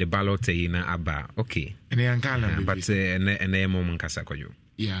bebrisa ya the ballot na aba okay ni Alan but na mom nkasa koyo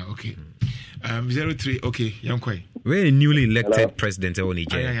yeah okay 03 okay yankoi we a newly elected president on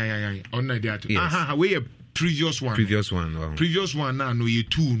Niger yeah on na dia to we a previous one now no ye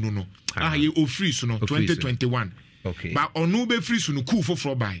two no ye ofri so no 2021 okay but onu be free so no cool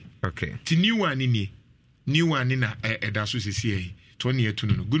for by okay ti new one na edaso sisi 20 year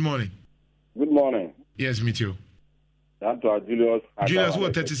no. Good morning. Yes, meet you. Santo Julius,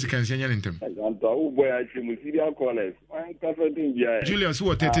 what 30 seconds yanya ntem. Santo boy I Musidia College. I can India. Julius,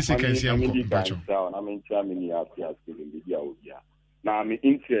 what 30 seconds yanko bacho. Na me chamini afia skilling bibia obia. Na me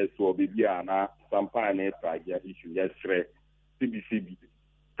interest wo bibia na sampa na tragia issue yesre CBCB.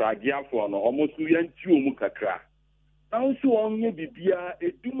 Tragia for no almost yanti omu kakra. Now so onye bibia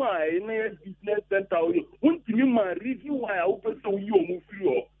eduma na business center untimi ma review why open so you omu free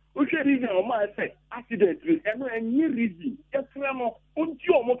o. Okay, reason o ma say accident and any reason just no unti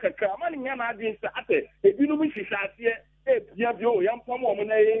omo kakra man nya na ade say ate ebinu mi hihase bia bio yam pam omo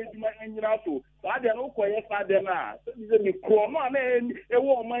na eduma anyina so ade no koye fade na so be me kro no na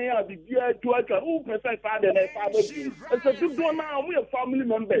ewo omo ya bibia to aka who person fade na fade so do na we family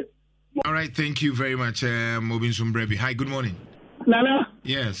members. All right, thank you very much, Mobin Sumbrebi. Hi, good morning. Nana?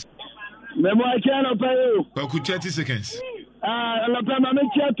 Yes. Memo Achano Payo. 30 seconds. Alabama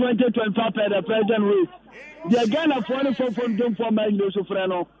 2025 the president race. The Ghana 44.4 million so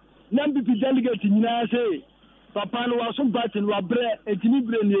frano. Nambi delegate nyina say papa no wasum party no abre etini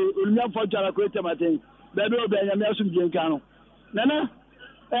bre ni olunya fojara ko etematen. Bebe obenya me asum dienka no. Nana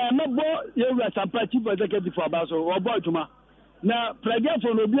mabo ye wasa party for executive for abaso obo aduma. Na president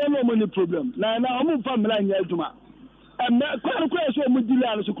for no bia no money problem. Na omu family anya aduma. Kwa so omu dile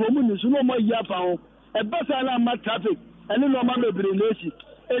an so ko mu ni so no mo ya fa ho. E basa na ma traffic. ɛne nɔɔma bebree na esi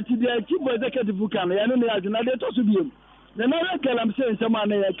eti deɛ chief executive kan no yɛne ne adi na deɛ ɛtɔ so biem na n'ara galamsey nsɛm a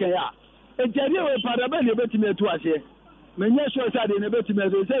ne yɛ kɛn a eti adeɛ wɔ paada bɛ deɛ ebetumi etu aseɛ menye sure sɛ deɛ ne ebetumi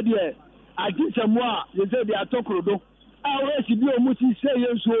etu sɛ deɛ agye nsɛm a yɛsɛ deɛ atɔ korodo a wɔasi bi ɔmo si sɛ yɛ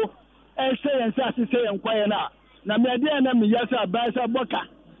nsuo ɛsɛ yɛn sɛ ase sɛ yɛn kwaeɛ no a na mmeadeɛ na meyɛ sɛ abae sɛ bɔka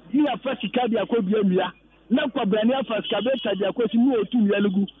ne yɛfa sika de akɔbia nnua na nkwabrane afa sika bɛta de akɔsi ne ɔtu nnua no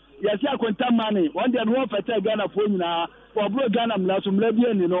gu yɛsɛ akonta mane wɔn deɛ no wɔmfɛtɛ ghanafoɔ nyinaa wɔboro ghana mmara so mmara bi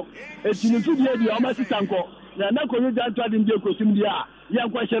ani no ɛti ne fidie deɛ ɔmasesa nkɔ na na kɔyi gya nto ade mdeɛ kɔsim deɛ a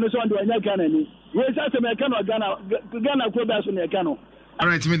yɛnkɔhyɛ no sɛ ɔde ɔnyɛ ghana ni wei sɛ asɛm ɛka no ghana kuro bɛa so ne ɛka no. All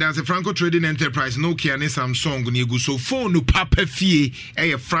right, me that's a Franco Trading Enterprise. Nokia and Samsung nego so phone no papa fie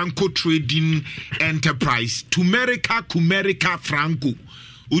a Franco Trading Enterprise. Kumerica Franco.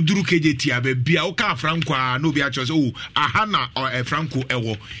 Uduru KJT abe bia oka Franco no bia chose ahana or Franco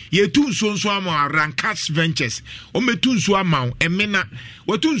ewo. Ye tun so ama Rankas Ventures. O metun so ama emena.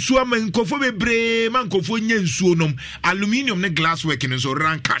 Watun so ama nkofo bebre man nkofo nyensuo nom aluminium ne glass working so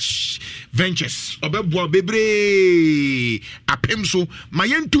Rankas Ventures. Obebo bebre apem so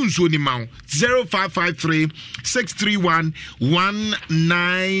mayentun so ni ma 0553 631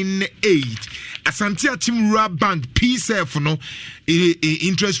 198. Asantia Timura Bank PSF no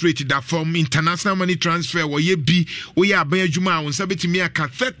interest rate that from international money transfer wo ye bi wo ye aban adwuma won sabetimi aka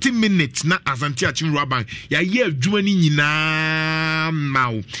 30 minutes na Asantia Timura Bank ya ye adwuma ni nyina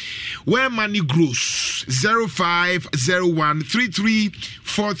maw where money grows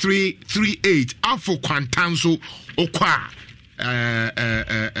 0501334338 afo kwantanso okwa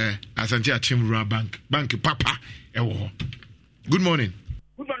Asantia Timura Bank papa ewo. Good morning.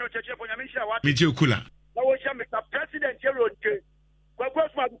 Mitio Kula. Na wo sha Mr. President Yeronke. Kwagwa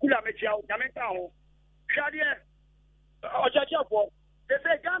sma Kula mechia o nyamenta ho. Hwade ochachiafo. They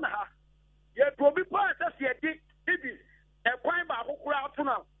say Ghana ha. Ye probi pa sase ye di bibi. E kwan ba akokura ato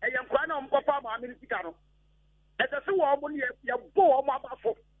na e ye nkwan na omkopa ma amerika no. E se se wo mo ne ye bo wo mo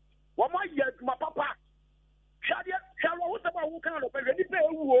abafo. Wo mo ye duma papa. Hwade wo se ba wo kan lo pe ni pe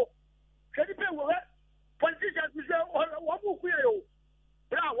ewu o. Hwade pe wo he. Politicians be say wo mo kuye yo.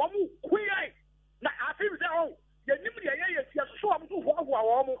 Bra wo mu kuye na afim se ho ye nim de ye tia so wo mu ho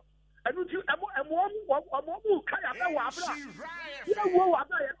wo mo anu ti emo mu kaya be wa bra ye wo wa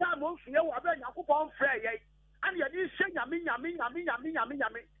bra ye ta mo fie wa bra yakopon frɛ ye an ye ni hye nyame ye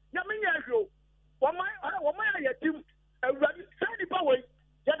hwo wo ma ye tim awurade sɛ ni pa wei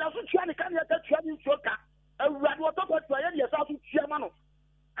ye da so tua ni kan ye ta tua ni so ka awurade wo to ko tua ye sa so tua ma no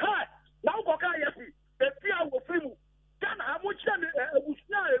ha na wo ka ye fi e fia wo fi mu Ghana amuchia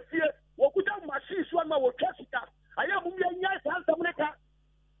ebusia efie wokuta machine so na wo twasika aya mumya nya sansa muneka.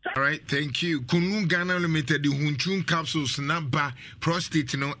 All right, thank you. Kunu Ghana Limited hunchun capsules na ba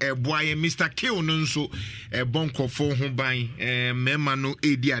prostate no eboaye Mr. Kill no nso bonko fo ho ban mema no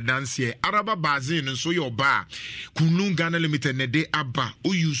edi adanse araba bazin no so your ba Kunu Ghana Limited ne de aba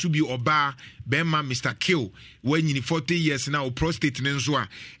o use bi oba bema Mr. Kill when you 40 years now prostate no nso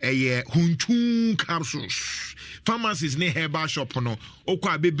a hunchun capsules pharmacies ne herbal shop no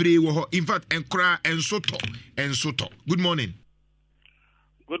okwa bebre wo ho in fact enkra ensoto. Good morning.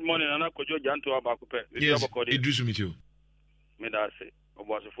 Good morning, Anna Kojo Janto Abakupe. Yes, Ejisu meet you. Medase,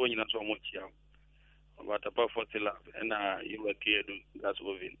 Obasofo nyina so mochia. Obata for tila na you were kid that's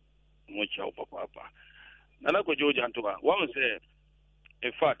within mochia papa. Anna Kojo Janto one say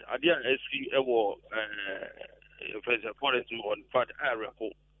in fact adia SC ewo first forest more in fact area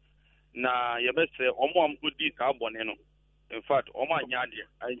ko na ye best say omo am gudi ka bone no in fact omo anya de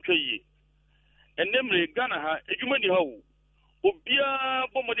antwe yi enemre Ghana ha edwuma ni ha wo obia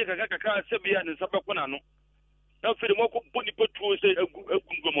bomode kaka sebia ne sabako na no na fere moko boni petu se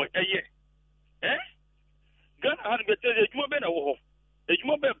agungomo Ghana ha be teze edwuma be na wo ho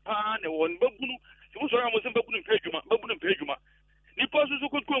edwuma be pa ne won babunu simu so ra mo se babunu pejuma ni posu su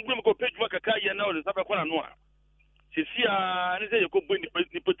ko ko pejuma kaka ye na wo sabako na no a sisia ne se yeko boni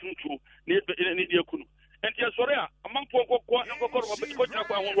ni petu ne de akunu enti asore a amanpo kokko nkokoro ko jira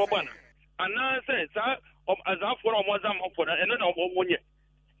ko ahon robana ana se sa azaforo omozam ofora eno na omonye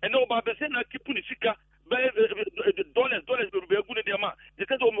eno ba be se na kipu ni sika be dollars be egu ne dem a de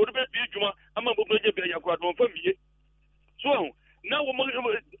se o mo be bi djuma ama bo je be yakwa don fa miye so na wo mo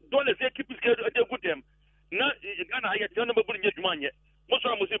dollars e kipu sika de egu dem na Ghana ya tena be bu nye djuma nye mo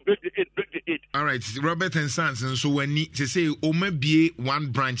so mo se break the eight. All right, Robert and Sons and so when they say o ma bie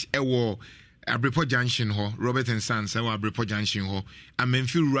one branch ewo Abrepo Junction ho Robert and Sons ewo Abrepo Junction ho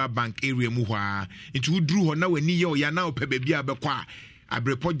Amenfi Rural Bank area mu ho a nti udru ho na wani ye o ya na ope bia abekwa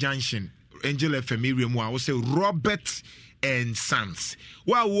Abrepo Junction Angel FM area mu a wo say Robert and Sons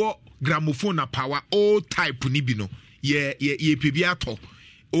wa wo gramophone na power all type ni bi no ye pebiato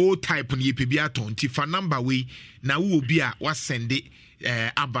o type ni pebiato nti fa number we na wo bi a wa send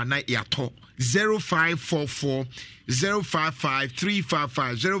abana yato 0544 055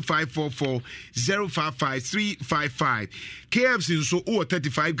 355 0544 055 355 KFC nso o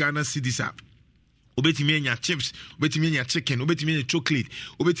 35 Ghana cedis up obetimi anya chips obetimi anya chicken obetimi anya chocolate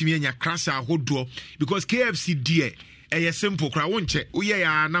obetimi anya crash ahodo because KFC dear simple kra wonche uye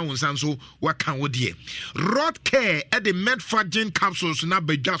ya na wonsan so waka wo de rot care at the medfagin capsules na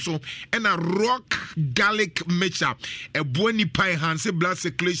bedwa so and a rock garlic mixture e boni pie hanse blood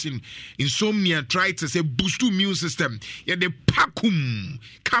circulation insomnia try to say boost immune system ya the pakum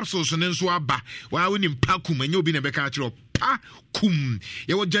capsules nso aba wa woni pakum enye obi na beka kiro pakum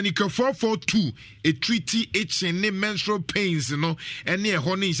ya wo janica 442 a treaty itching menstrual pains no ene e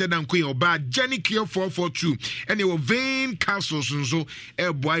ho ne said anko oba janica 442 ene wo vein capsules nso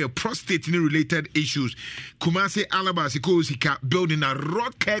e boy your prostate related issues Kumasi Alabasi Kozika building a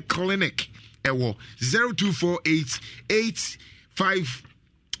rock care clinic ewo 024885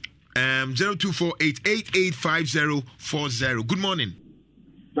 0248885040. Good morning.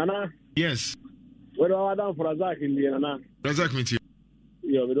 Nana. Yes. Where do I down for Razak in the Nana? Razak meet you.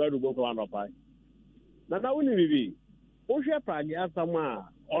 Yeah, we do go for one pie. Nana, when you be, share Prague as some or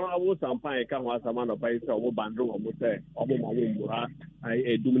I was some pie come as a man of pie or Bandro or Mute or Mumura,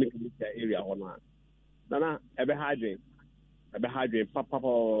 a Dominican area or not. Nana, ever hydrate. Papa.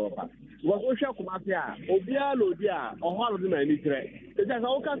 Was Osha Kumafia, Obia Lodia, or one of them any threat. It's just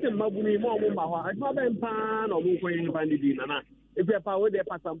all kinds of Mabuni, Mumba, I saw them pan or Mukoin Bandina. If you have power, they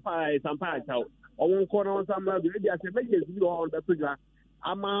pass some pie out. Or one corner on some of the media, you on the figure.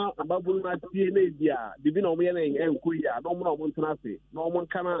 Ama, Babuna, Tia, Divino Meaning, and Kuya, no more Montanasi, no one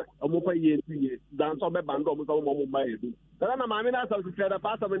can a Mupa ye, dance on the band of Mumbai. Then I'm a man to say the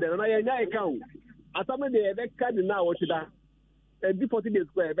pass of it, and I account. As some of the card now, what should I? 40 days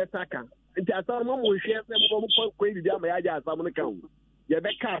square betaka nti asamo mo hwe se mo ko di ama ya ja asamo no kan ye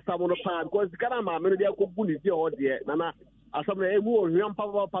beka asamo no pa because kana ma me no dia ko bu ni die o de na asamo e mu o hwe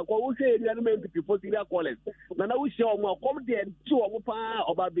pa ko wo hwe ria no me pipi 40 dia college na wo hwe o mo kom de ti o mo pa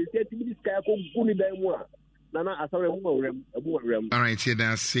oba be se ti bi sky ko bu ni dan mu a Nana asore mu awrem. All right, here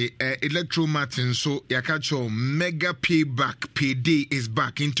that's say Electromat so yakacho mega payday is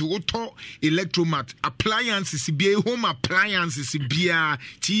back into auto Electromat appliances be home appliances be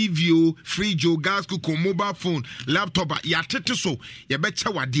TV, fridge, gas cooker, mobile phone, laptop ya tete so ya betcha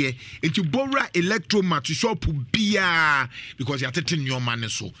wade into Bora Electromat shop bia because ya tete your man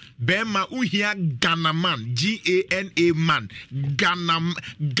so Bema uhia Ghana man GANA man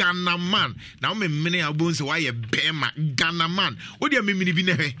Ghana man now me many albums why ye Bema Ghana man. What do you mean?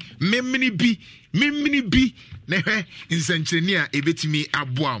 Memini bi nehe insenchenia ebetimi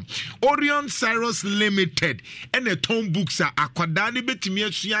aboam Orion Cyrus Limited and a tom books are akwadani betimi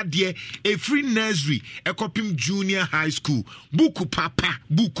asua de a free nursery ekopim junior high school buku papa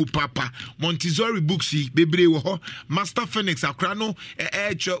Montessori books bebre wo ho Master Phoenix akrano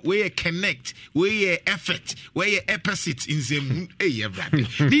we connect we effort we opposite in zem everybody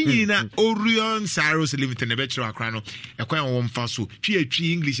ni Orion Cyrus Limited ne betro akrano ekwan wo mfa so twi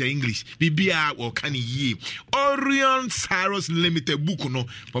English bibia or can ye Orion Cyrus Limited book no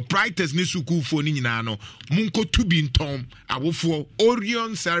proprietors ni suku fo ni nyina no munko tubi ntom awofo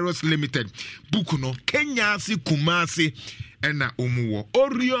Orion Cyrus Limited book no Kenya si Kumasi ena omuwo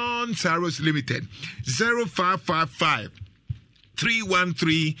Orion Cyrus Limited 0555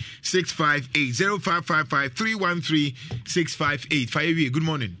 313-658 0555-313-658 Fayewi, good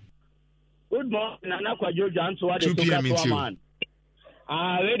morning. Good morning, Nana Kwajo Janso. 2 p.m. in you.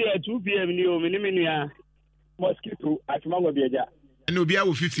 Ready at 2 p.m. New Minimia Mosquito at Mango Beja. And you'll be out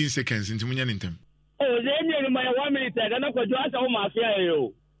with 15 seconds into Munyanintum. Oh, then you my 1 minute, and I'm going to ask all my fair.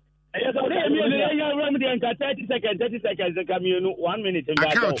 Yes, I'm 30 seconds, and come you 1 minute.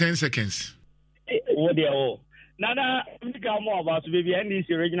 I count 10 seconds. Oh, dear. Nana, I'm going more about to be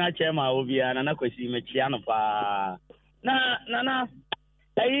NDC original chairman of Nana Kwesi Mechiano. Nana,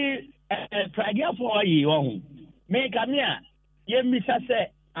 I Pragia for you. Make a mere. Ye misa say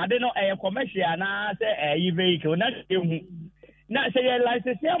I don't know a commercial na say a vehicle na say a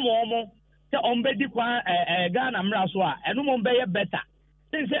license ya mo say ombedi kwa Ghana mra so a eno mo be better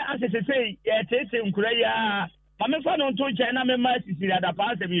since say e tese nkura ya ma me fa no nto che na me ma sisiri ada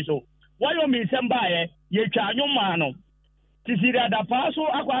pa se bi so why you me semba ye twa anwoma no sisiri ada pa so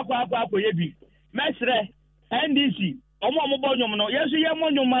akwa ye bi mesre NDC omo bo nwom no yeso ye mo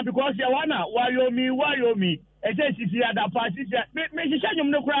nwoma because ye wana why you me sisi ada pasi me shisha nyom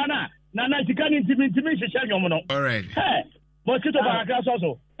no kura na tikani ntimi shisha nyom no. All right. Hey, mosquito barakra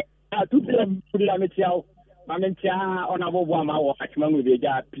so 2 p.m. la metiao Mamentia on a Bobama or Hatchman with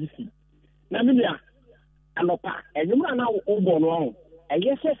a PC. Namia, Anopa, and you are now Obono, and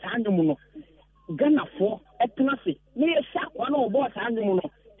yes, Animuno. Ghana for Etnasi. Me a shark one or boss Animuno.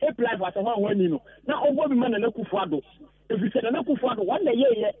 Tape life was a one you know. Now, over man and Nakufado. If you said a Nakufado, one day,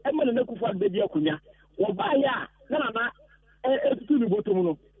 Emma and Nakufado, baby, Akunya, or by ya, Nana, to the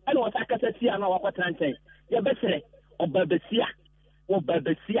bottom. I know what I can see and our Patantan. Your best or Babesia, or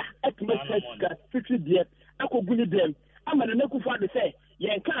Babesia, Etmas, 50 dear, Uncle Gully them. I'm a Nakufado say,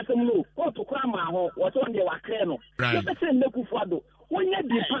 yeah, can't move, or to Krama, or what's on your Crano. Your best Nakufado.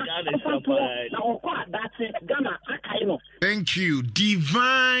 Thank you.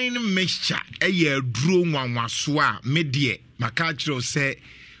 Divine mixture. Eye dro nwanwaso a medie makachiro say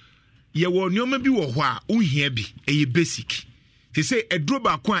ye wo nyoma bi wo ho a unhia bi eye basic. They say edro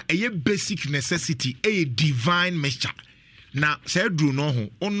ba ko a eye basic necessity eye divine mixture. Na say edro no ho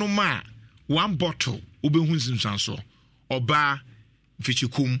onoma one bottle obehu nsinsanso oba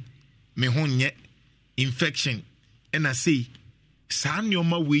fichikum me ho nye infection and I say saa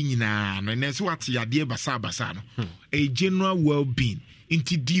nneoma we nyinaa no na se wate yade basa no a general well-being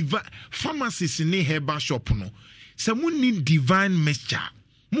into divine pharmacies ne herbal shop no se munni divine mixture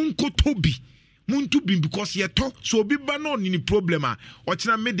munkotobi muntubi because yeto so obi ba no ni problem a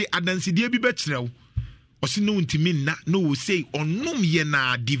ochina me de adanside bi be kirew osi no ntimi na no we say onom ye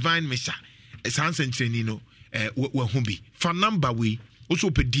na divine mixture sanse nkyereni no we hu bi for number we also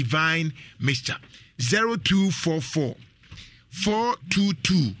pe divine mixture 0244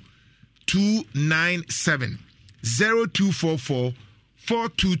 422 297 0244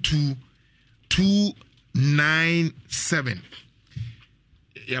 422 297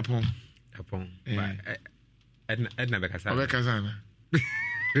 Yapon Edna Bekasana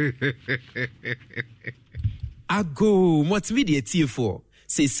Ago multimedia TF4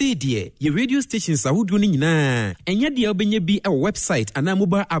 say dear your radio stations are would winning na and yet the obenya be a website and a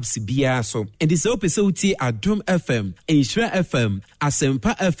mobile apps bia so and this open so Adom FM, Insura FM,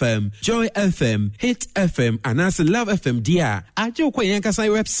 Asempa FM, Joy FM, Hit FM and as Love FM dia ajo kwa yankasa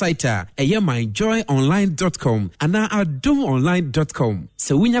website a myjoyonline.com and adomonline.com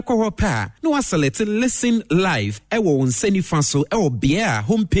so winya kwa pa no select listen live ewo unseni faso ewo bia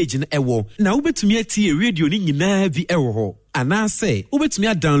homepage na ewo na ubetumi atie radio ni nyina vi ewo ho and I say,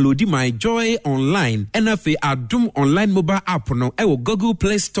 ubetumi download my Joy Online NFA Adom Online mobile app no ewo Google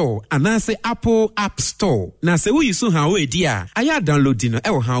Play Store and I say Apple App Store. Na say we use how we dia. Aya download no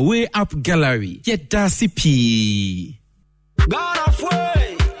ewo how we app gallery. Yet dasi p. God of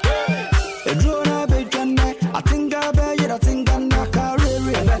way. Edrona bejane. I think I think I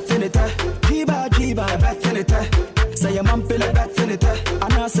carry betinita. Jiba betinita. Say a mampele betinita.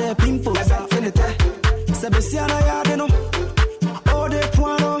 And I say pimple betinita. Sebesiana yadeno.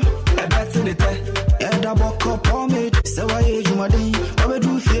 So why you madin? I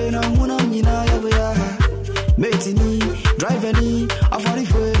do fear na muna mina ya ya. Metini, driving, I funny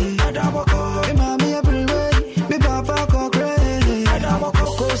way. Adabako, mama everywhere. Me papa ko crazy. Adabako,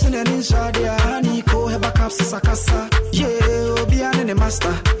 cosin and inside ya. Honey ko heba caps sakasa. Yeah, obi ane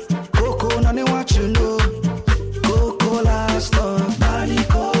master. Coco na ne watch you know. Coco last body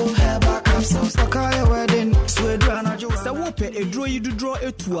ko heba caps sakaya wedding. Swedra jo. Sa wope e draw you do draw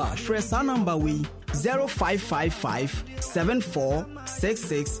etua. Fresh number we. 0555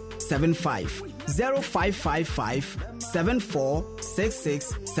 746675 0555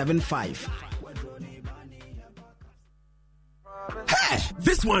 746675. Hey,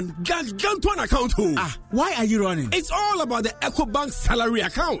 this one got to an account. Why are you running? It's all about the EcoBank salary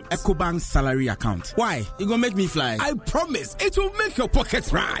account. EcoBank salary account. Why? You gonna make me fly? I promise it will make your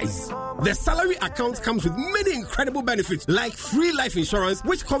pockets rise. The salary account comes with many incredible benefits like free life insurance,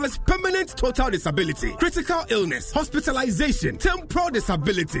 which covers permanent total disability, critical illness, hospitalization, temporal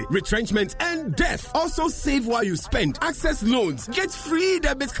disability, retrenchment, and death. Also save while you spend, access loans, get free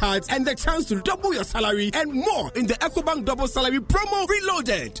debit cards, and the chance to double your salary and more in the EcoBank Double Salary Promo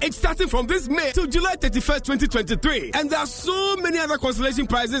Reloaded. It's starting from this May to July 31st, 2023. And there are so many other consolation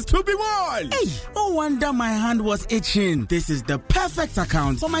prizes to be won. Hey, no wonder my hand was itching. This is the perfect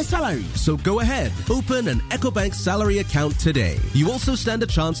account for my salary. So go ahead, open an EcoBank salary account today. You also stand a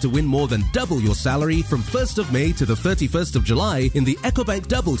chance to win more than double your salary from 1st of May to the 31st of July in the EcoBank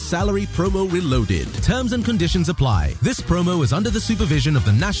Double Salary Promo Reloaded. Terms and conditions apply. This promo is under the supervision of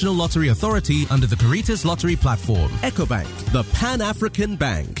the National Lottery Authority under the Caritas Lottery Platform. EcoBank, the Pan-African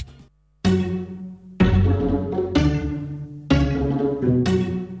Bank.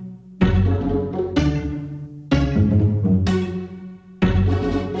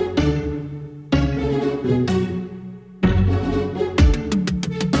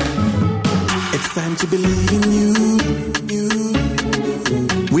 It's time to believe in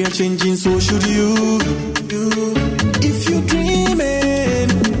changing, so should you. If you're dreaming,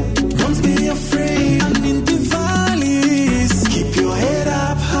 don't be afraid. And in the valleys, keep your head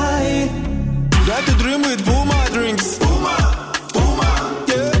up high. Got to dream with Kumah drinks. Kumah,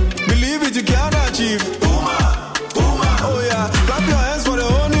 yeah. Believe it, you can achieve. Kumah, oh yeah. Clap your hands for the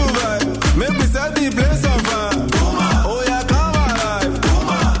whole new vibe. Make we set the place on fire. Oh yeah, come alive.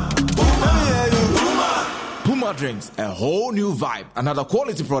 Let me hear you. Kumah drinks, a whole new vibe. Another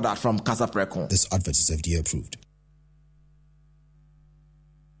quality product from Casa Precon. This advert is FDA approved.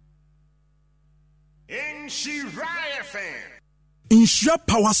 Insure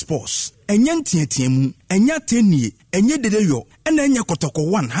Power Sports. Enye ntietiemu, enye tenie, enye dedeyo, ena enye kotoko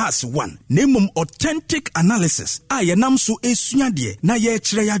 1 has 1. Nemum authentic analysis. Aye namso esuade na ye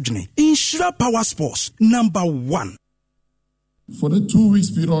kire yadwene. Insure Power Sports number 1. For the 2 weeks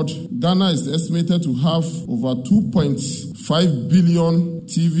period, Ghana is estimated to have over 2.5 billion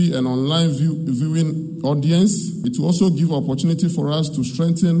TV and online viewing audience. It will also give opportunity for us to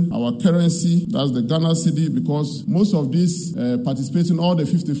strengthen our currency, that's the Ghana cedi, because most of these participating, all the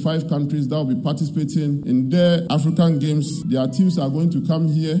 55 countries that will be participating in their African games, their teams are going to come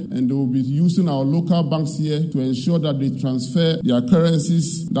here and they will be using our local banks here to ensure that they transfer their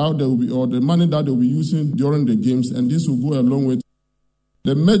currencies that they will be, or the money that they will be using during the games, and this will go a long way.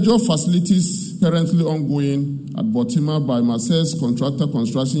 The major facilities currently ongoing at Botima by Marseille's Contractor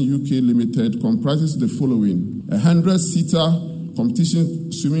Construction UK Limited comprises the following: a 100-seater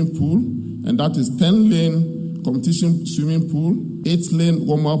competition swimming pool, and that is 10-lane competition swimming pool, 8-lane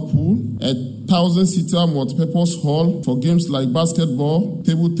warm-up pool, a 1,000-seater multipurpose hall for games like basketball,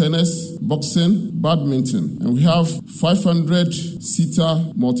 table tennis, boxing, badminton, and we have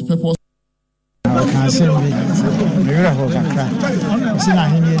 500-seater multipurpose.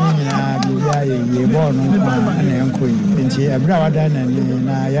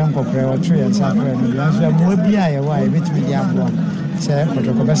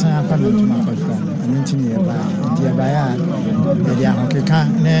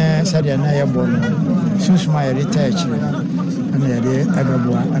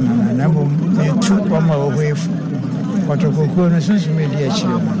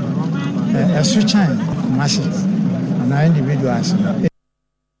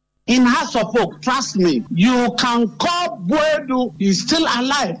 In House of Folk, trust me, you can call Boedu, he's still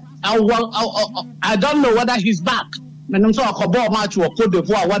alive. I don't know whether he's back. Match or Cote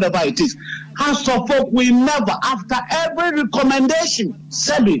d'Ivoire, whatever it is. House of Folk, we never, after every recommendation,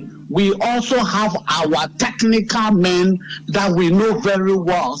 Sebi, we also have our technical men that we know very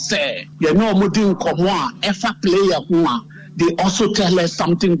well. Say, you know, Mudin Kumah, Efa player Kumah. They also tell us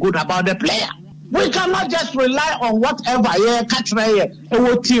something good about the player. We cannot just rely on whatever catch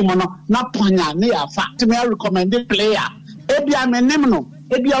team not ponya near fact me recommend the player.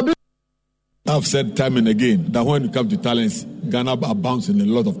 I've said time and again that when it comes to talents, Ghana are bouncing a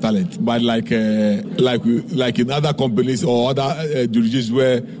lot of talent. But like in other companies or other jurisdictions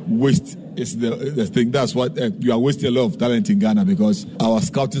where waste is the thing, that's what you are wasting a lot of talent in Ghana because our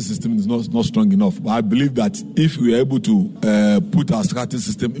scouting system is not strong enough. But I believe that if we are able to put our scouting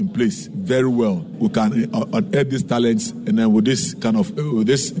system in place very well, we can add these talents, and then with this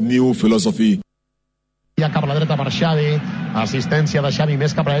new philosophy. Cap a la dreta per Xavi, assistència de Xavi,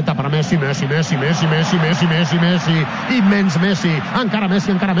 més cap a la dreta per Messi, immens Messi, encara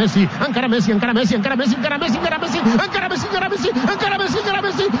Messi,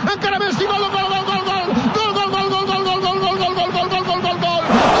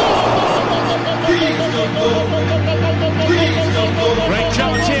 Great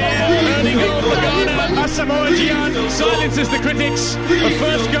chance here, early goal for Ghana. Asamoah Gyan silences the critics. The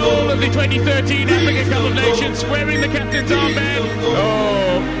first goal of the 2013 Africa Cup of Nations, wearing the captain's armband.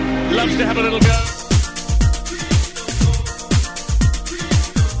 Oh, loves to have a little go.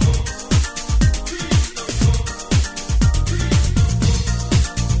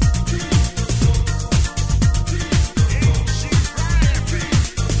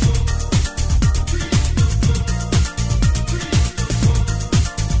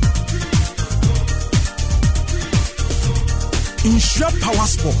 Insure Power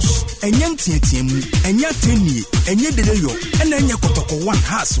Sports. Enye ntietiemu, enye tenie, enye dedeyo, enye kotoko 1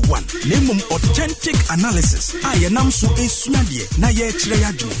 has 1. Nemum authentic analysis. Aye namso esuadie na ye kire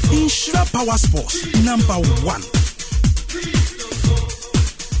yadwene. Insure Power Sports number 1.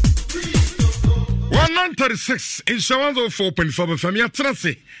 136 in Shawanzo 4.5 FM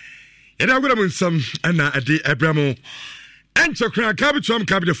Yatrase. Edaguramunsam ana ade Abramo. Enchokra kabitwam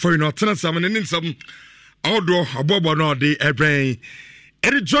kabide for no transam and some outdoor abobo no de ebrain.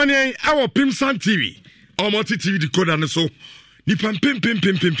 Edi joining our Pimsan TV. Our multi TV decoder and so nipa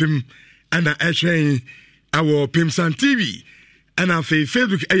pim ana ɛhwɛn our Pimsan TV and our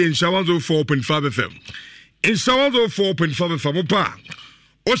Facebook in Shawaz 4.5 FM. In Shawaz 4.5 FM, Opa.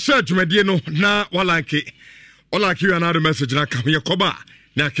 O search Mediano na walaki. Olaki you another message na come here koba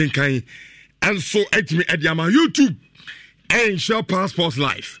na kinkai. And so at me at my YouTube. Insure Passports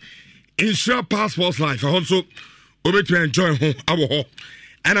Life. Insure Passports Life. Also, we to enjoy home our home.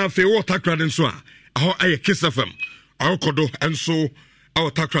 And I feel what takrad and so I kiss of them. Our kodo and so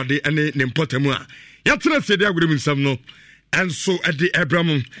our takrade and nimpotemua. Yatra said there would have been some no. And so at the Abraham,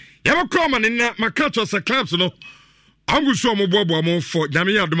 you have a common in my culture as a clubs no. I will show more bobo for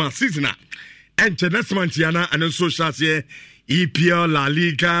Jamia Duma season. And Chenesmantiana and also Shasia, EPL, La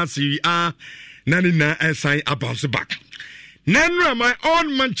Liga, Serie A, Nanina, SI about the back. Nanra, my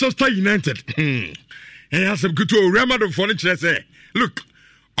own Manchester United. He has some good to remember for the say. Look,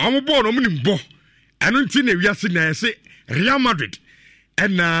 I'm a born on bo. I don't think we are saying Real Madrid.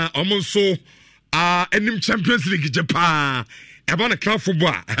 And almost so and Champions League Japan. About a club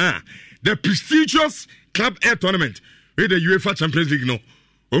football. The prestigious Club Air Tournament with the UEFA Champions League no.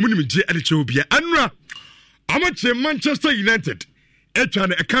 Omunimije Alichobia. Anra. Amache Manchester United.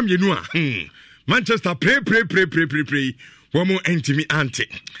 Etwane ekam yenua. Manchester pray. Womo entimi ante.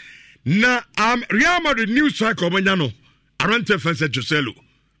 Na Real Madrid new striker omanyano. Arante fense Joselu.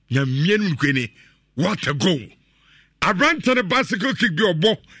 Nya mienu kwene. What a goal. Arante the bicycle kick bi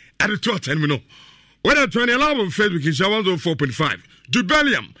obo at the 10 minutes. When I 2011 Facebook in Shawaz 4.5. Jude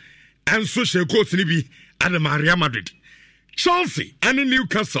Bellingham and social coach nibi at the Real Madrid. Chelsea and in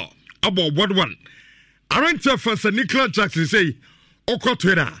Newcastle about 1-1. Arante fense Nicola Jackson say Oko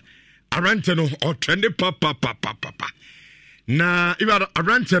Twitter. Arante no or trendy papa. Na if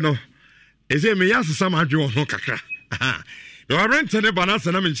Arante no is a me yas some adwo no kakra. No Arante ne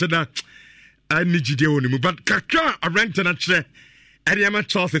banasa na me cheda ani gide woni but kakra Arante na kire Ariama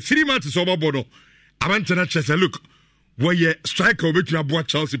Chelsea 3 months over bodo. Arante na kire say look where striker obetumi abo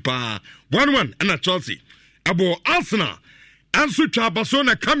Chelsea pa 1-1 and Chelsea abo Arsenal anso twa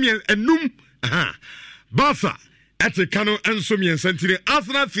Barcelona come enum Barca at the Cano and Somian Century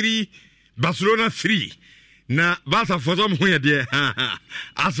Arsenal 3 Barcelona 3 na Barca for some way there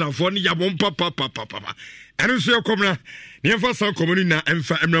Arsenal for ni yabon papa and so komna ni fa san komuni na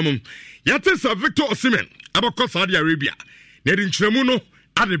emfa emramum yatesa Victor Osimhen abako Saudi Arabia na din chiremu no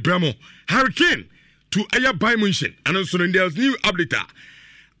ade bramo Hurricane to Aya Bayern Munich and so there's new update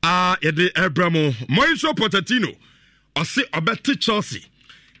yede Abramo Mauricio Pochettino ose obeti Chelsea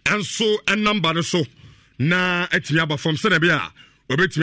and so a number so na etimi aba from Serbia obeti